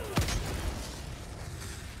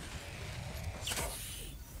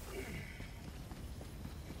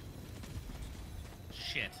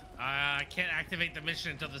 Shit. I can't activate the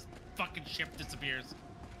mission until this fucking ship disappears.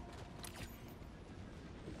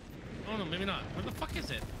 Oh no, maybe not. Where the fuck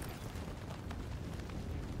is it?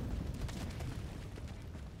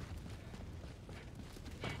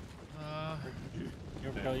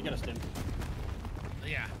 Overkill, you gotta stim.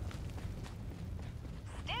 Yeah.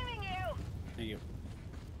 Stimming you. Thank you.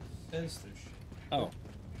 Says there's shit. Oh.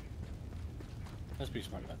 Let's be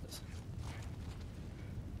smart about this.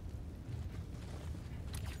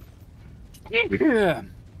 Yeah.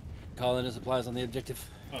 Call in supplies on the objective.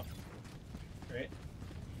 Oh. Great.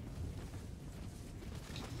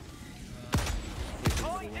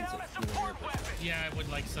 Yeah, I would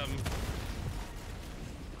like some.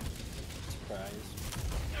 Surprise.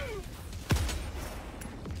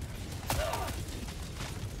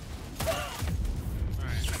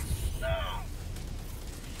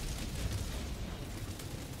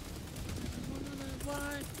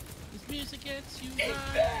 Why this music gets you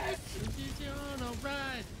right? On a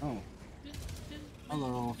ride. Oh.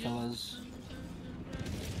 Hello, fellas.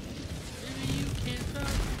 Maybe you can't stop.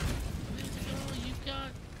 This is all you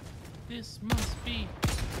got. This must be.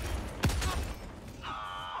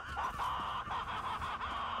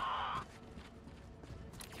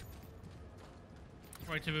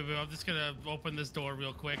 Right, Tabooboo, I'm just gonna open this door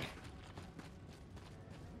real quick.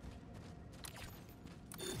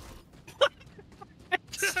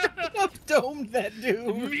 Up domed that dude.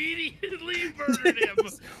 Immediately murdered him.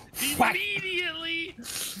 Immediately.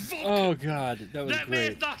 Oh god, that was that great.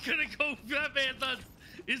 Man's not gonna go. That man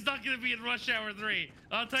is not gonna be in Rush Hour 3.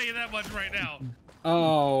 I'll tell you that much right now.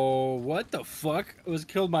 Oh, what the fuck? I was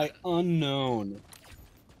killed by unknown.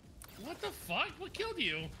 What the fuck? What killed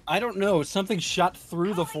you? I don't know. Something shot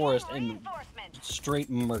through the forest and straight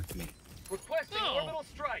murked me. Requesting orbital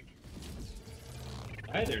strike.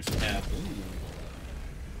 Hi, there's Tabooboo.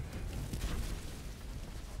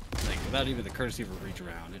 Like, without even the courtesy of a reach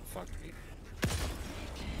around, it fucked me.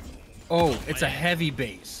 Oh, it's a heavy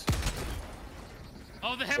base.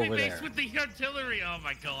 Oh, the heavy Over base there. with the artillery. Oh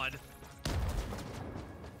my god.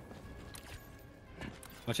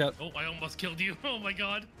 Watch out. Oh, I almost killed you. Oh my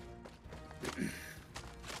god.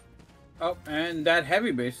 Oh, and that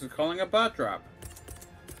heavy base is calling a bot drop.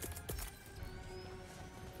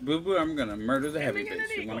 Boo Boo, I'm gonna murder the heavy base.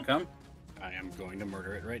 You wanna come? I am going to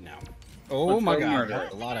murder it right now. Oh my god,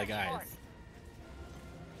 that's a lot of guys.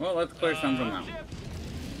 Well, let's clear some of them out.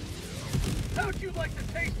 How'd you like the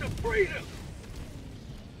taste of freedom?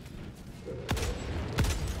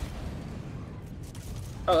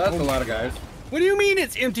 Oh, that's a lot of guys. What do you mean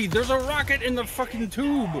it's empty? There's a rocket in the fucking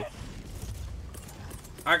tube.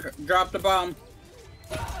 I dropped a bomb.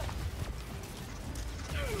 Oh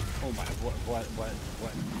my, what?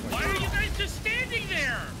 Why are you guys just standing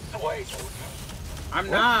there? Wait. I'm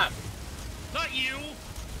not. Not you.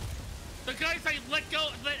 The guys I let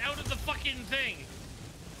out of the fucking thing.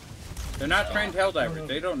 They're not trained Helldivers.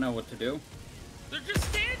 They don't know what to do. They're just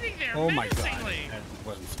standing there. Oh my god, menacingly. that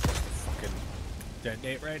wasn't supposed to fucking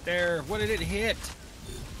detonate right there. What did it hit?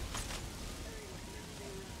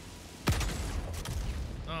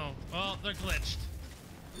 Oh, well, they're glitched.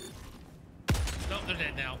 No, they're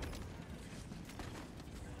dead now.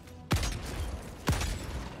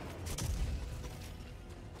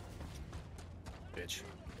 Bitch.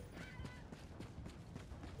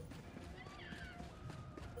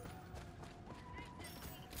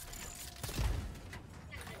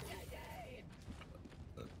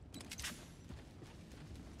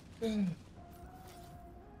 Ooh,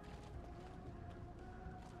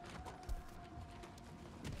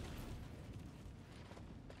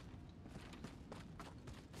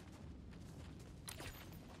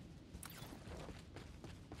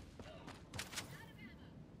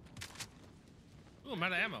 I'm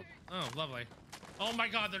out of ammo. Oh, lovely. Oh my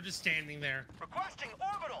god, they're just standing there. Requesting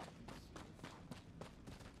orbital.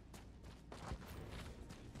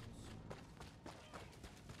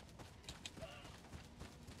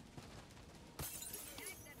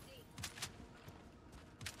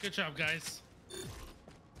 Good job, guys.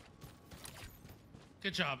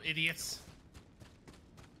 Good job, idiots.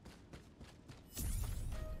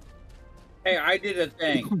 Hey, I did a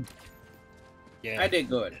thing. Yeah. I did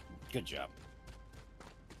good. Good job.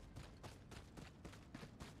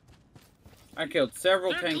 I killed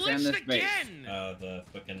several They're tanks and glitched this base. again! The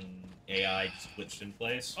fucking AI just glitched in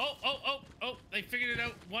place. Oh, they figured it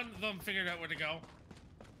out. One of them figured out where to go.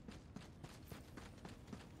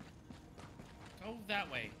 Go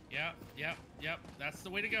that way. Yep. That's the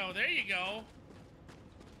way to go. There you go.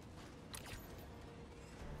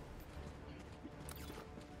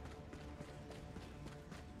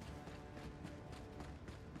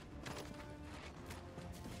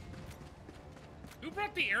 Who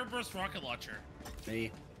brought the airburst rocket launcher?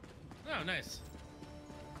 Me. Oh, nice.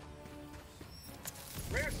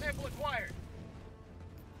 Rare sample acquired.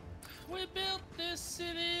 We built this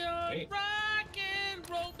city on rock and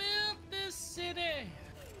roll. Built this city.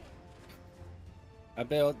 I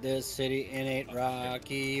built this city in a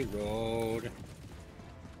rocky road.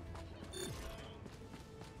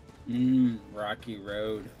 Rocky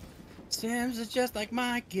road. Sims is just like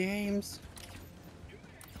my games.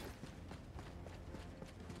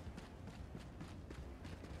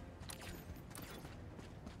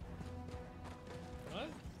 What?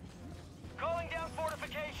 Calling down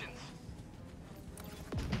fortifications.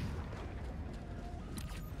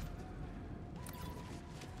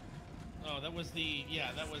 Oh, that was the,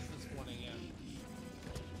 yeah, that was this morning, yeah.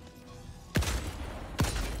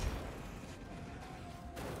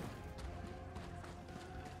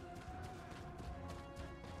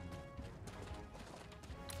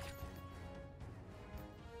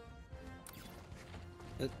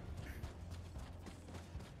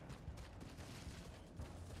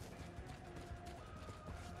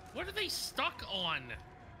 What are they stuck on?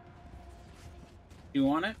 You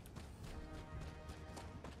want it?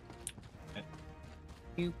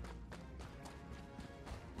 You.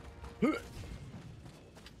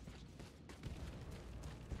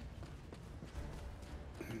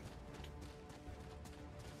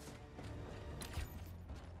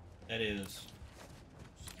 That is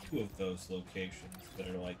 2 of those locations that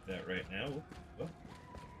are like that right now. Oh.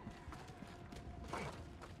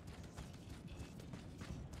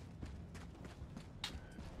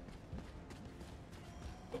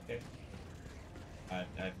 Okay. I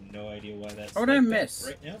have no idea why that's what like I that miss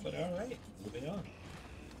right now, but alright, moving on.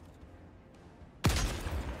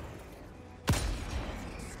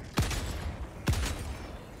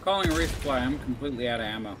 Calling a resupply. I'm completely out of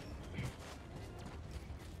ammo.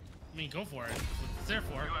 I mean, go for it. That's what it's there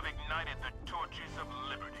for. You have ignited the torches of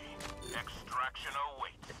liberty. Extraction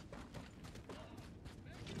awaits.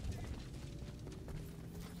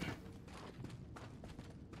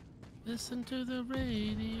 Listen to the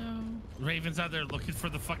radio. Raven's out there looking for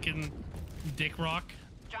the fucking dick rock.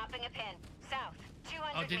 Dropping a pin. South.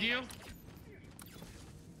 200 Oh, did you?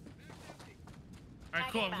 Alright,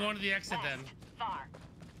 cool. I'm going to the exit then. Far.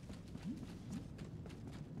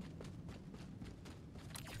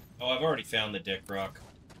 Oh, I've already found the dick rock.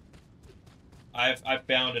 I've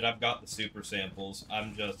found it. I've got the super samples.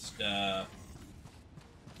 I'm just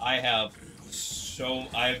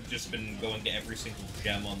I've just been going to every single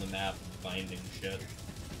gem on the map and finding shit.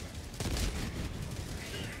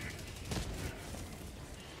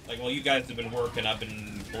 Like, while you guys have been working, I've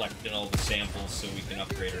been collecting all the samples so we can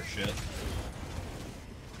upgrade our shit.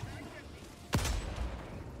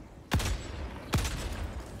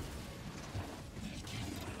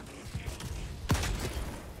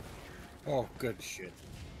 Oh, good shit.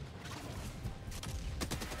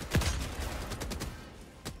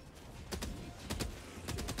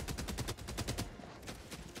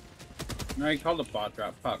 No, he called a bot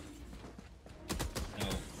drop. Fuck. No.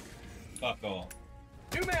 Fuck all.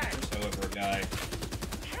 New man! There's, however, a guy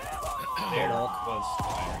there was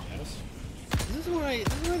fire, yes. This is why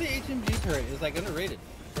the HMG turret is like underrated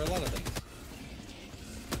for a lot of things.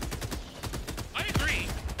 I agree.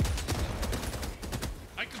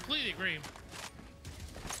 I completely agree.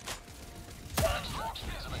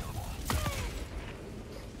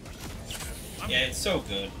 Yeah, it's so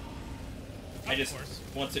good. I just,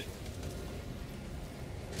 once it...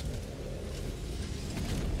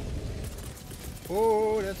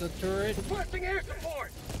 Oh, that's a turret. Requesting air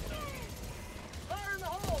support! Fire in the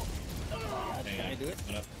hole! Can I do it?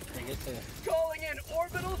 I get to... Calling in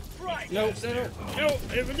orbital strike! No,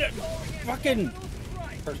 fucking...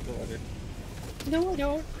 First order. No, I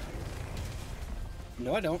don't.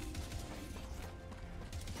 No, I don't.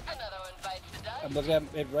 I'm looking at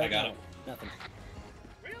it right now. I got it. Nothing.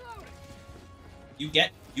 You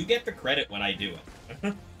get the credit when I do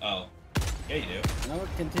it. Oh. Yeah, you do. No,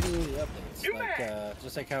 continue the updates. Like,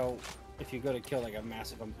 just like how if you go to kill like a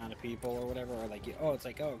massive amount of people or whatever, or like, it's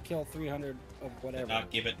like, oh, kill 300 of whatever.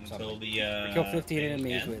 Not give it until the, or kill 15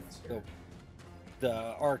 enemies with the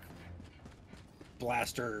arc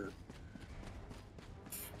blaster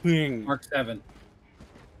thing. Mark 7.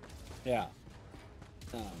 Yeah.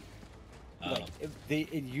 Like,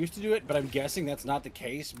 it used to do it, but I'm guessing that's not the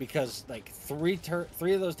case because like three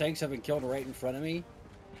of those tanks have been killed right in front of me,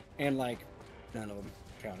 and like none of them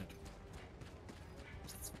counted.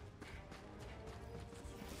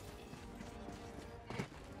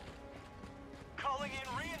 Calling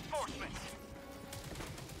in reinforcements.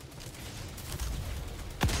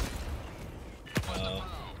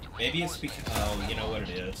 Maybe it's because... Oh, you know what it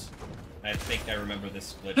is? I think I remember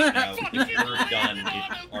this glitch now. If you're done,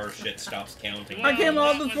 our shit stops counting. I came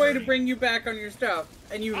all this way to bring you back on your stuff,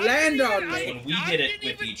 and you land on me. When we did it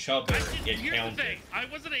with each other, it counted. The thing. I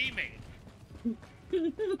wasn't aiming.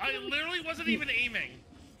 I literally wasn't even aiming.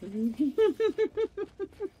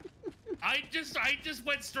 I just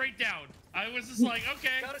went straight down. I was just like,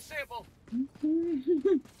 okay. Got a sample.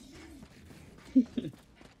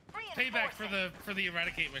 Payback for the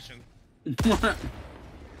eradicate mission. You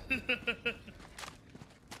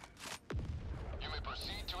may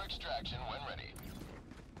proceed to extraction when ready.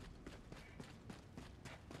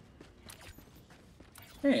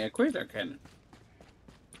 Hey, a quasar cannon.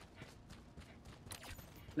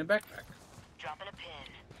 In a backpack. Dropping a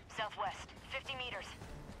pin. Southwest, 50 meters.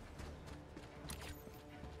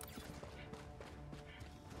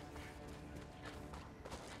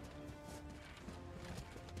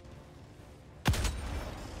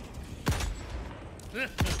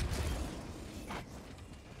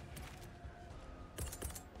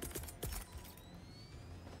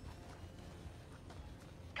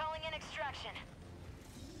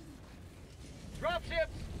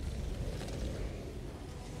 Dropships!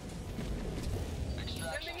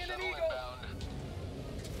 Extraction Sending in an shuttle eagle. inbound.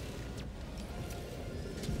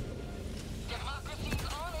 Democracy's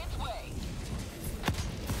on its way.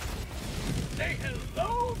 Say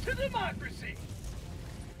hello to democracy!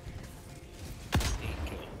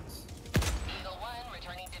 Eagle 1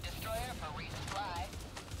 returning to destroyer for resupply.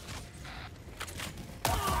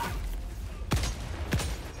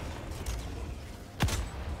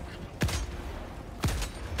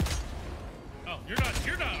 Oh, you're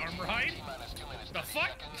not Armorhide? The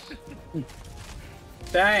fuck?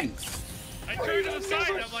 Thanks. I turned to the side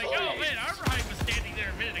and I'm like, oh man, Armorhide was standing there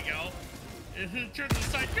a minute ago. And then turned to the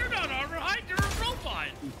side, you're not Armorhide, you're a robot.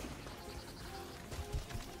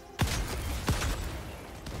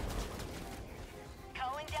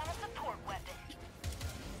 Calling down a support weapon.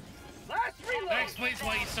 Last reload! That explains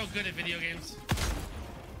why he's so good at video games.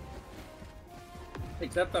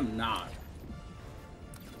 Except I'm not.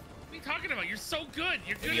 What are you talking about? You're so good.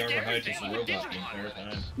 You're good The at Armorhide everything. is a You're robot the Digimon. entire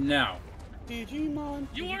time. No. Digimon.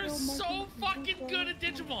 You are so fucking good at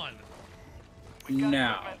Digimon.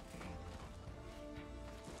 No.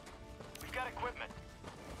 We've got equipment.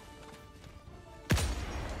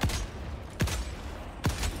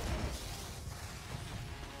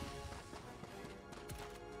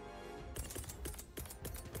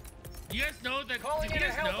 You guys know that? Calling Did you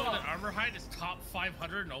in a guys know hellbomb. that Armorhide is top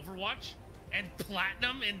 500 in Overwatch and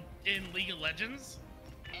platinum in League of Legends?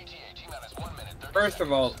 ETA T-minus 1 minute, 30 First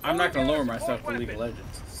of all, I'm not gonna lower myself to Weapon. League of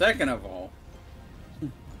Legends. Second of all,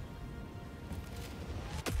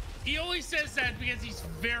 He only says that because he's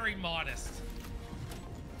very modest.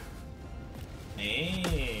 Man.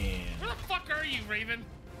 Where the fuck are you, Raven?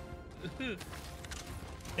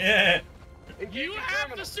 Yeah. You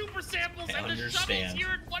have the super samples I and the shuttles understand.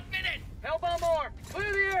 here in 1 minute. Hellbomb armed!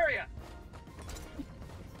 Clear the area!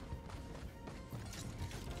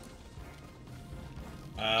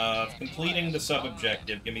 Completing the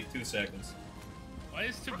sub-objective. Give me 2 seconds. Why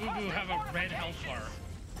does Tabooboo have a red health bar?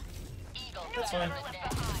 That's fine.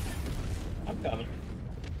 I'm coming.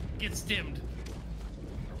 Get stimmed.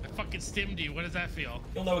 I fucking stimmed you. What does that feel?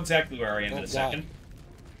 You'll know exactly where I am in a God. second.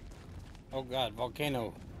 Oh god,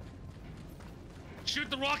 volcano. Shoot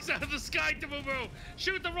the rocks out of the sky, Tabooboo!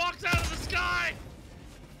 Shoot the rocks out of the sky!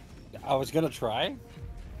 I was gonna try,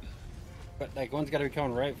 but like one's gotta be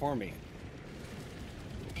coming right for me.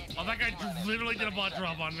 Oh, that guy literally did a bot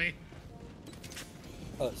drop on me.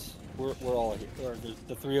 Us. We're all here. Or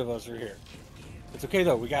the 3 of us are here. It's okay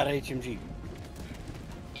though, we got HMG.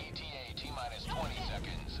 ETA T-minus 20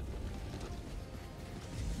 seconds.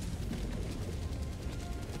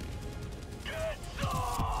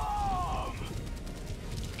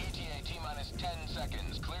 ETA T-minus 10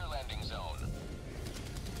 seconds. Clear landing zone.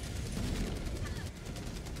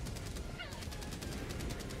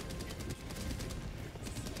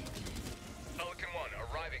 Pelican 1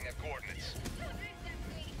 arriving at coordinates.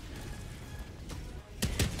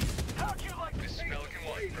 How'd you like This is Pelican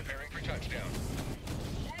 1 preparing for touchdown.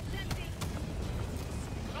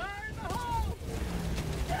 Fire in the hole!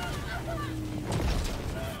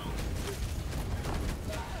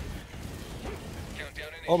 Countdown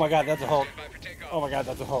in. Oh my god, that's a Hulk. Stand by for takeoff. Oh my god,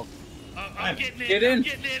 that's a Hulk. I'm getting in. Get in. I'm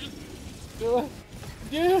getting in.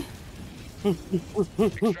 Yeah.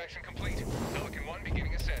 Extraction complete. Pelican 1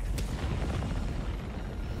 beginning ascent.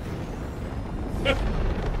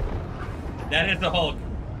 That is the Hulk.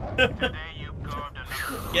 Today you carved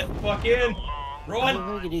another Get the fuck in.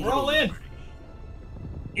 Run. Roll in.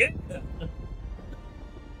 Yeah.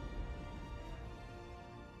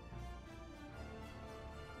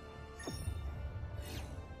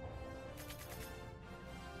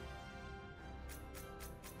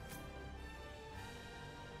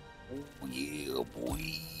 Oh yeah,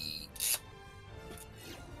 boy.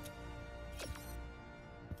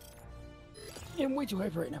 I'm way too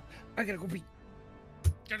hyper right now. I gotta go pee.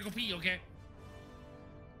 Gotta go pee, okay?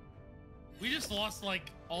 We just lost, like,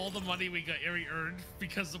 all the money we earned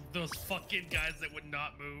because of those fucking guys that would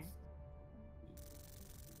not move.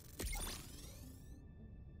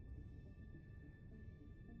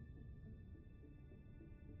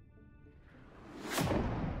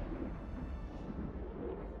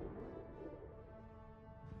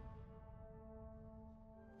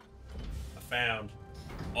 I found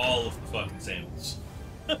all of the fucking samples.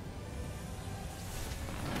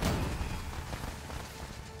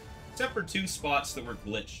 Except for 2 spots that were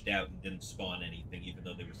glitched out and didn't spawn anything, even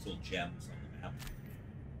though they were still gems on the map.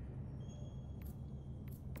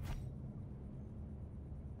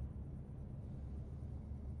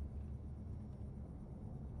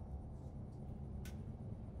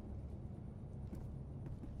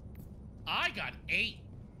 I got 8.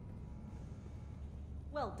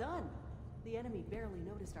 Well done. The enemy barely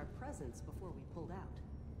noticed our presence before we pulled out.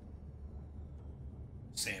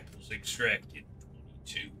 Samples extracted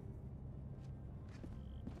 22.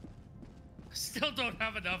 I still don't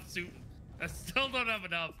have enough I still don't have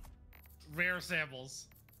enough rare samples.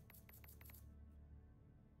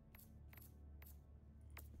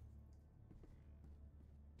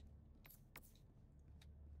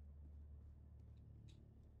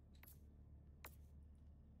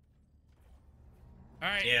 All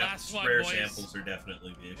right, yeah, last one, rare boys. Samples are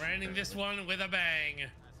definitely the issue. We're ending this one with a bang.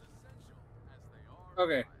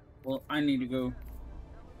 Okay. Well, I need to go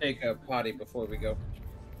take a potty before we go.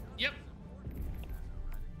 Yep.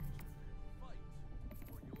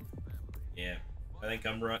 Yeah, I think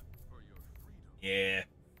I'm right. Yeah,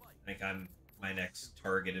 I think my next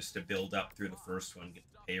target is to build up through the first one, get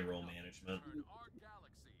the payroll management.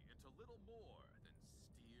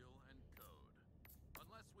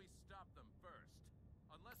 Unless we stop them first,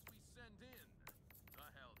 unless we send in the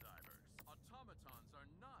Helldivers. Automatons are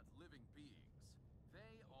not living beings.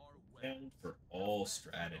 They are And for all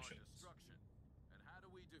stratagems. And how do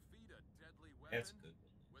we defeat a deadly weapon? That's a good one.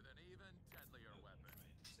 With an even deadlier weapon.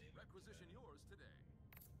 Requisition yours today.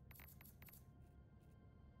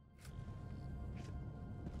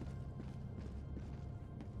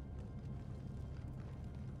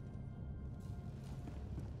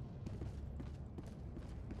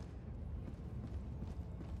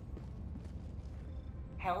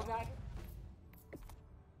 Helldiver?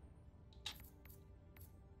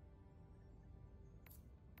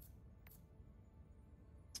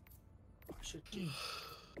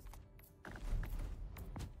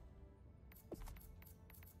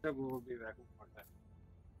 We'll be back.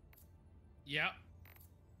 Yeah.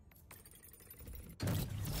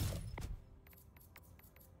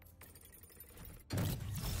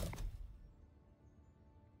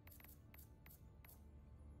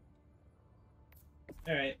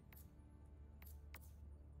 All right.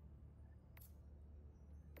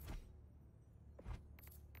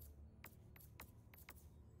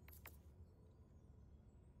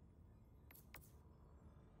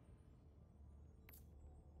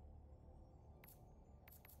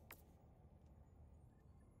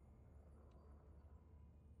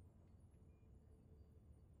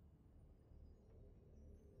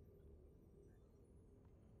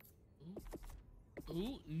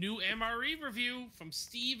 Ooh, new MRE review from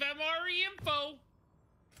Steve MRE Info.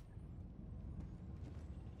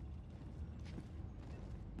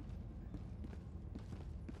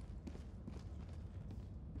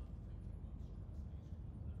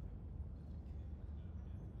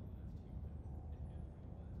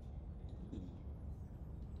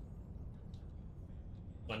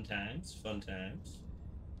 Fun times, fun times.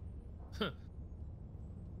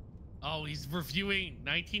 Oh, he's reviewing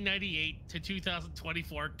 1998 to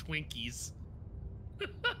 2024 Twinkies.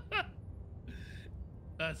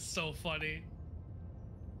 That's so funny.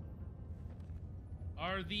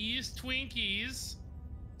 Are these Twinkies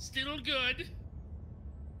still good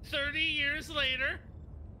 30 years later?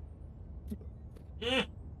 A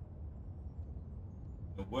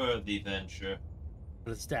worthy venture.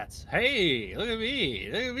 The stats. Hey, look at me.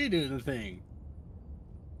 Look at me doing the thing.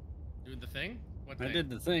 Doing the thing? What I thing? did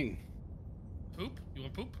the thing. Poop? You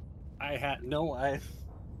want poop? I had no. I.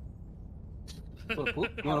 Poop?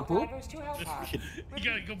 You want to poop? Helldivers to Hellpods. You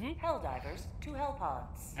gotta go poop? Helldivers to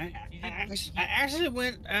Hellpods. I actually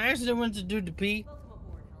went to do the pee,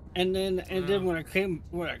 and then when I came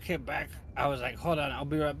back, I was like, hold on, I'll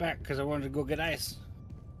be right back because I wanted to go get ice.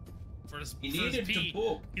 For his needed pee. to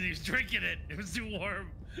poop. He was drinking it. It was too warm.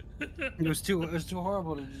 It was too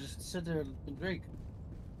horrible to just sit there and drink.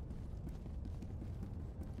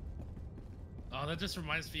 Oh, that just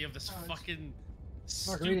reminds me of this fucking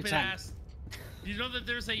margarita stupid time. ass. Do you know that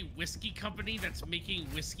there's a whiskey company that's making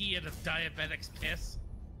whiskey out of diabetics' piss?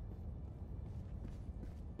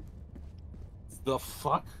 The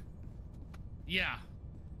fuck? Yeah.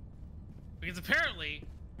 Because apparently,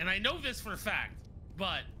 and I know this for a fact,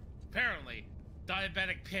 but apparently,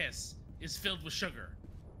 diabetic piss is filled with sugar.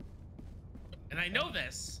 And I know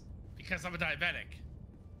this because I'm a diabetic.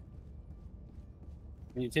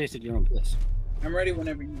 And you tasted your own piss. I'm ready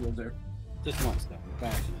whenever you go there. Just once, though. By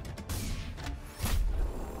accident.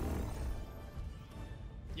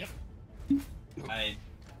 Yep.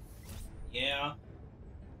 Yeah.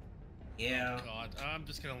 Oh God, I'm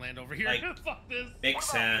just gonna land over here. Like, Fuck this. Makes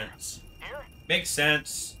sense. Makes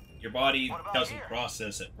sense. Your body doesn't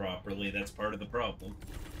process it properly. That's part of the problem.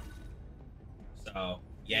 So,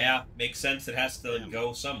 yeah, makes sense. It has to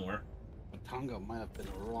go somewhere. Tonga might have been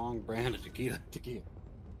the wrong brand of tequila.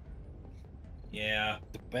 Yeah.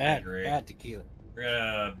 The bad tequila. We're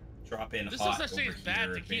gonna drop in This hot is such over thing as bad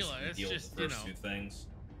here and tequila. basically It's deal just, with the first two things.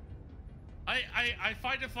 I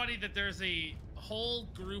find it funny that there's a whole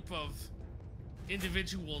group of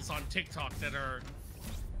individuals on TikTok that are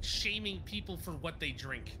shaming people for what they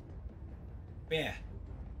drink. Yeah.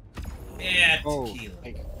 Yeah, tequila.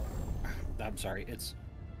 I'm sorry. It's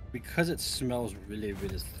because it smells really,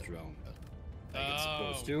 really strong. Like it's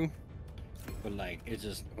supposed to. But like it's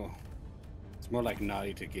just it's more like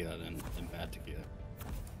naughty tequila than bad tequila.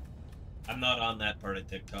 I'm not on that part of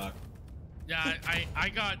TikTok. Yeah, I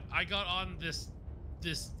got on this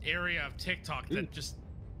area of TikTok that just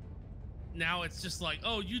now it's just like,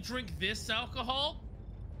 oh, you drink this alcohol,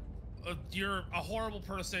 you're a horrible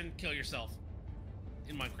person. Kill yourself.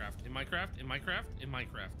 In Minecraft. In Minecraft. In Minecraft. In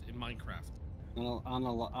Minecraft. In Minecraft.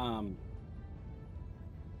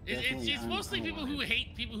 It's mostly people who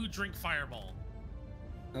hate people who drink Fireball.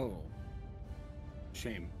 Oh.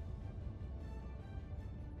 Shame.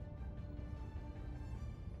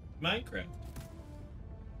 Minecraft.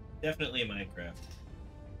 Definitely Minecraft.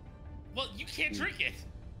 Well, you can't drink it.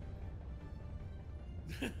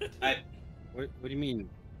 What do you mean?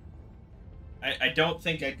 I don't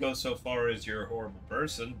think I'd go so far as you're a horrible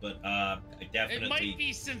person, but I definitely it might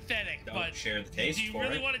be synthetic, don't share the taste for it. Do you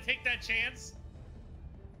really want to take that chance?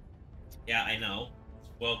 Yeah, I know.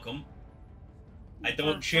 Welcome. I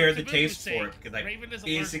don't share the taste for it because I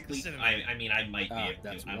basically, I mean, I might be.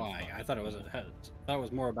 That's why. I thought it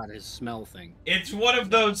was more about his smell thing. It's one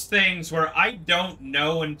of those things where I don't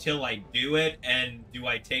know until I do it, and do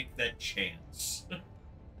I take that chance?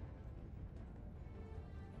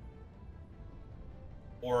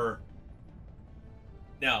 Or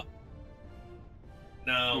no,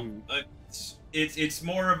 it's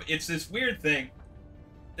more of this weird thing.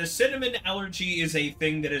 The cinnamon allergy is a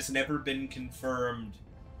thing that has never been confirmed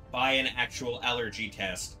by an actual allergy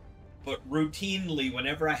test, but routinely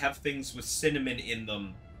whenever I have things with cinnamon in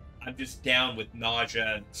them, I'm just down with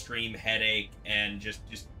nausea, extreme headache, and just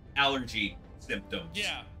allergy symptoms.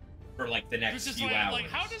 Yeah. For like the next few hours. Like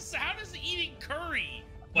how does eating curry?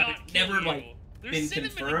 But it never been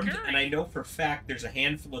confirmed, and I know for a fact there's a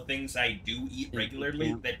handful of things I do eat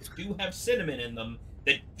regularly that do have cinnamon in them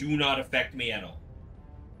that do not affect me at all.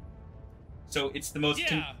 So it's the most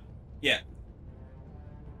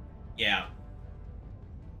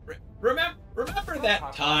Remember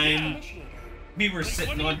that time we were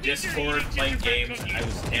sitting on Discord playing games and I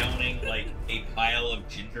was downing like a pile of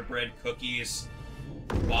gingerbread cookies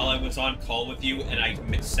while I was on call with you, and I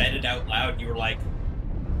said it out loud. You were like,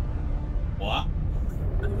 what?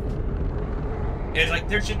 It's like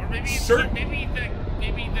there's just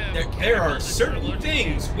there are certain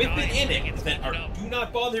things within it that do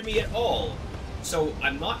not bother me at all. So I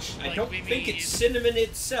don't think it's cinnamon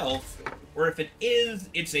itself, or if it is,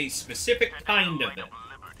 it's a specific kind of it.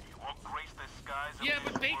 Yeah,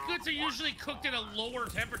 but baked goods are usually cooked at a lower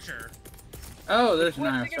temperature. Oh, there's an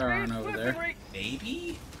ISR over there.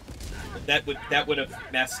 Maybe? But that would have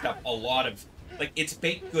messed up a lot of... Like, it's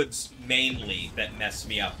baked goods mainly that mess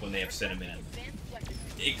me up when they have cinnamon in them.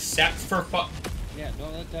 Except for... Yeah,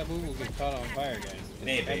 don't let Tabooboo get caught on fire, guys.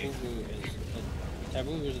 Maybe.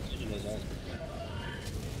 Taboo's attention is us.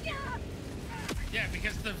 Yeah,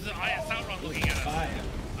 because the ISR run looking at us.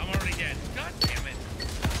 I'm already dead. God damn it.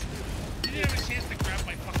 You didn't have a chance to grab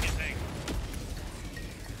my fucking thing.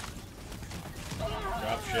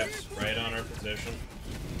 Drop ships right on our position.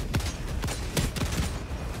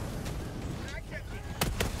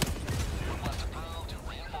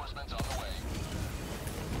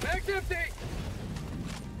 Back empty!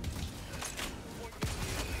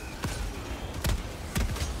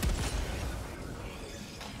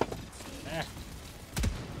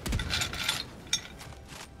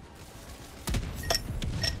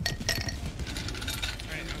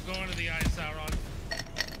 Alright, I'm going to the ISR run.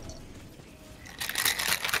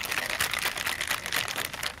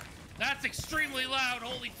 That's extremely loud,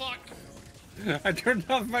 holy fuck! I turned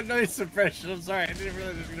off my noise suppression, I'm sorry, I didn't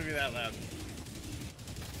realize it was gonna be that loud.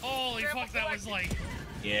 Holy fuck, that was like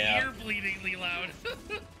ear-bleedingly loud.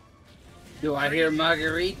 Do I hear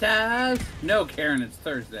margaritas? No, Karen, it's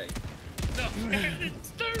Thursday. No, Karen, it's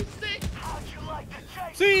Thursday! How'd you like to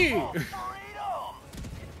take See!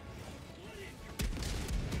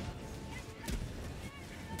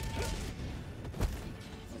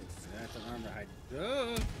 That's an Armorhide.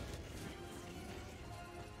 Duh!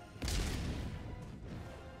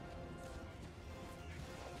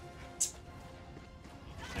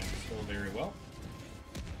 Very well.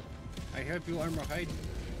 I help you, Armorhide.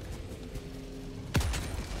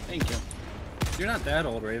 Thank you. You're not that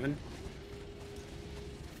old, Raven.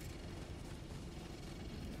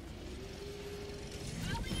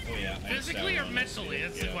 Physically or mentally?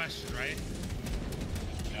 That's the question, right?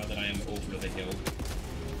 Now that I am over the hill.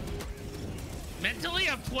 Mentally,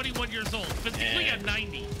 I'm 21 years old. Physically, I'm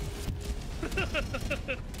 90.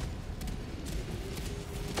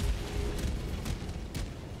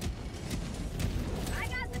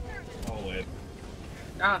 Oh, wait.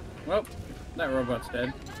 Ah, well, that robot's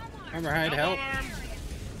dead. Armorhide, help.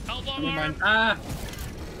 Help on arm. Ah,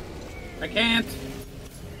 I can't.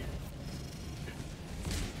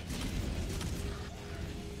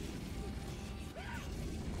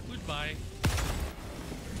 Goodbye.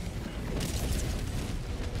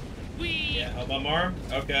 Whee! Yeah, help on arm?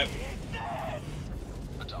 Okay.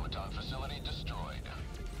 Automaton facility destroyed.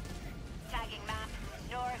 Tagging map.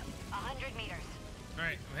 North, 100 meters.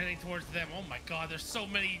 Alright, I'm heading towards them. Oh my god, there's so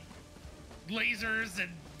many lasers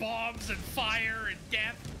and bombs and fire and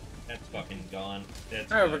death. That's fucking gone.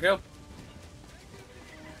 That's Overkill.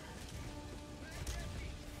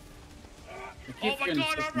 Oh my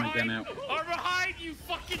god, Armorhide! Armorhide, you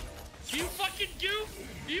fucking goof!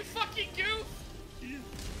 You fucking goof!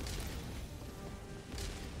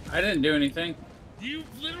 I didn't do anything. You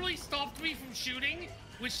literally stopped me from shooting,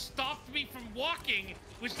 which stopped me from walking,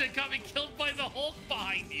 which then got me killed by the Hulk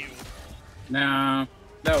behind you. No,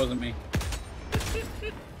 that wasn't me.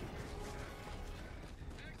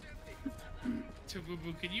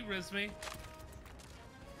 Tabooboo, can you res me?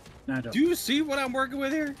 No, I don't. Do you see what I'm working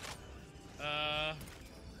with here?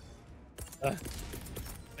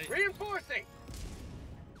 Reinforcing!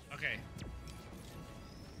 Okay.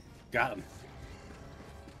 Got him.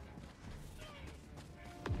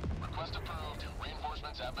 Request approved.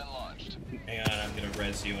 Reinforcements have been launched. Hang on, I'm gonna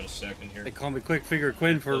res you in a second here. They call me Quick Figure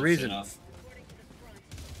Quinn for a Close reason. enough.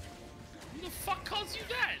 Who the fuck calls you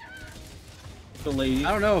that? The lady.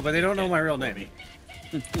 I don't know, but they don't know my real name.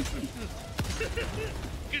 Good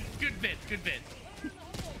bit, good bit.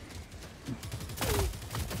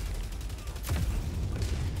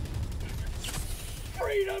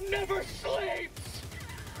 Freedom never sleeps!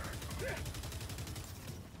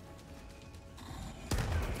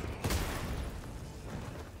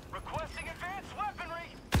 Requesting advanced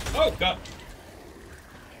weaponry! Oh, God!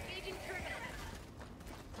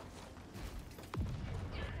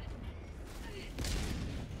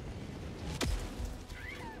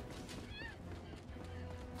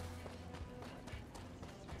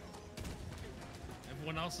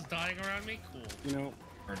 Everyone else is dying around me? Cool. You know,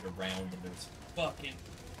 Turned around and there's fucking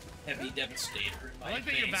heavy devastator in my I like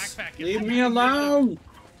that face. your backpack is... Leave me alone!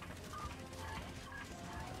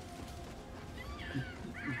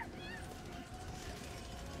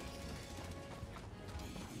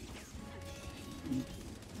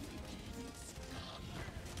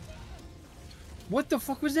 what the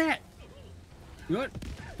fuck was that? You know what?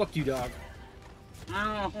 Fuck you, dog.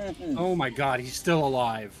 Oh my god, he's still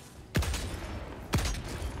alive.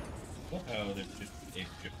 Oh, there's just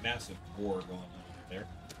a massive war going on there.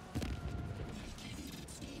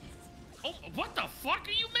 Oh, what the fuck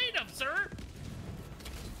are you made of, sir?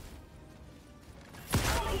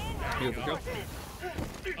 You overkill?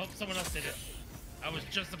 Oh, someone else did it. I was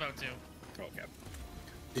just about to. Okay.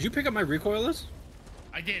 Did you pick up my recoilless?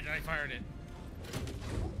 I did, and I fired it.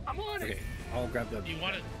 I'm on Okay, I'll grab the. Do you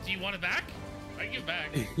want it? Do you want it back? I can give it back.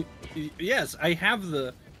 Yes, I have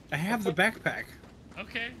the backpack.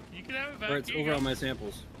 Okay, you can have it back. Or it's Here you over go. on my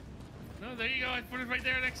samples. No, there you go. I put it right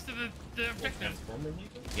there next to the victim.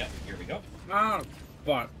 Yep, here we go. Oh,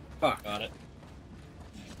 fuck. Fuck. Got it.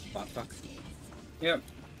 Fuck. Yep.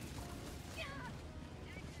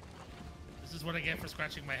 This is what I get for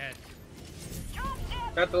scratching my head.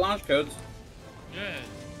 Got the launch codes. Good.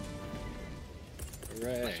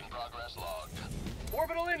 Hooray. Progress logged.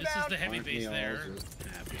 Orbital inbound! This is the heavy base there.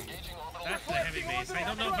 Engaging orbital. That's the heavy base. I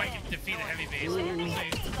don't know if I can defeat a heavy base. We'll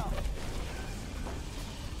see.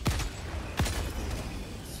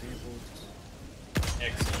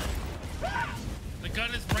 Excellent. The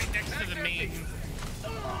gun is right next to the main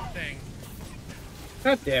thing.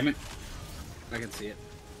 God damn it. I can see it.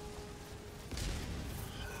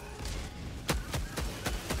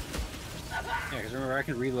 Yeah, because remember, I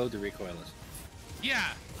can reload the recoilless.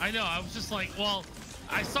 Yeah, I know. I was just like, well,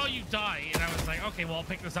 I saw you die, and I was like, okay, well, I'll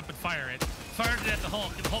pick this up and fire it. Fired it at the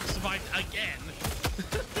Hulk, and the Hulk survived again.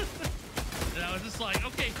 And I was just like,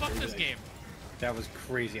 okay, fuck this game. That was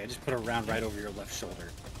crazy. I just put a round right over your left shoulder.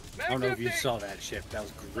 I don't know if you saw that shit. That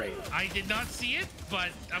was great. I did not see it, but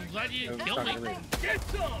I'm glad you didn't kill me. Get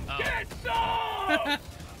some! Oh. Get some!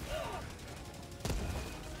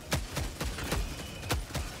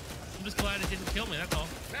 I'm just glad it didn't kill me, that's all.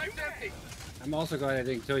 Mag's empty! I'm also glad I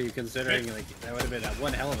didn't kill you, considering like that would have been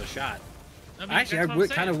one hell of a shot. I mean, actually, I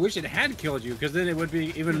kind of wish it had killed you, because then it would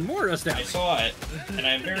be even more astounding. I saw it, and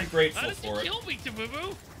I'm very grateful for it. How did you kill me, Tabooboo?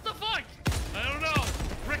 What the fuck? I don't know.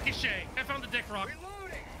 Ricochet. I found the dick rock.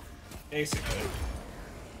 Basically.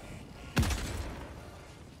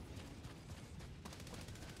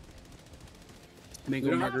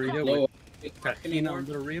 Mango margarita with tahini on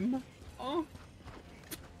the rim. Oh.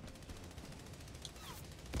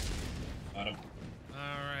 Got him.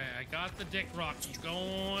 Alright, I got the dick rock.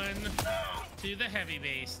 Going to the heavy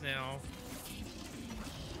base now.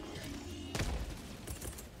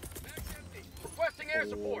 Requesting air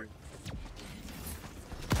support.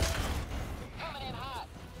 Coming in hot.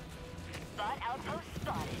 Spot outpost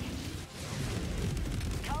spotted.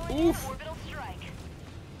 Calling in orbital strike.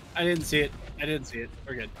 I didn't see it. I didn't see it.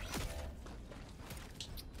 We're good.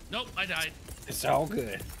 Nope, I died. It's all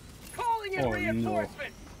good. Calling in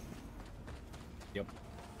reinforcements. No. Yep.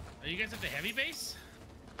 Are you guys at the heavy base?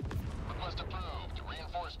 Request approved.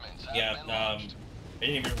 Reinforcements. Yeah, I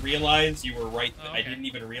didn't even realize you were right. Okay. I didn't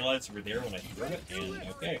even realize you were there when I threw it. And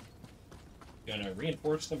okay, gonna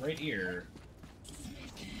reinforce them right here.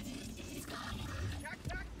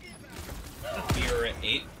 We're at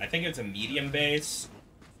 8. I think it's a medium base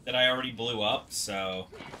that I already blew up. So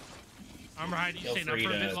Armorhide, you staying up for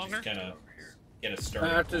a bit longer? Just kind of get a start.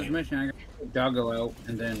 After this mission, I got Doggo out,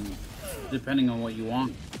 and then depending on what you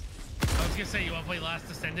want. I was gonna say, you want to play Last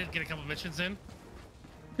Descended, get a couple missions in?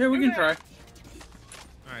 Yeah, we can try.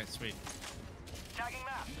 Alright, sweet. Tagging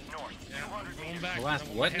map. North. Yeah, going back. The last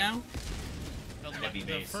what now?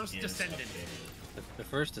 The first Descendant. The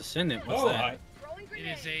first Descendant? What's that? Hi. It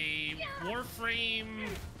is a Warframe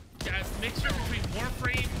mixture between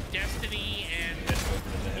Warframe, Destiny, and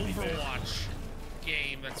Overwatch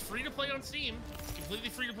game that's free to play on Steam. It's completely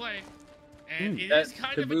free to play. And it is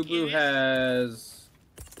kind of a Tabooboo has.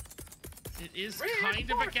 It is kind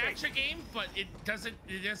of a gacha game, but it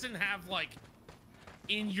doesn't have like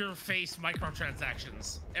in-your-face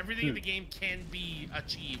microtransactions. Everything in the game can be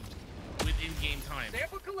achieved with in-game time.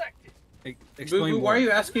 Sample collected. Boo-Boo, why are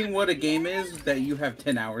you asking what a game is that you have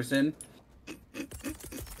 10 hours in?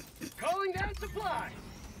 Calling down supplies.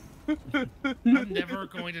 I'm never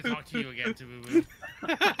going to talk to you again, Tabooboo.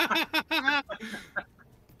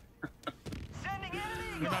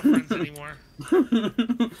 We're not friends anymore.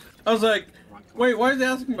 I was like, wait, why is he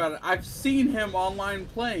asking about it? I've seen him online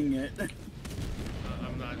playing it.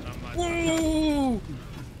 I'm not. Whoa!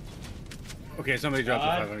 Okay, somebody dropped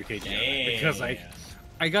the 500k jam because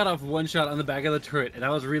I got off one shot on the back of the turret and I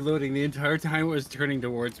was reloading the entire time it was turning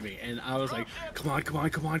towards me, and I was like, come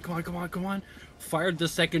on. Fired the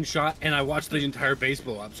second shot and I watched the entire base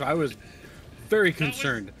blow up, so I was very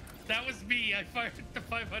concerned. That was me. I fired the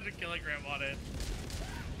 500 kilogram on it.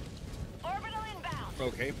 Orbital inbound.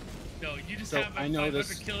 Okay. No, you just so have a I know 500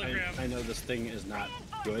 this. kilogram. I know this thing is not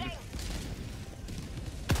good.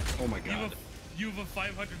 Oh my god. You have a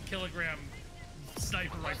 500 kilogram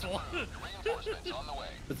sniper rifle.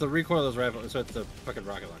 It's the recoilless rifle, so it's the fucking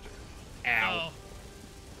rocket launcher. Ow. Oh.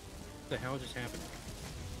 What the hell just happened?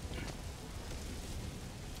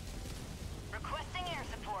 Requesting air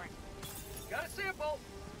support. Got a sample.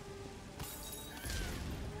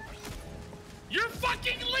 Your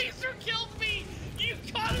fucking laser killed me! You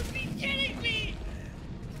gotta be kidding me!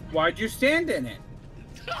 Why'd you stand in it?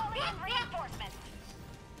 Calling in reinforcements.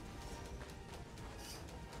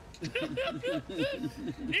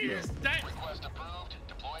 Request approved.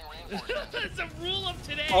 Deploying reinforcements. It's a rule of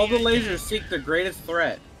today. All the lasers seek the greatest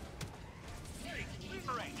threat.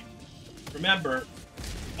 Remember,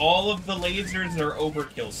 all of the lasers are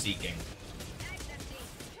overkill seeking.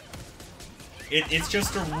 It's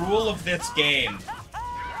just a rule of this game.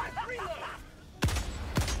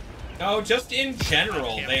 No, just in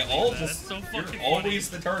general, they all just, you're always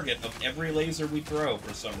the target of every laser we throw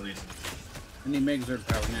for some reason. And he makes their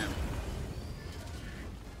power now.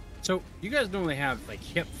 So, you guys normally have, like,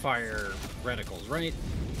 hip-fire reticles, right?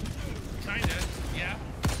 Kinda, yeah.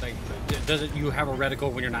 Like, doesn't you have a reticle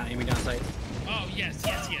when you're not aiming down sight? Oh,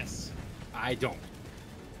 yes. I don't.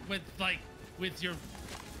 With your...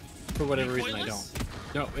 For whatever reason, I don't.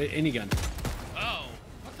 No, any gun. Oh,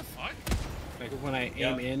 what the fuck? Like, when I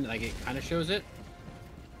aim in, like, it kind of shows it.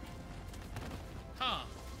 Huh.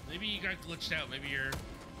 Maybe you got glitched out. Maybe you're...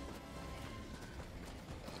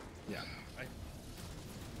 Yeah.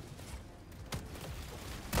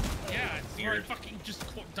 Yeah, I fucking just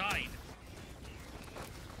died.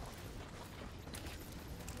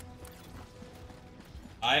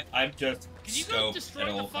 I'm just scoped destroy at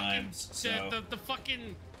all times, so... the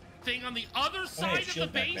fucking thing on the other side of the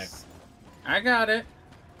base? I got it.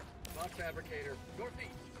 Box fabricator,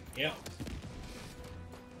 northeast. Yeah.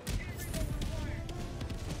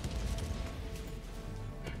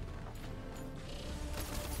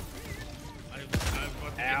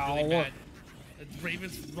 really mad.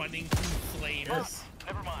 Raven's running through flames.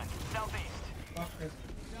 Never mind. Southeast.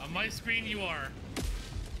 On my screen, you are.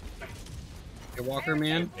 Hey, Walker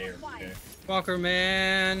man. Okay. Walker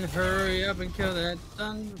man, hurry up and kill that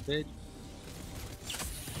son of a bitch.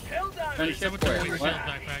 Hey, someone took away your shield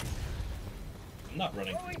backpack. I'm not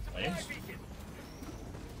running through flames.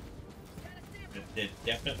 They're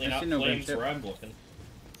definitely not no flames gunship. where I'm looking.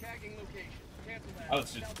 Oh,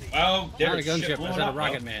 it's just, oh, Not there's a gunship, shit I blowing said a up,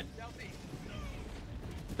 rocket though. man.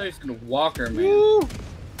 I thought he was gonna Walker man. Woo!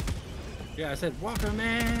 Yeah, I said Walker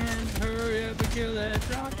man, hurry up and kill that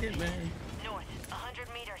rocket man. North, 100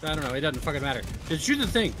 meters. I don't know, it doesn't fucking matter. Just shoot the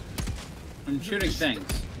thing. I'm shooting things.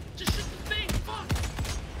 Just shoot the thing. Fuck.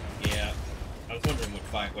 Yeah, I was wondering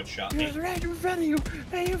what shot me. It was right in front of you,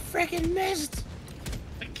 and you freaking missed.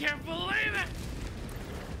 I can't believe it.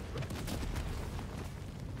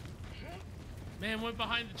 Man went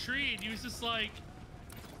behind the tree and he was just like,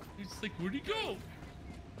 where'd he go?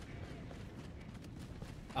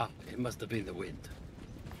 Ah, it must have been the wind.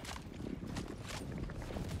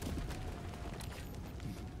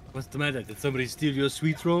 What's the matter? Did somebody steal your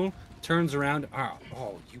sweet roll? Turns around.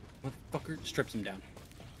 Oh, you motherfucker. Strips him down.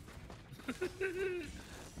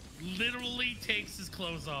 Literally takes his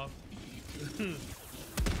clothes off.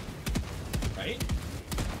 Right?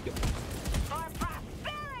 Yep.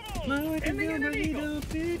 Calling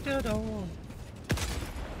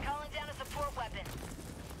down a support weapon.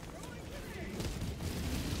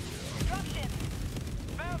 Destruction.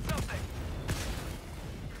 Found something.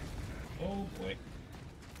 Oh boy.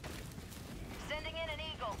 Sending in an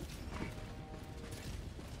eagle.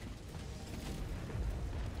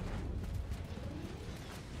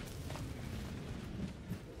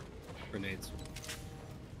 Grenades.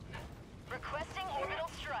 Requesting orbital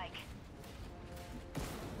strike.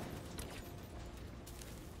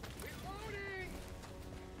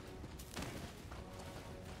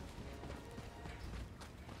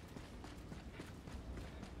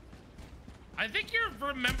 I think you're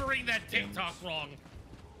remembering that TikTok wrong.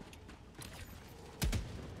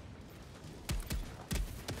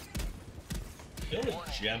 Build a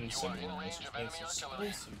gem somewhere, which means there's still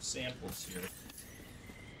some samples here.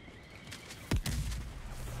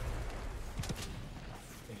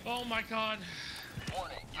 Oh my god.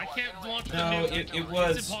 I can't launch the No, nuke. it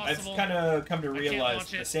was. It's I've impossible. kind of come to I can't realize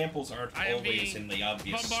launch the it. samples aren't I am always being in the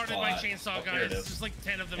obvious bombarded spot. by chainsaw Oh, there it guys. is. There's like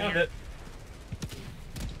 10 of them Found here. it.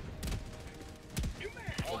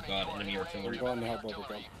 Oh god, enemy artillery. We're going to help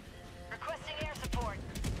Overkill. Requesting air support.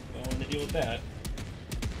 Going to deal with that.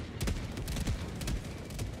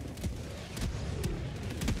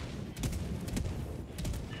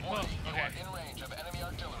 Oh, okay. In range of enemy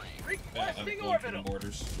artillery. I'm going for the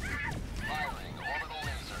borders. Firing orbital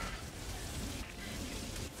laser.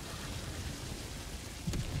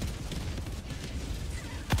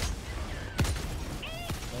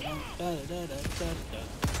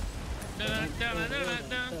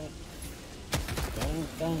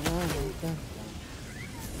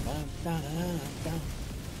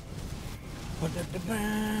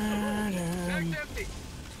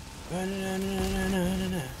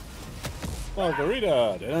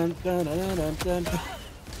 Margarita.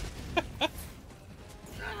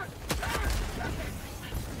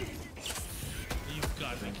 You've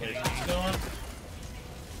got to be kidding me.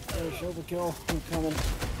 There's Overkill. I'm coming.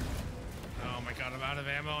 Oh my god, I'm out of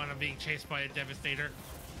ammo and I'm being chased by a Devastator.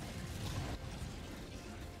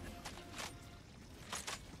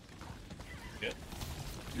 Good.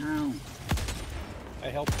 No. I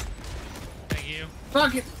help. Thank you.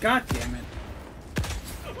 Fuck it. God damn it.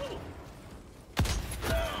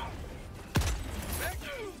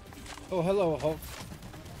 Oh, hello, Hulk.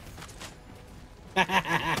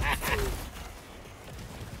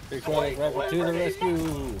 Big Brother Rapper to the rescue.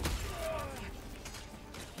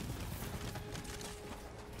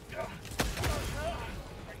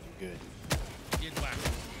 Good. You'd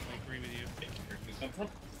laugh. I agree with you.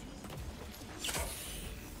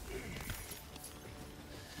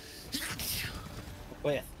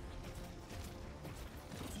 Where?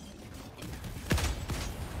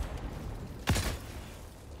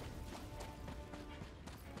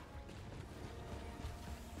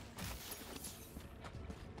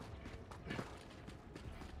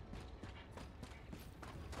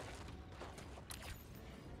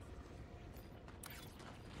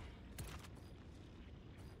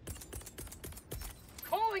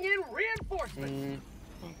 Calling in reinforcements.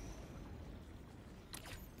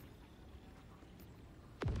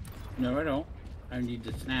 No, I don't. I need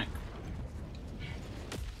the snack.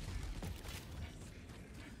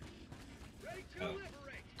 Ready to liberate.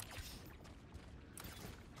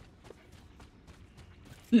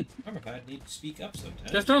 Armorhide need to speak up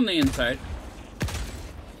sometimes. Just on the inside.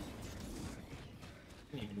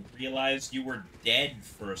 I didn't even realize you were dead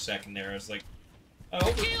for a second there. I was like,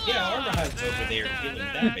 oh, yeah, Armorhide's over there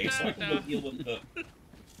healing that base, so I can go deal with the...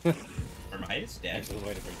 Armorhide is dead. Excellent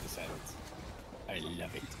way to break the silence. I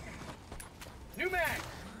love it. New mag!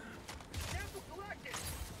 Sample collected!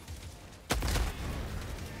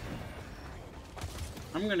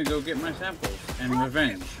 I'm gonna go get my samples and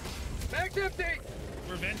revenge. Mag's empty!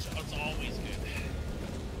 Revenge is always good.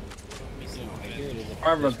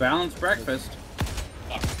 Part of a balanced breakfast.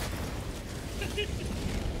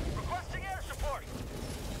 Requesting air support!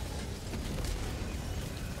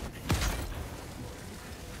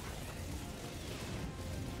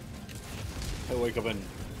 I wake up and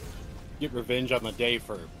get revenge on the day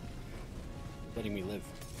for letting me live.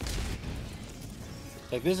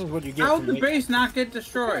 Like, this is what you get. How'd the base not get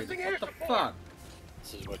destroyed? What the fuck?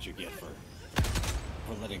 This is what you get for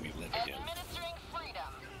letting me live again.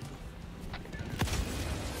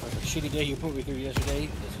 For the shitty day you put me through yesterday,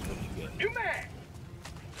 this is what you get. New mag!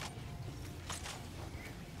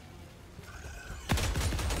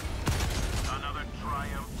 Another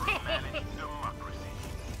triumph for managed democracy.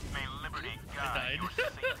 May liberty guide your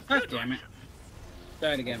safe God damn it.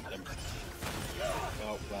 Died again.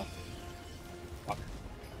 Oh, well. Fuck.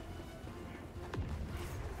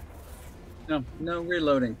 No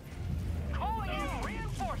reloading. Calling in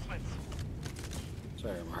reinforcements!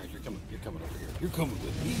 Sorry, Armorhide, you're coming over here. You're coming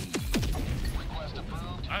with me.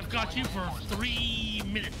 I've got you for 3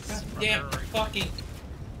 minutes. Damn fucking...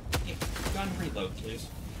 Yeah, gun reload, please.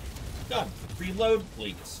 Gun reload,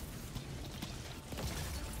 please.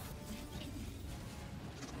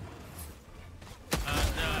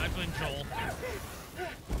 I blame Joel.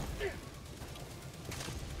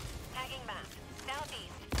 Tagging map.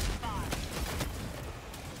 Southeast. Far.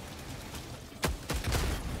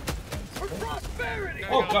 For prosperity!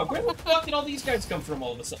 Oh god, where the fuck did all these guys come from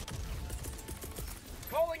all of a sudden?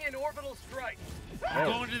 Calling in orbital strike!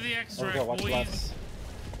 I'm going to the extract, watch boys. left.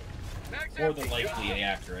 More than likely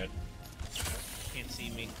accurate. Can't see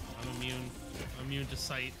me. I'm immune. I'm immune to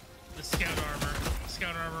sight. The scout armor.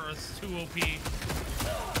 Scout armor is too OP.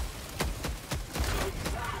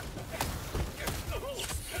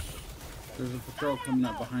 There's a patrol coming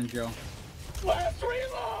up behind Joe. Last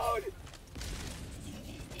reload!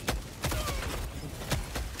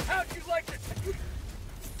 How'd you like it?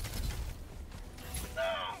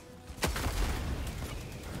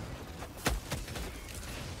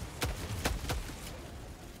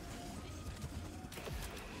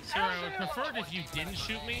 Sir, I would prefer it if you didn't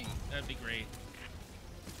shoot me. That'd be great.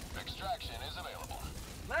 Extraction is available.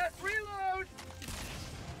 Last reload!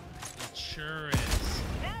 It sure is.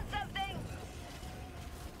 Found something.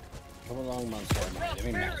 Come along, monster. Armorhide. I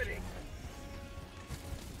mean, master.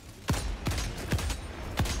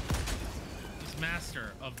 He's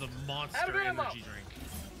master of the monster energy drink.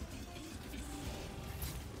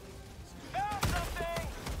 Found something!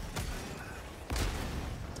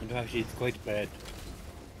 And actually, it's quite bad.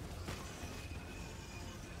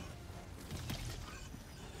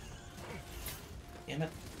 Damn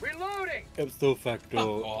it. Reloading! Ipso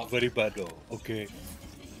facto, very bad though. Okay.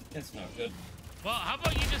 That's not good. Well, how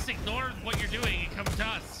about you just ignore what you're doing and come to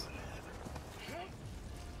us?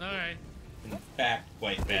 Alright. In fact,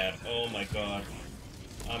 quite bad. Oh my god.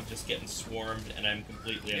 I'm just getting swarmed and I'm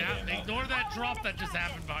completely Yeah, out of ammo. ignore that drop that just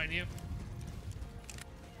happened behind you.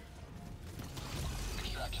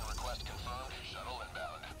 Extraction request confirmed. Shuttle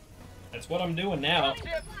inbound. That's what I'm doing now.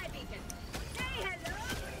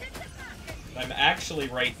 I'm actually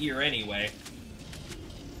right here anyway.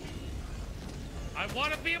 I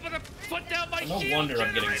want to be able to put down my No shield wonder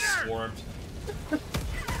I'm getting generator! swarmed.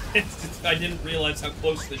 It's just, I didn't realize how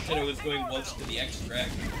close the shit I was going was to the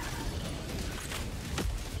extract.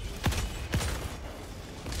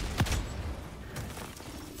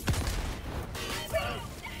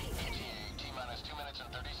 T-minus 2 minutes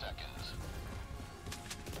and 30 seconds.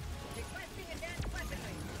 Requesting advanced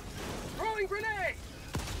weaponry. Throwing grenade!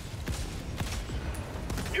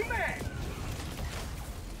 New mag!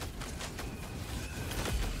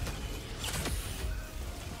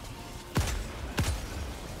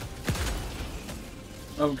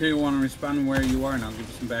 Okay, you want to respawn where you are and I'll give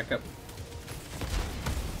you some backup.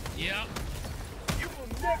 Yep. You will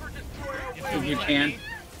never destroy our way. If you can.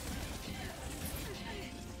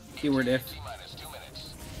 Keyword if. T-minus 2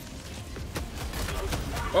 minutes.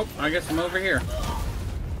 Oh, I guess I'm over here.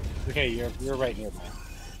 Okay, you're right nearby.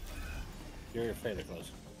 You're fairly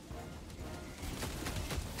close.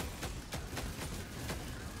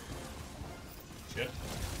 Shit.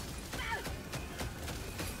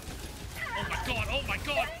 Oh my god, oh my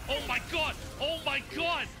god! Oh my god! Oh my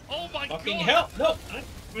god! Oh my god! Fucking hell! No!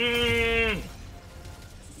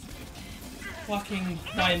 Fucking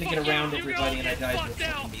trying to get around everybody and I died with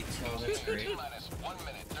fucking meat, so that's great.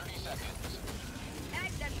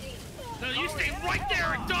 No, you stay right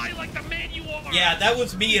there and die like the man you are! Yeah, that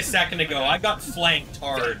was me a second ago. I got flanked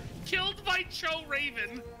hard. Killed by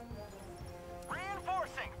ChouRaven.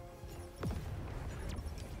 Reinforcing.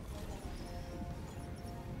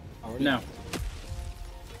 No.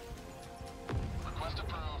 Request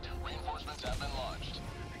approved. Reinforcements have been launched.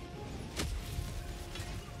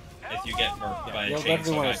 If you get murked by a You'll chainsaw,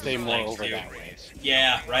 definitely want guy to stay who more flanks over you. that way.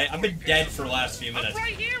 Yeah, right? I've been dead for the last few minutes.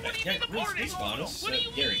 Right here? What do you mean aborted? Respawn us. What do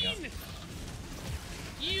you There we go. mean?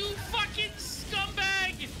 You fucking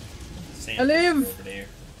scumbag! I live! Over there.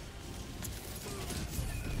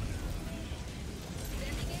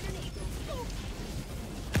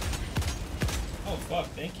 Oh fuck,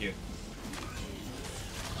 thank you.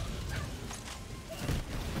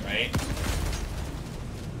 Right?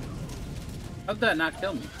 How'd that not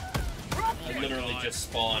kill me? I literally just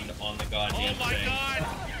spawned on the goddamn Oh my thing. god!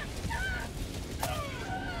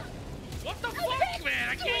 What the fuck, man?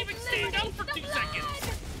 I can't even stand up for 2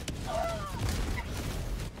 seconds!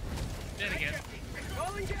 Dead again.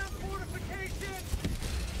 Calling down fortification.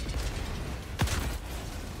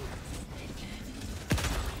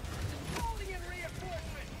 Calling in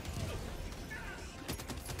reinforcement.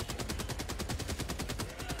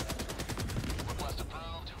 Request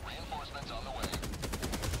approved. Reinforcements on the way.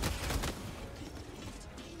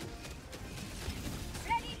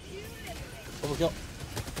 Ready to liberate. Overkill.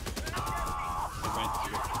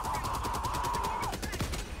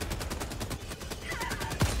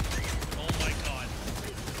 Oh my god.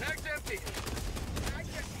 Mag's empty.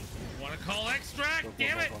 Wanna call extract?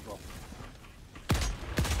 Damn it!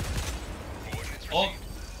 Coordinates Oh. received.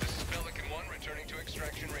 This is Pelican 1 returning to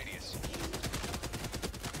extraction radius.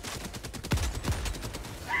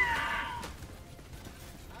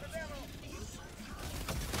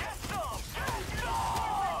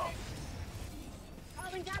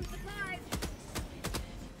 Calling down supplies.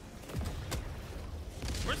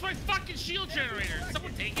 Where's my fucking shield generator? Did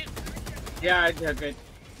someone take it? Yeah, I took it.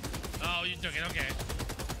 Oh, you took it, okay.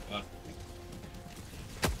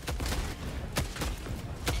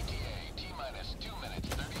 ETA T-minus 2 minutes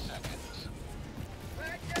 30 seconds.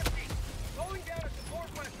 Mag's empty. Calling down a support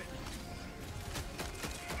weapon.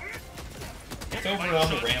 It's over on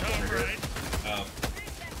the ramp over here. Oh.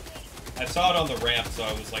 I saw it on the ramp, so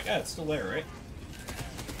I was like, ah, it's still there, right?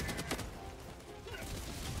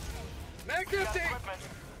 Mag's empty.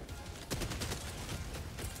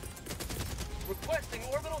 Requesting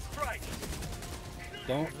orbital strike.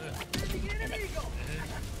 Don't.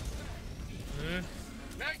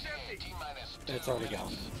 Mag's empty. T-minus 2 It's already gone.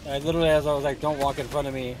 minutes. I literally, as I was like, don't walk in front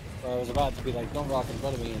of me, or I was about to be like, don't walk in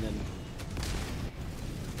front of me, and then.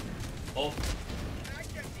 Oh.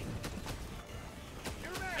 Mag's empty.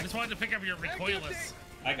 I just wanted to pick up your recoilless.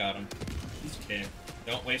 I got him. He's okay.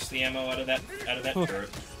 Don't waste the ammo out of that turret.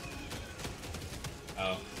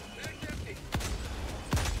 Oh.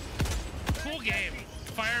 Cool game.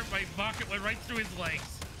 Fire, my bucket went right through his legs.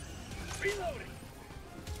 Reloading.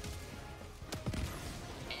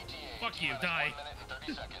 ETA Fuck you, T-minus die. 1 minute and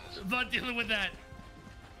 30 seconds. I'm not dealing with that.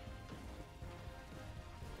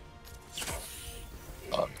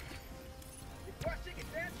 Requesting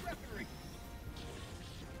advanced weaponry.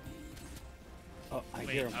 Oh, I Wait,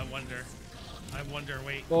 hear him. I wonder,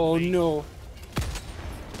 wait. Oh wait. no.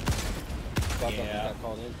 God, Yeah. got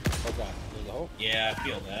called in. Oh god, there's a hole. Yeah, I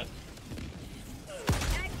feel that.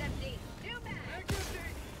 Mag's empty. New mag. Mag's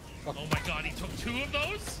empty. Oh my god, he took 2 of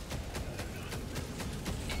those?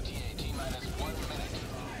 ETA T-minus 1 minute.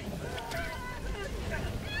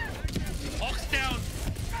 Hawk's down.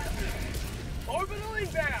 Orbital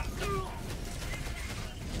inbound.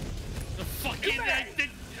 The fucking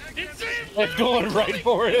it's It's going right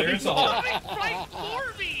for it. There's a hole. coming right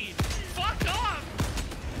for me. Fuck off.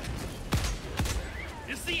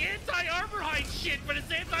 It's the anti-Armorhide shit, but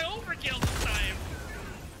it's anti-Overkill this time.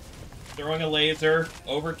 Throwing a laser.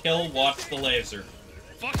 Overkill, watch the laser.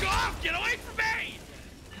 Fuck off! Get away from me!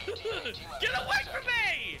 Get away from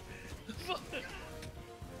me!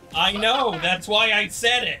 I know, that's why I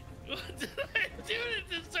said it. What did I do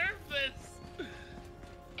to deserve this?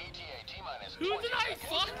 ETA T-minus Who 20 did I seconds.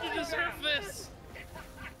 fuck to deserve this?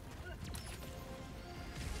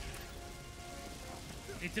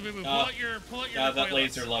 Hey, Tabooboo, pull out your that recoilless.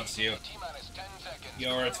 laser loves you. T-minus 10 seconds.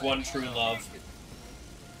 You're its one true love.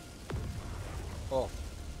 Oh.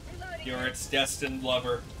 You're its destined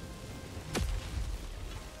lover.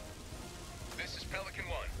 This is Pelican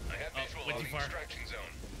 1. I have visual went on too the far. extraction zone.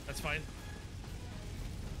 That's fine.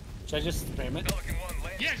 Should I just spam it? Pelican 1,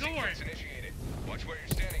 land Yeah, go for it. initiated. Watch where you're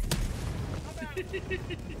standing.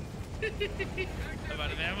 I'm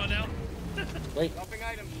out of ammo now. Wait. Dropping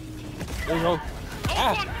items. There you go. Oh,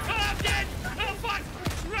 fuck! Oh, I'm dead! Oh, fuck!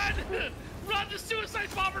 Run! Run! The suicide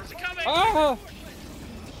bombers are coming! Ah!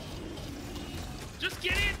 Just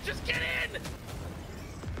get in! Just get in!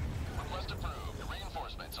 Request approved.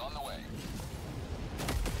 Reinforcements on the way.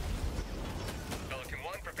 Pelican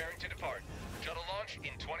 1 preparing to depart. Shuttle launch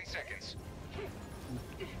in 20 seconds.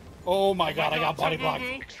 Oh my god, I got body blocked.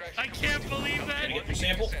 I can't believe that. Did I get your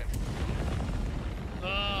sample? Did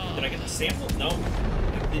I get the sample? No.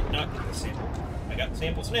 I did not get the sample. I got the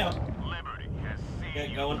samples now. Liberty has seen Get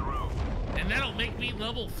you going. through. And that'll make me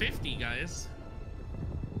level 50, guys.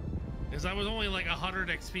 Because I was only like 100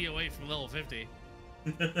 XP away from level 50.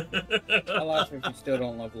 I'll laugh if you still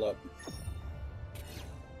don't level up.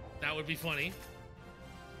 That would be funny.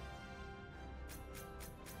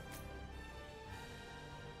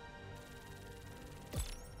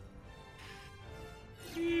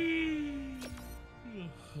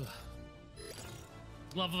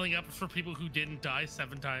 Leveling up for people who didn't die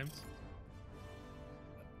 7 times.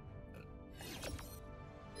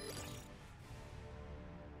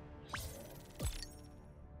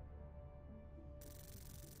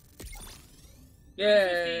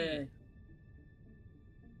 Yay!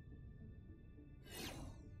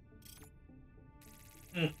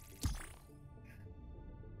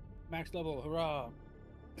 Max level, hurrah!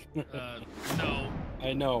 No.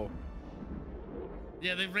 I know.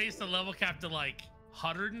 Yeah, they raised the level cap to like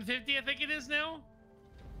 150, I think it is now.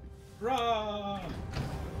 Hurrah!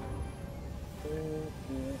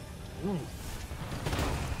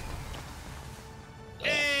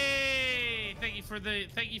 Hey! Thank you for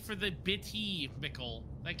the bitty, Mickle.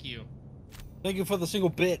 Thank you. Thank you for the single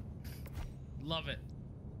bit. Love it.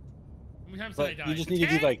 How many times But did I die? you just need to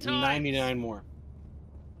do like 10 times! 99 more.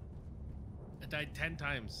 I died 10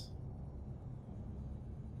 times.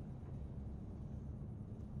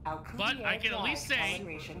 But I can at least say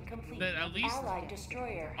that at least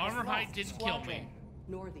Armorhide didn't kill me.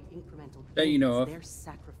 Nor the incremental That you know of. their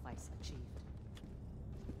sacrifice achieved.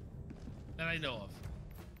 That I know of.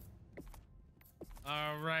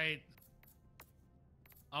 Alright.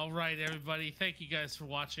 Alright, everybody. Thank you guys for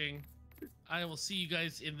watching. I will see you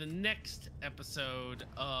guys in the next episode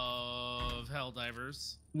of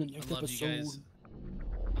Helldivers. I love you guys.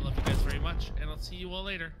 I love you guys very much, and I'll see you all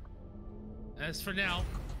later. As for now,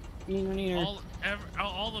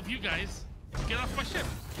 all of you guys, get off my ship.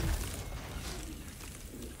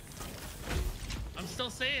 I'm still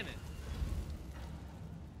saying it.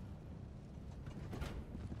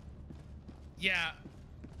 Yeah.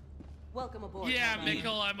 Welcome aboard. Yeah,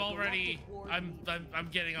 Mikkel, I'm already. I'm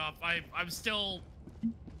getting off. I'm still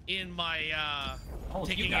in my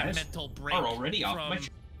taking a mental break are already off from my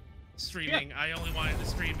streaming. Yeah. I only wanted to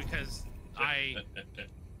stream because I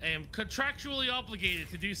am contractually obligated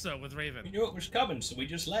to do so with Raven. We knew it was coming, so we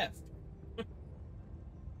just left.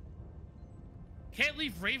 Can't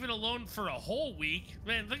leave Raven alone for a whole week.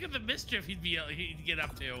 Man, look at the mischief he'd get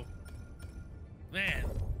up to. Man,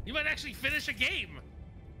 he might actually finish a game.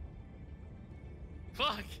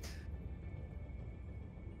 Fuck.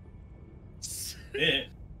 Yeah.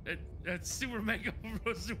 That's Super Mega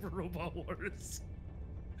Super Robot Wars.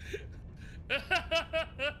 That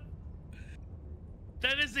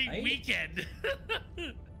is a weekend.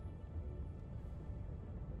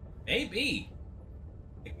 Maybe.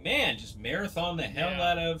 Like, man, just marathon the hell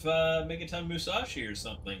out of Megaton Musashi or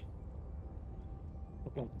something.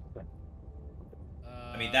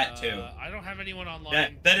 I mean, that too. I don't have anyone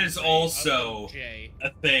online. That is also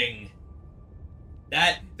a thing.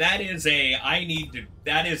 That is a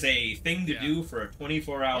thing to do for a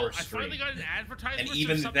 24-hour stream. I finally got an advertisement. And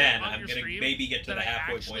even then, I'm gonna maybe get to the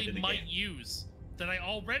halfway point of the might game. Use that I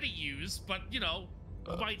already use, but you know,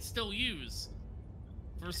 might still use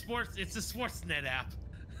for sports. It's a Sportsnet app.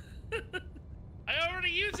 I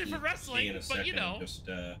already use it for wrestling, but you know. Just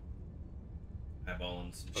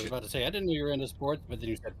eyeballing some I was shit. about to say, I didn't know you were into sports, but then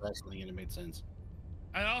you said wrestling and it made sense.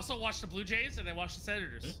 I also watched the Blue Jays and I watched the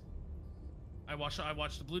Senators. I watched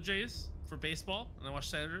the Blue Jays for baseball and I watched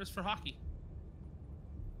Senators for hockey.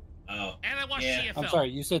 Oh. And I watched CFL. I'm sorry,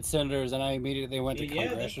 you said Senators and I immediately went to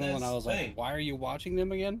Congressional and I was the like, why are you watching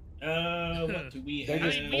them again? What do we They're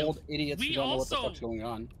have? just old idiots who don't know what the fuck's going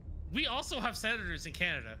on. We also have Senators in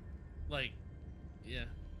Canada. Like, yeah.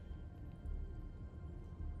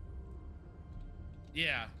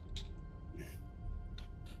 Yeah.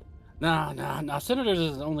 Nah. Senators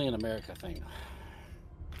is only an America thing.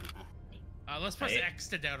 Let's press X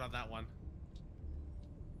to doubt on that one.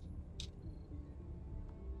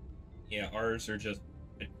 Yeah, ours are just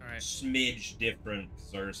a smidge different,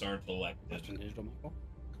 because ours aren't elected. Western Digital Michael?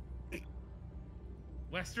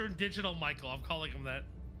 Western Digital Michael, I'm calling him that.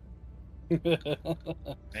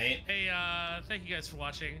 Right? Hey, thank you guys for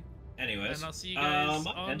watching. Anyways, and I'll see you guys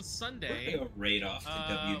on Sunday. We're going right off to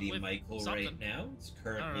WD Michael something. right now. It's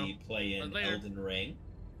currently playing Elden Ring.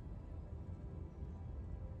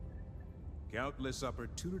 Countless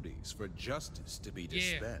opportunities for justice to be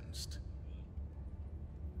dispensed.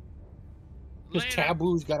 Because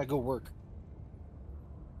Taboo's gotta go work.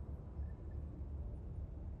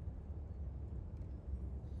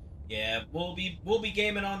 Yeah, we'll be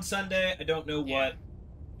gaming on Sunday. I don't know what,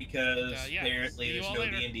 because apparently there's no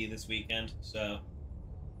D&D this weekend, so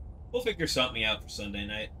we'll figure something out for Sunday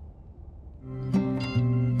night.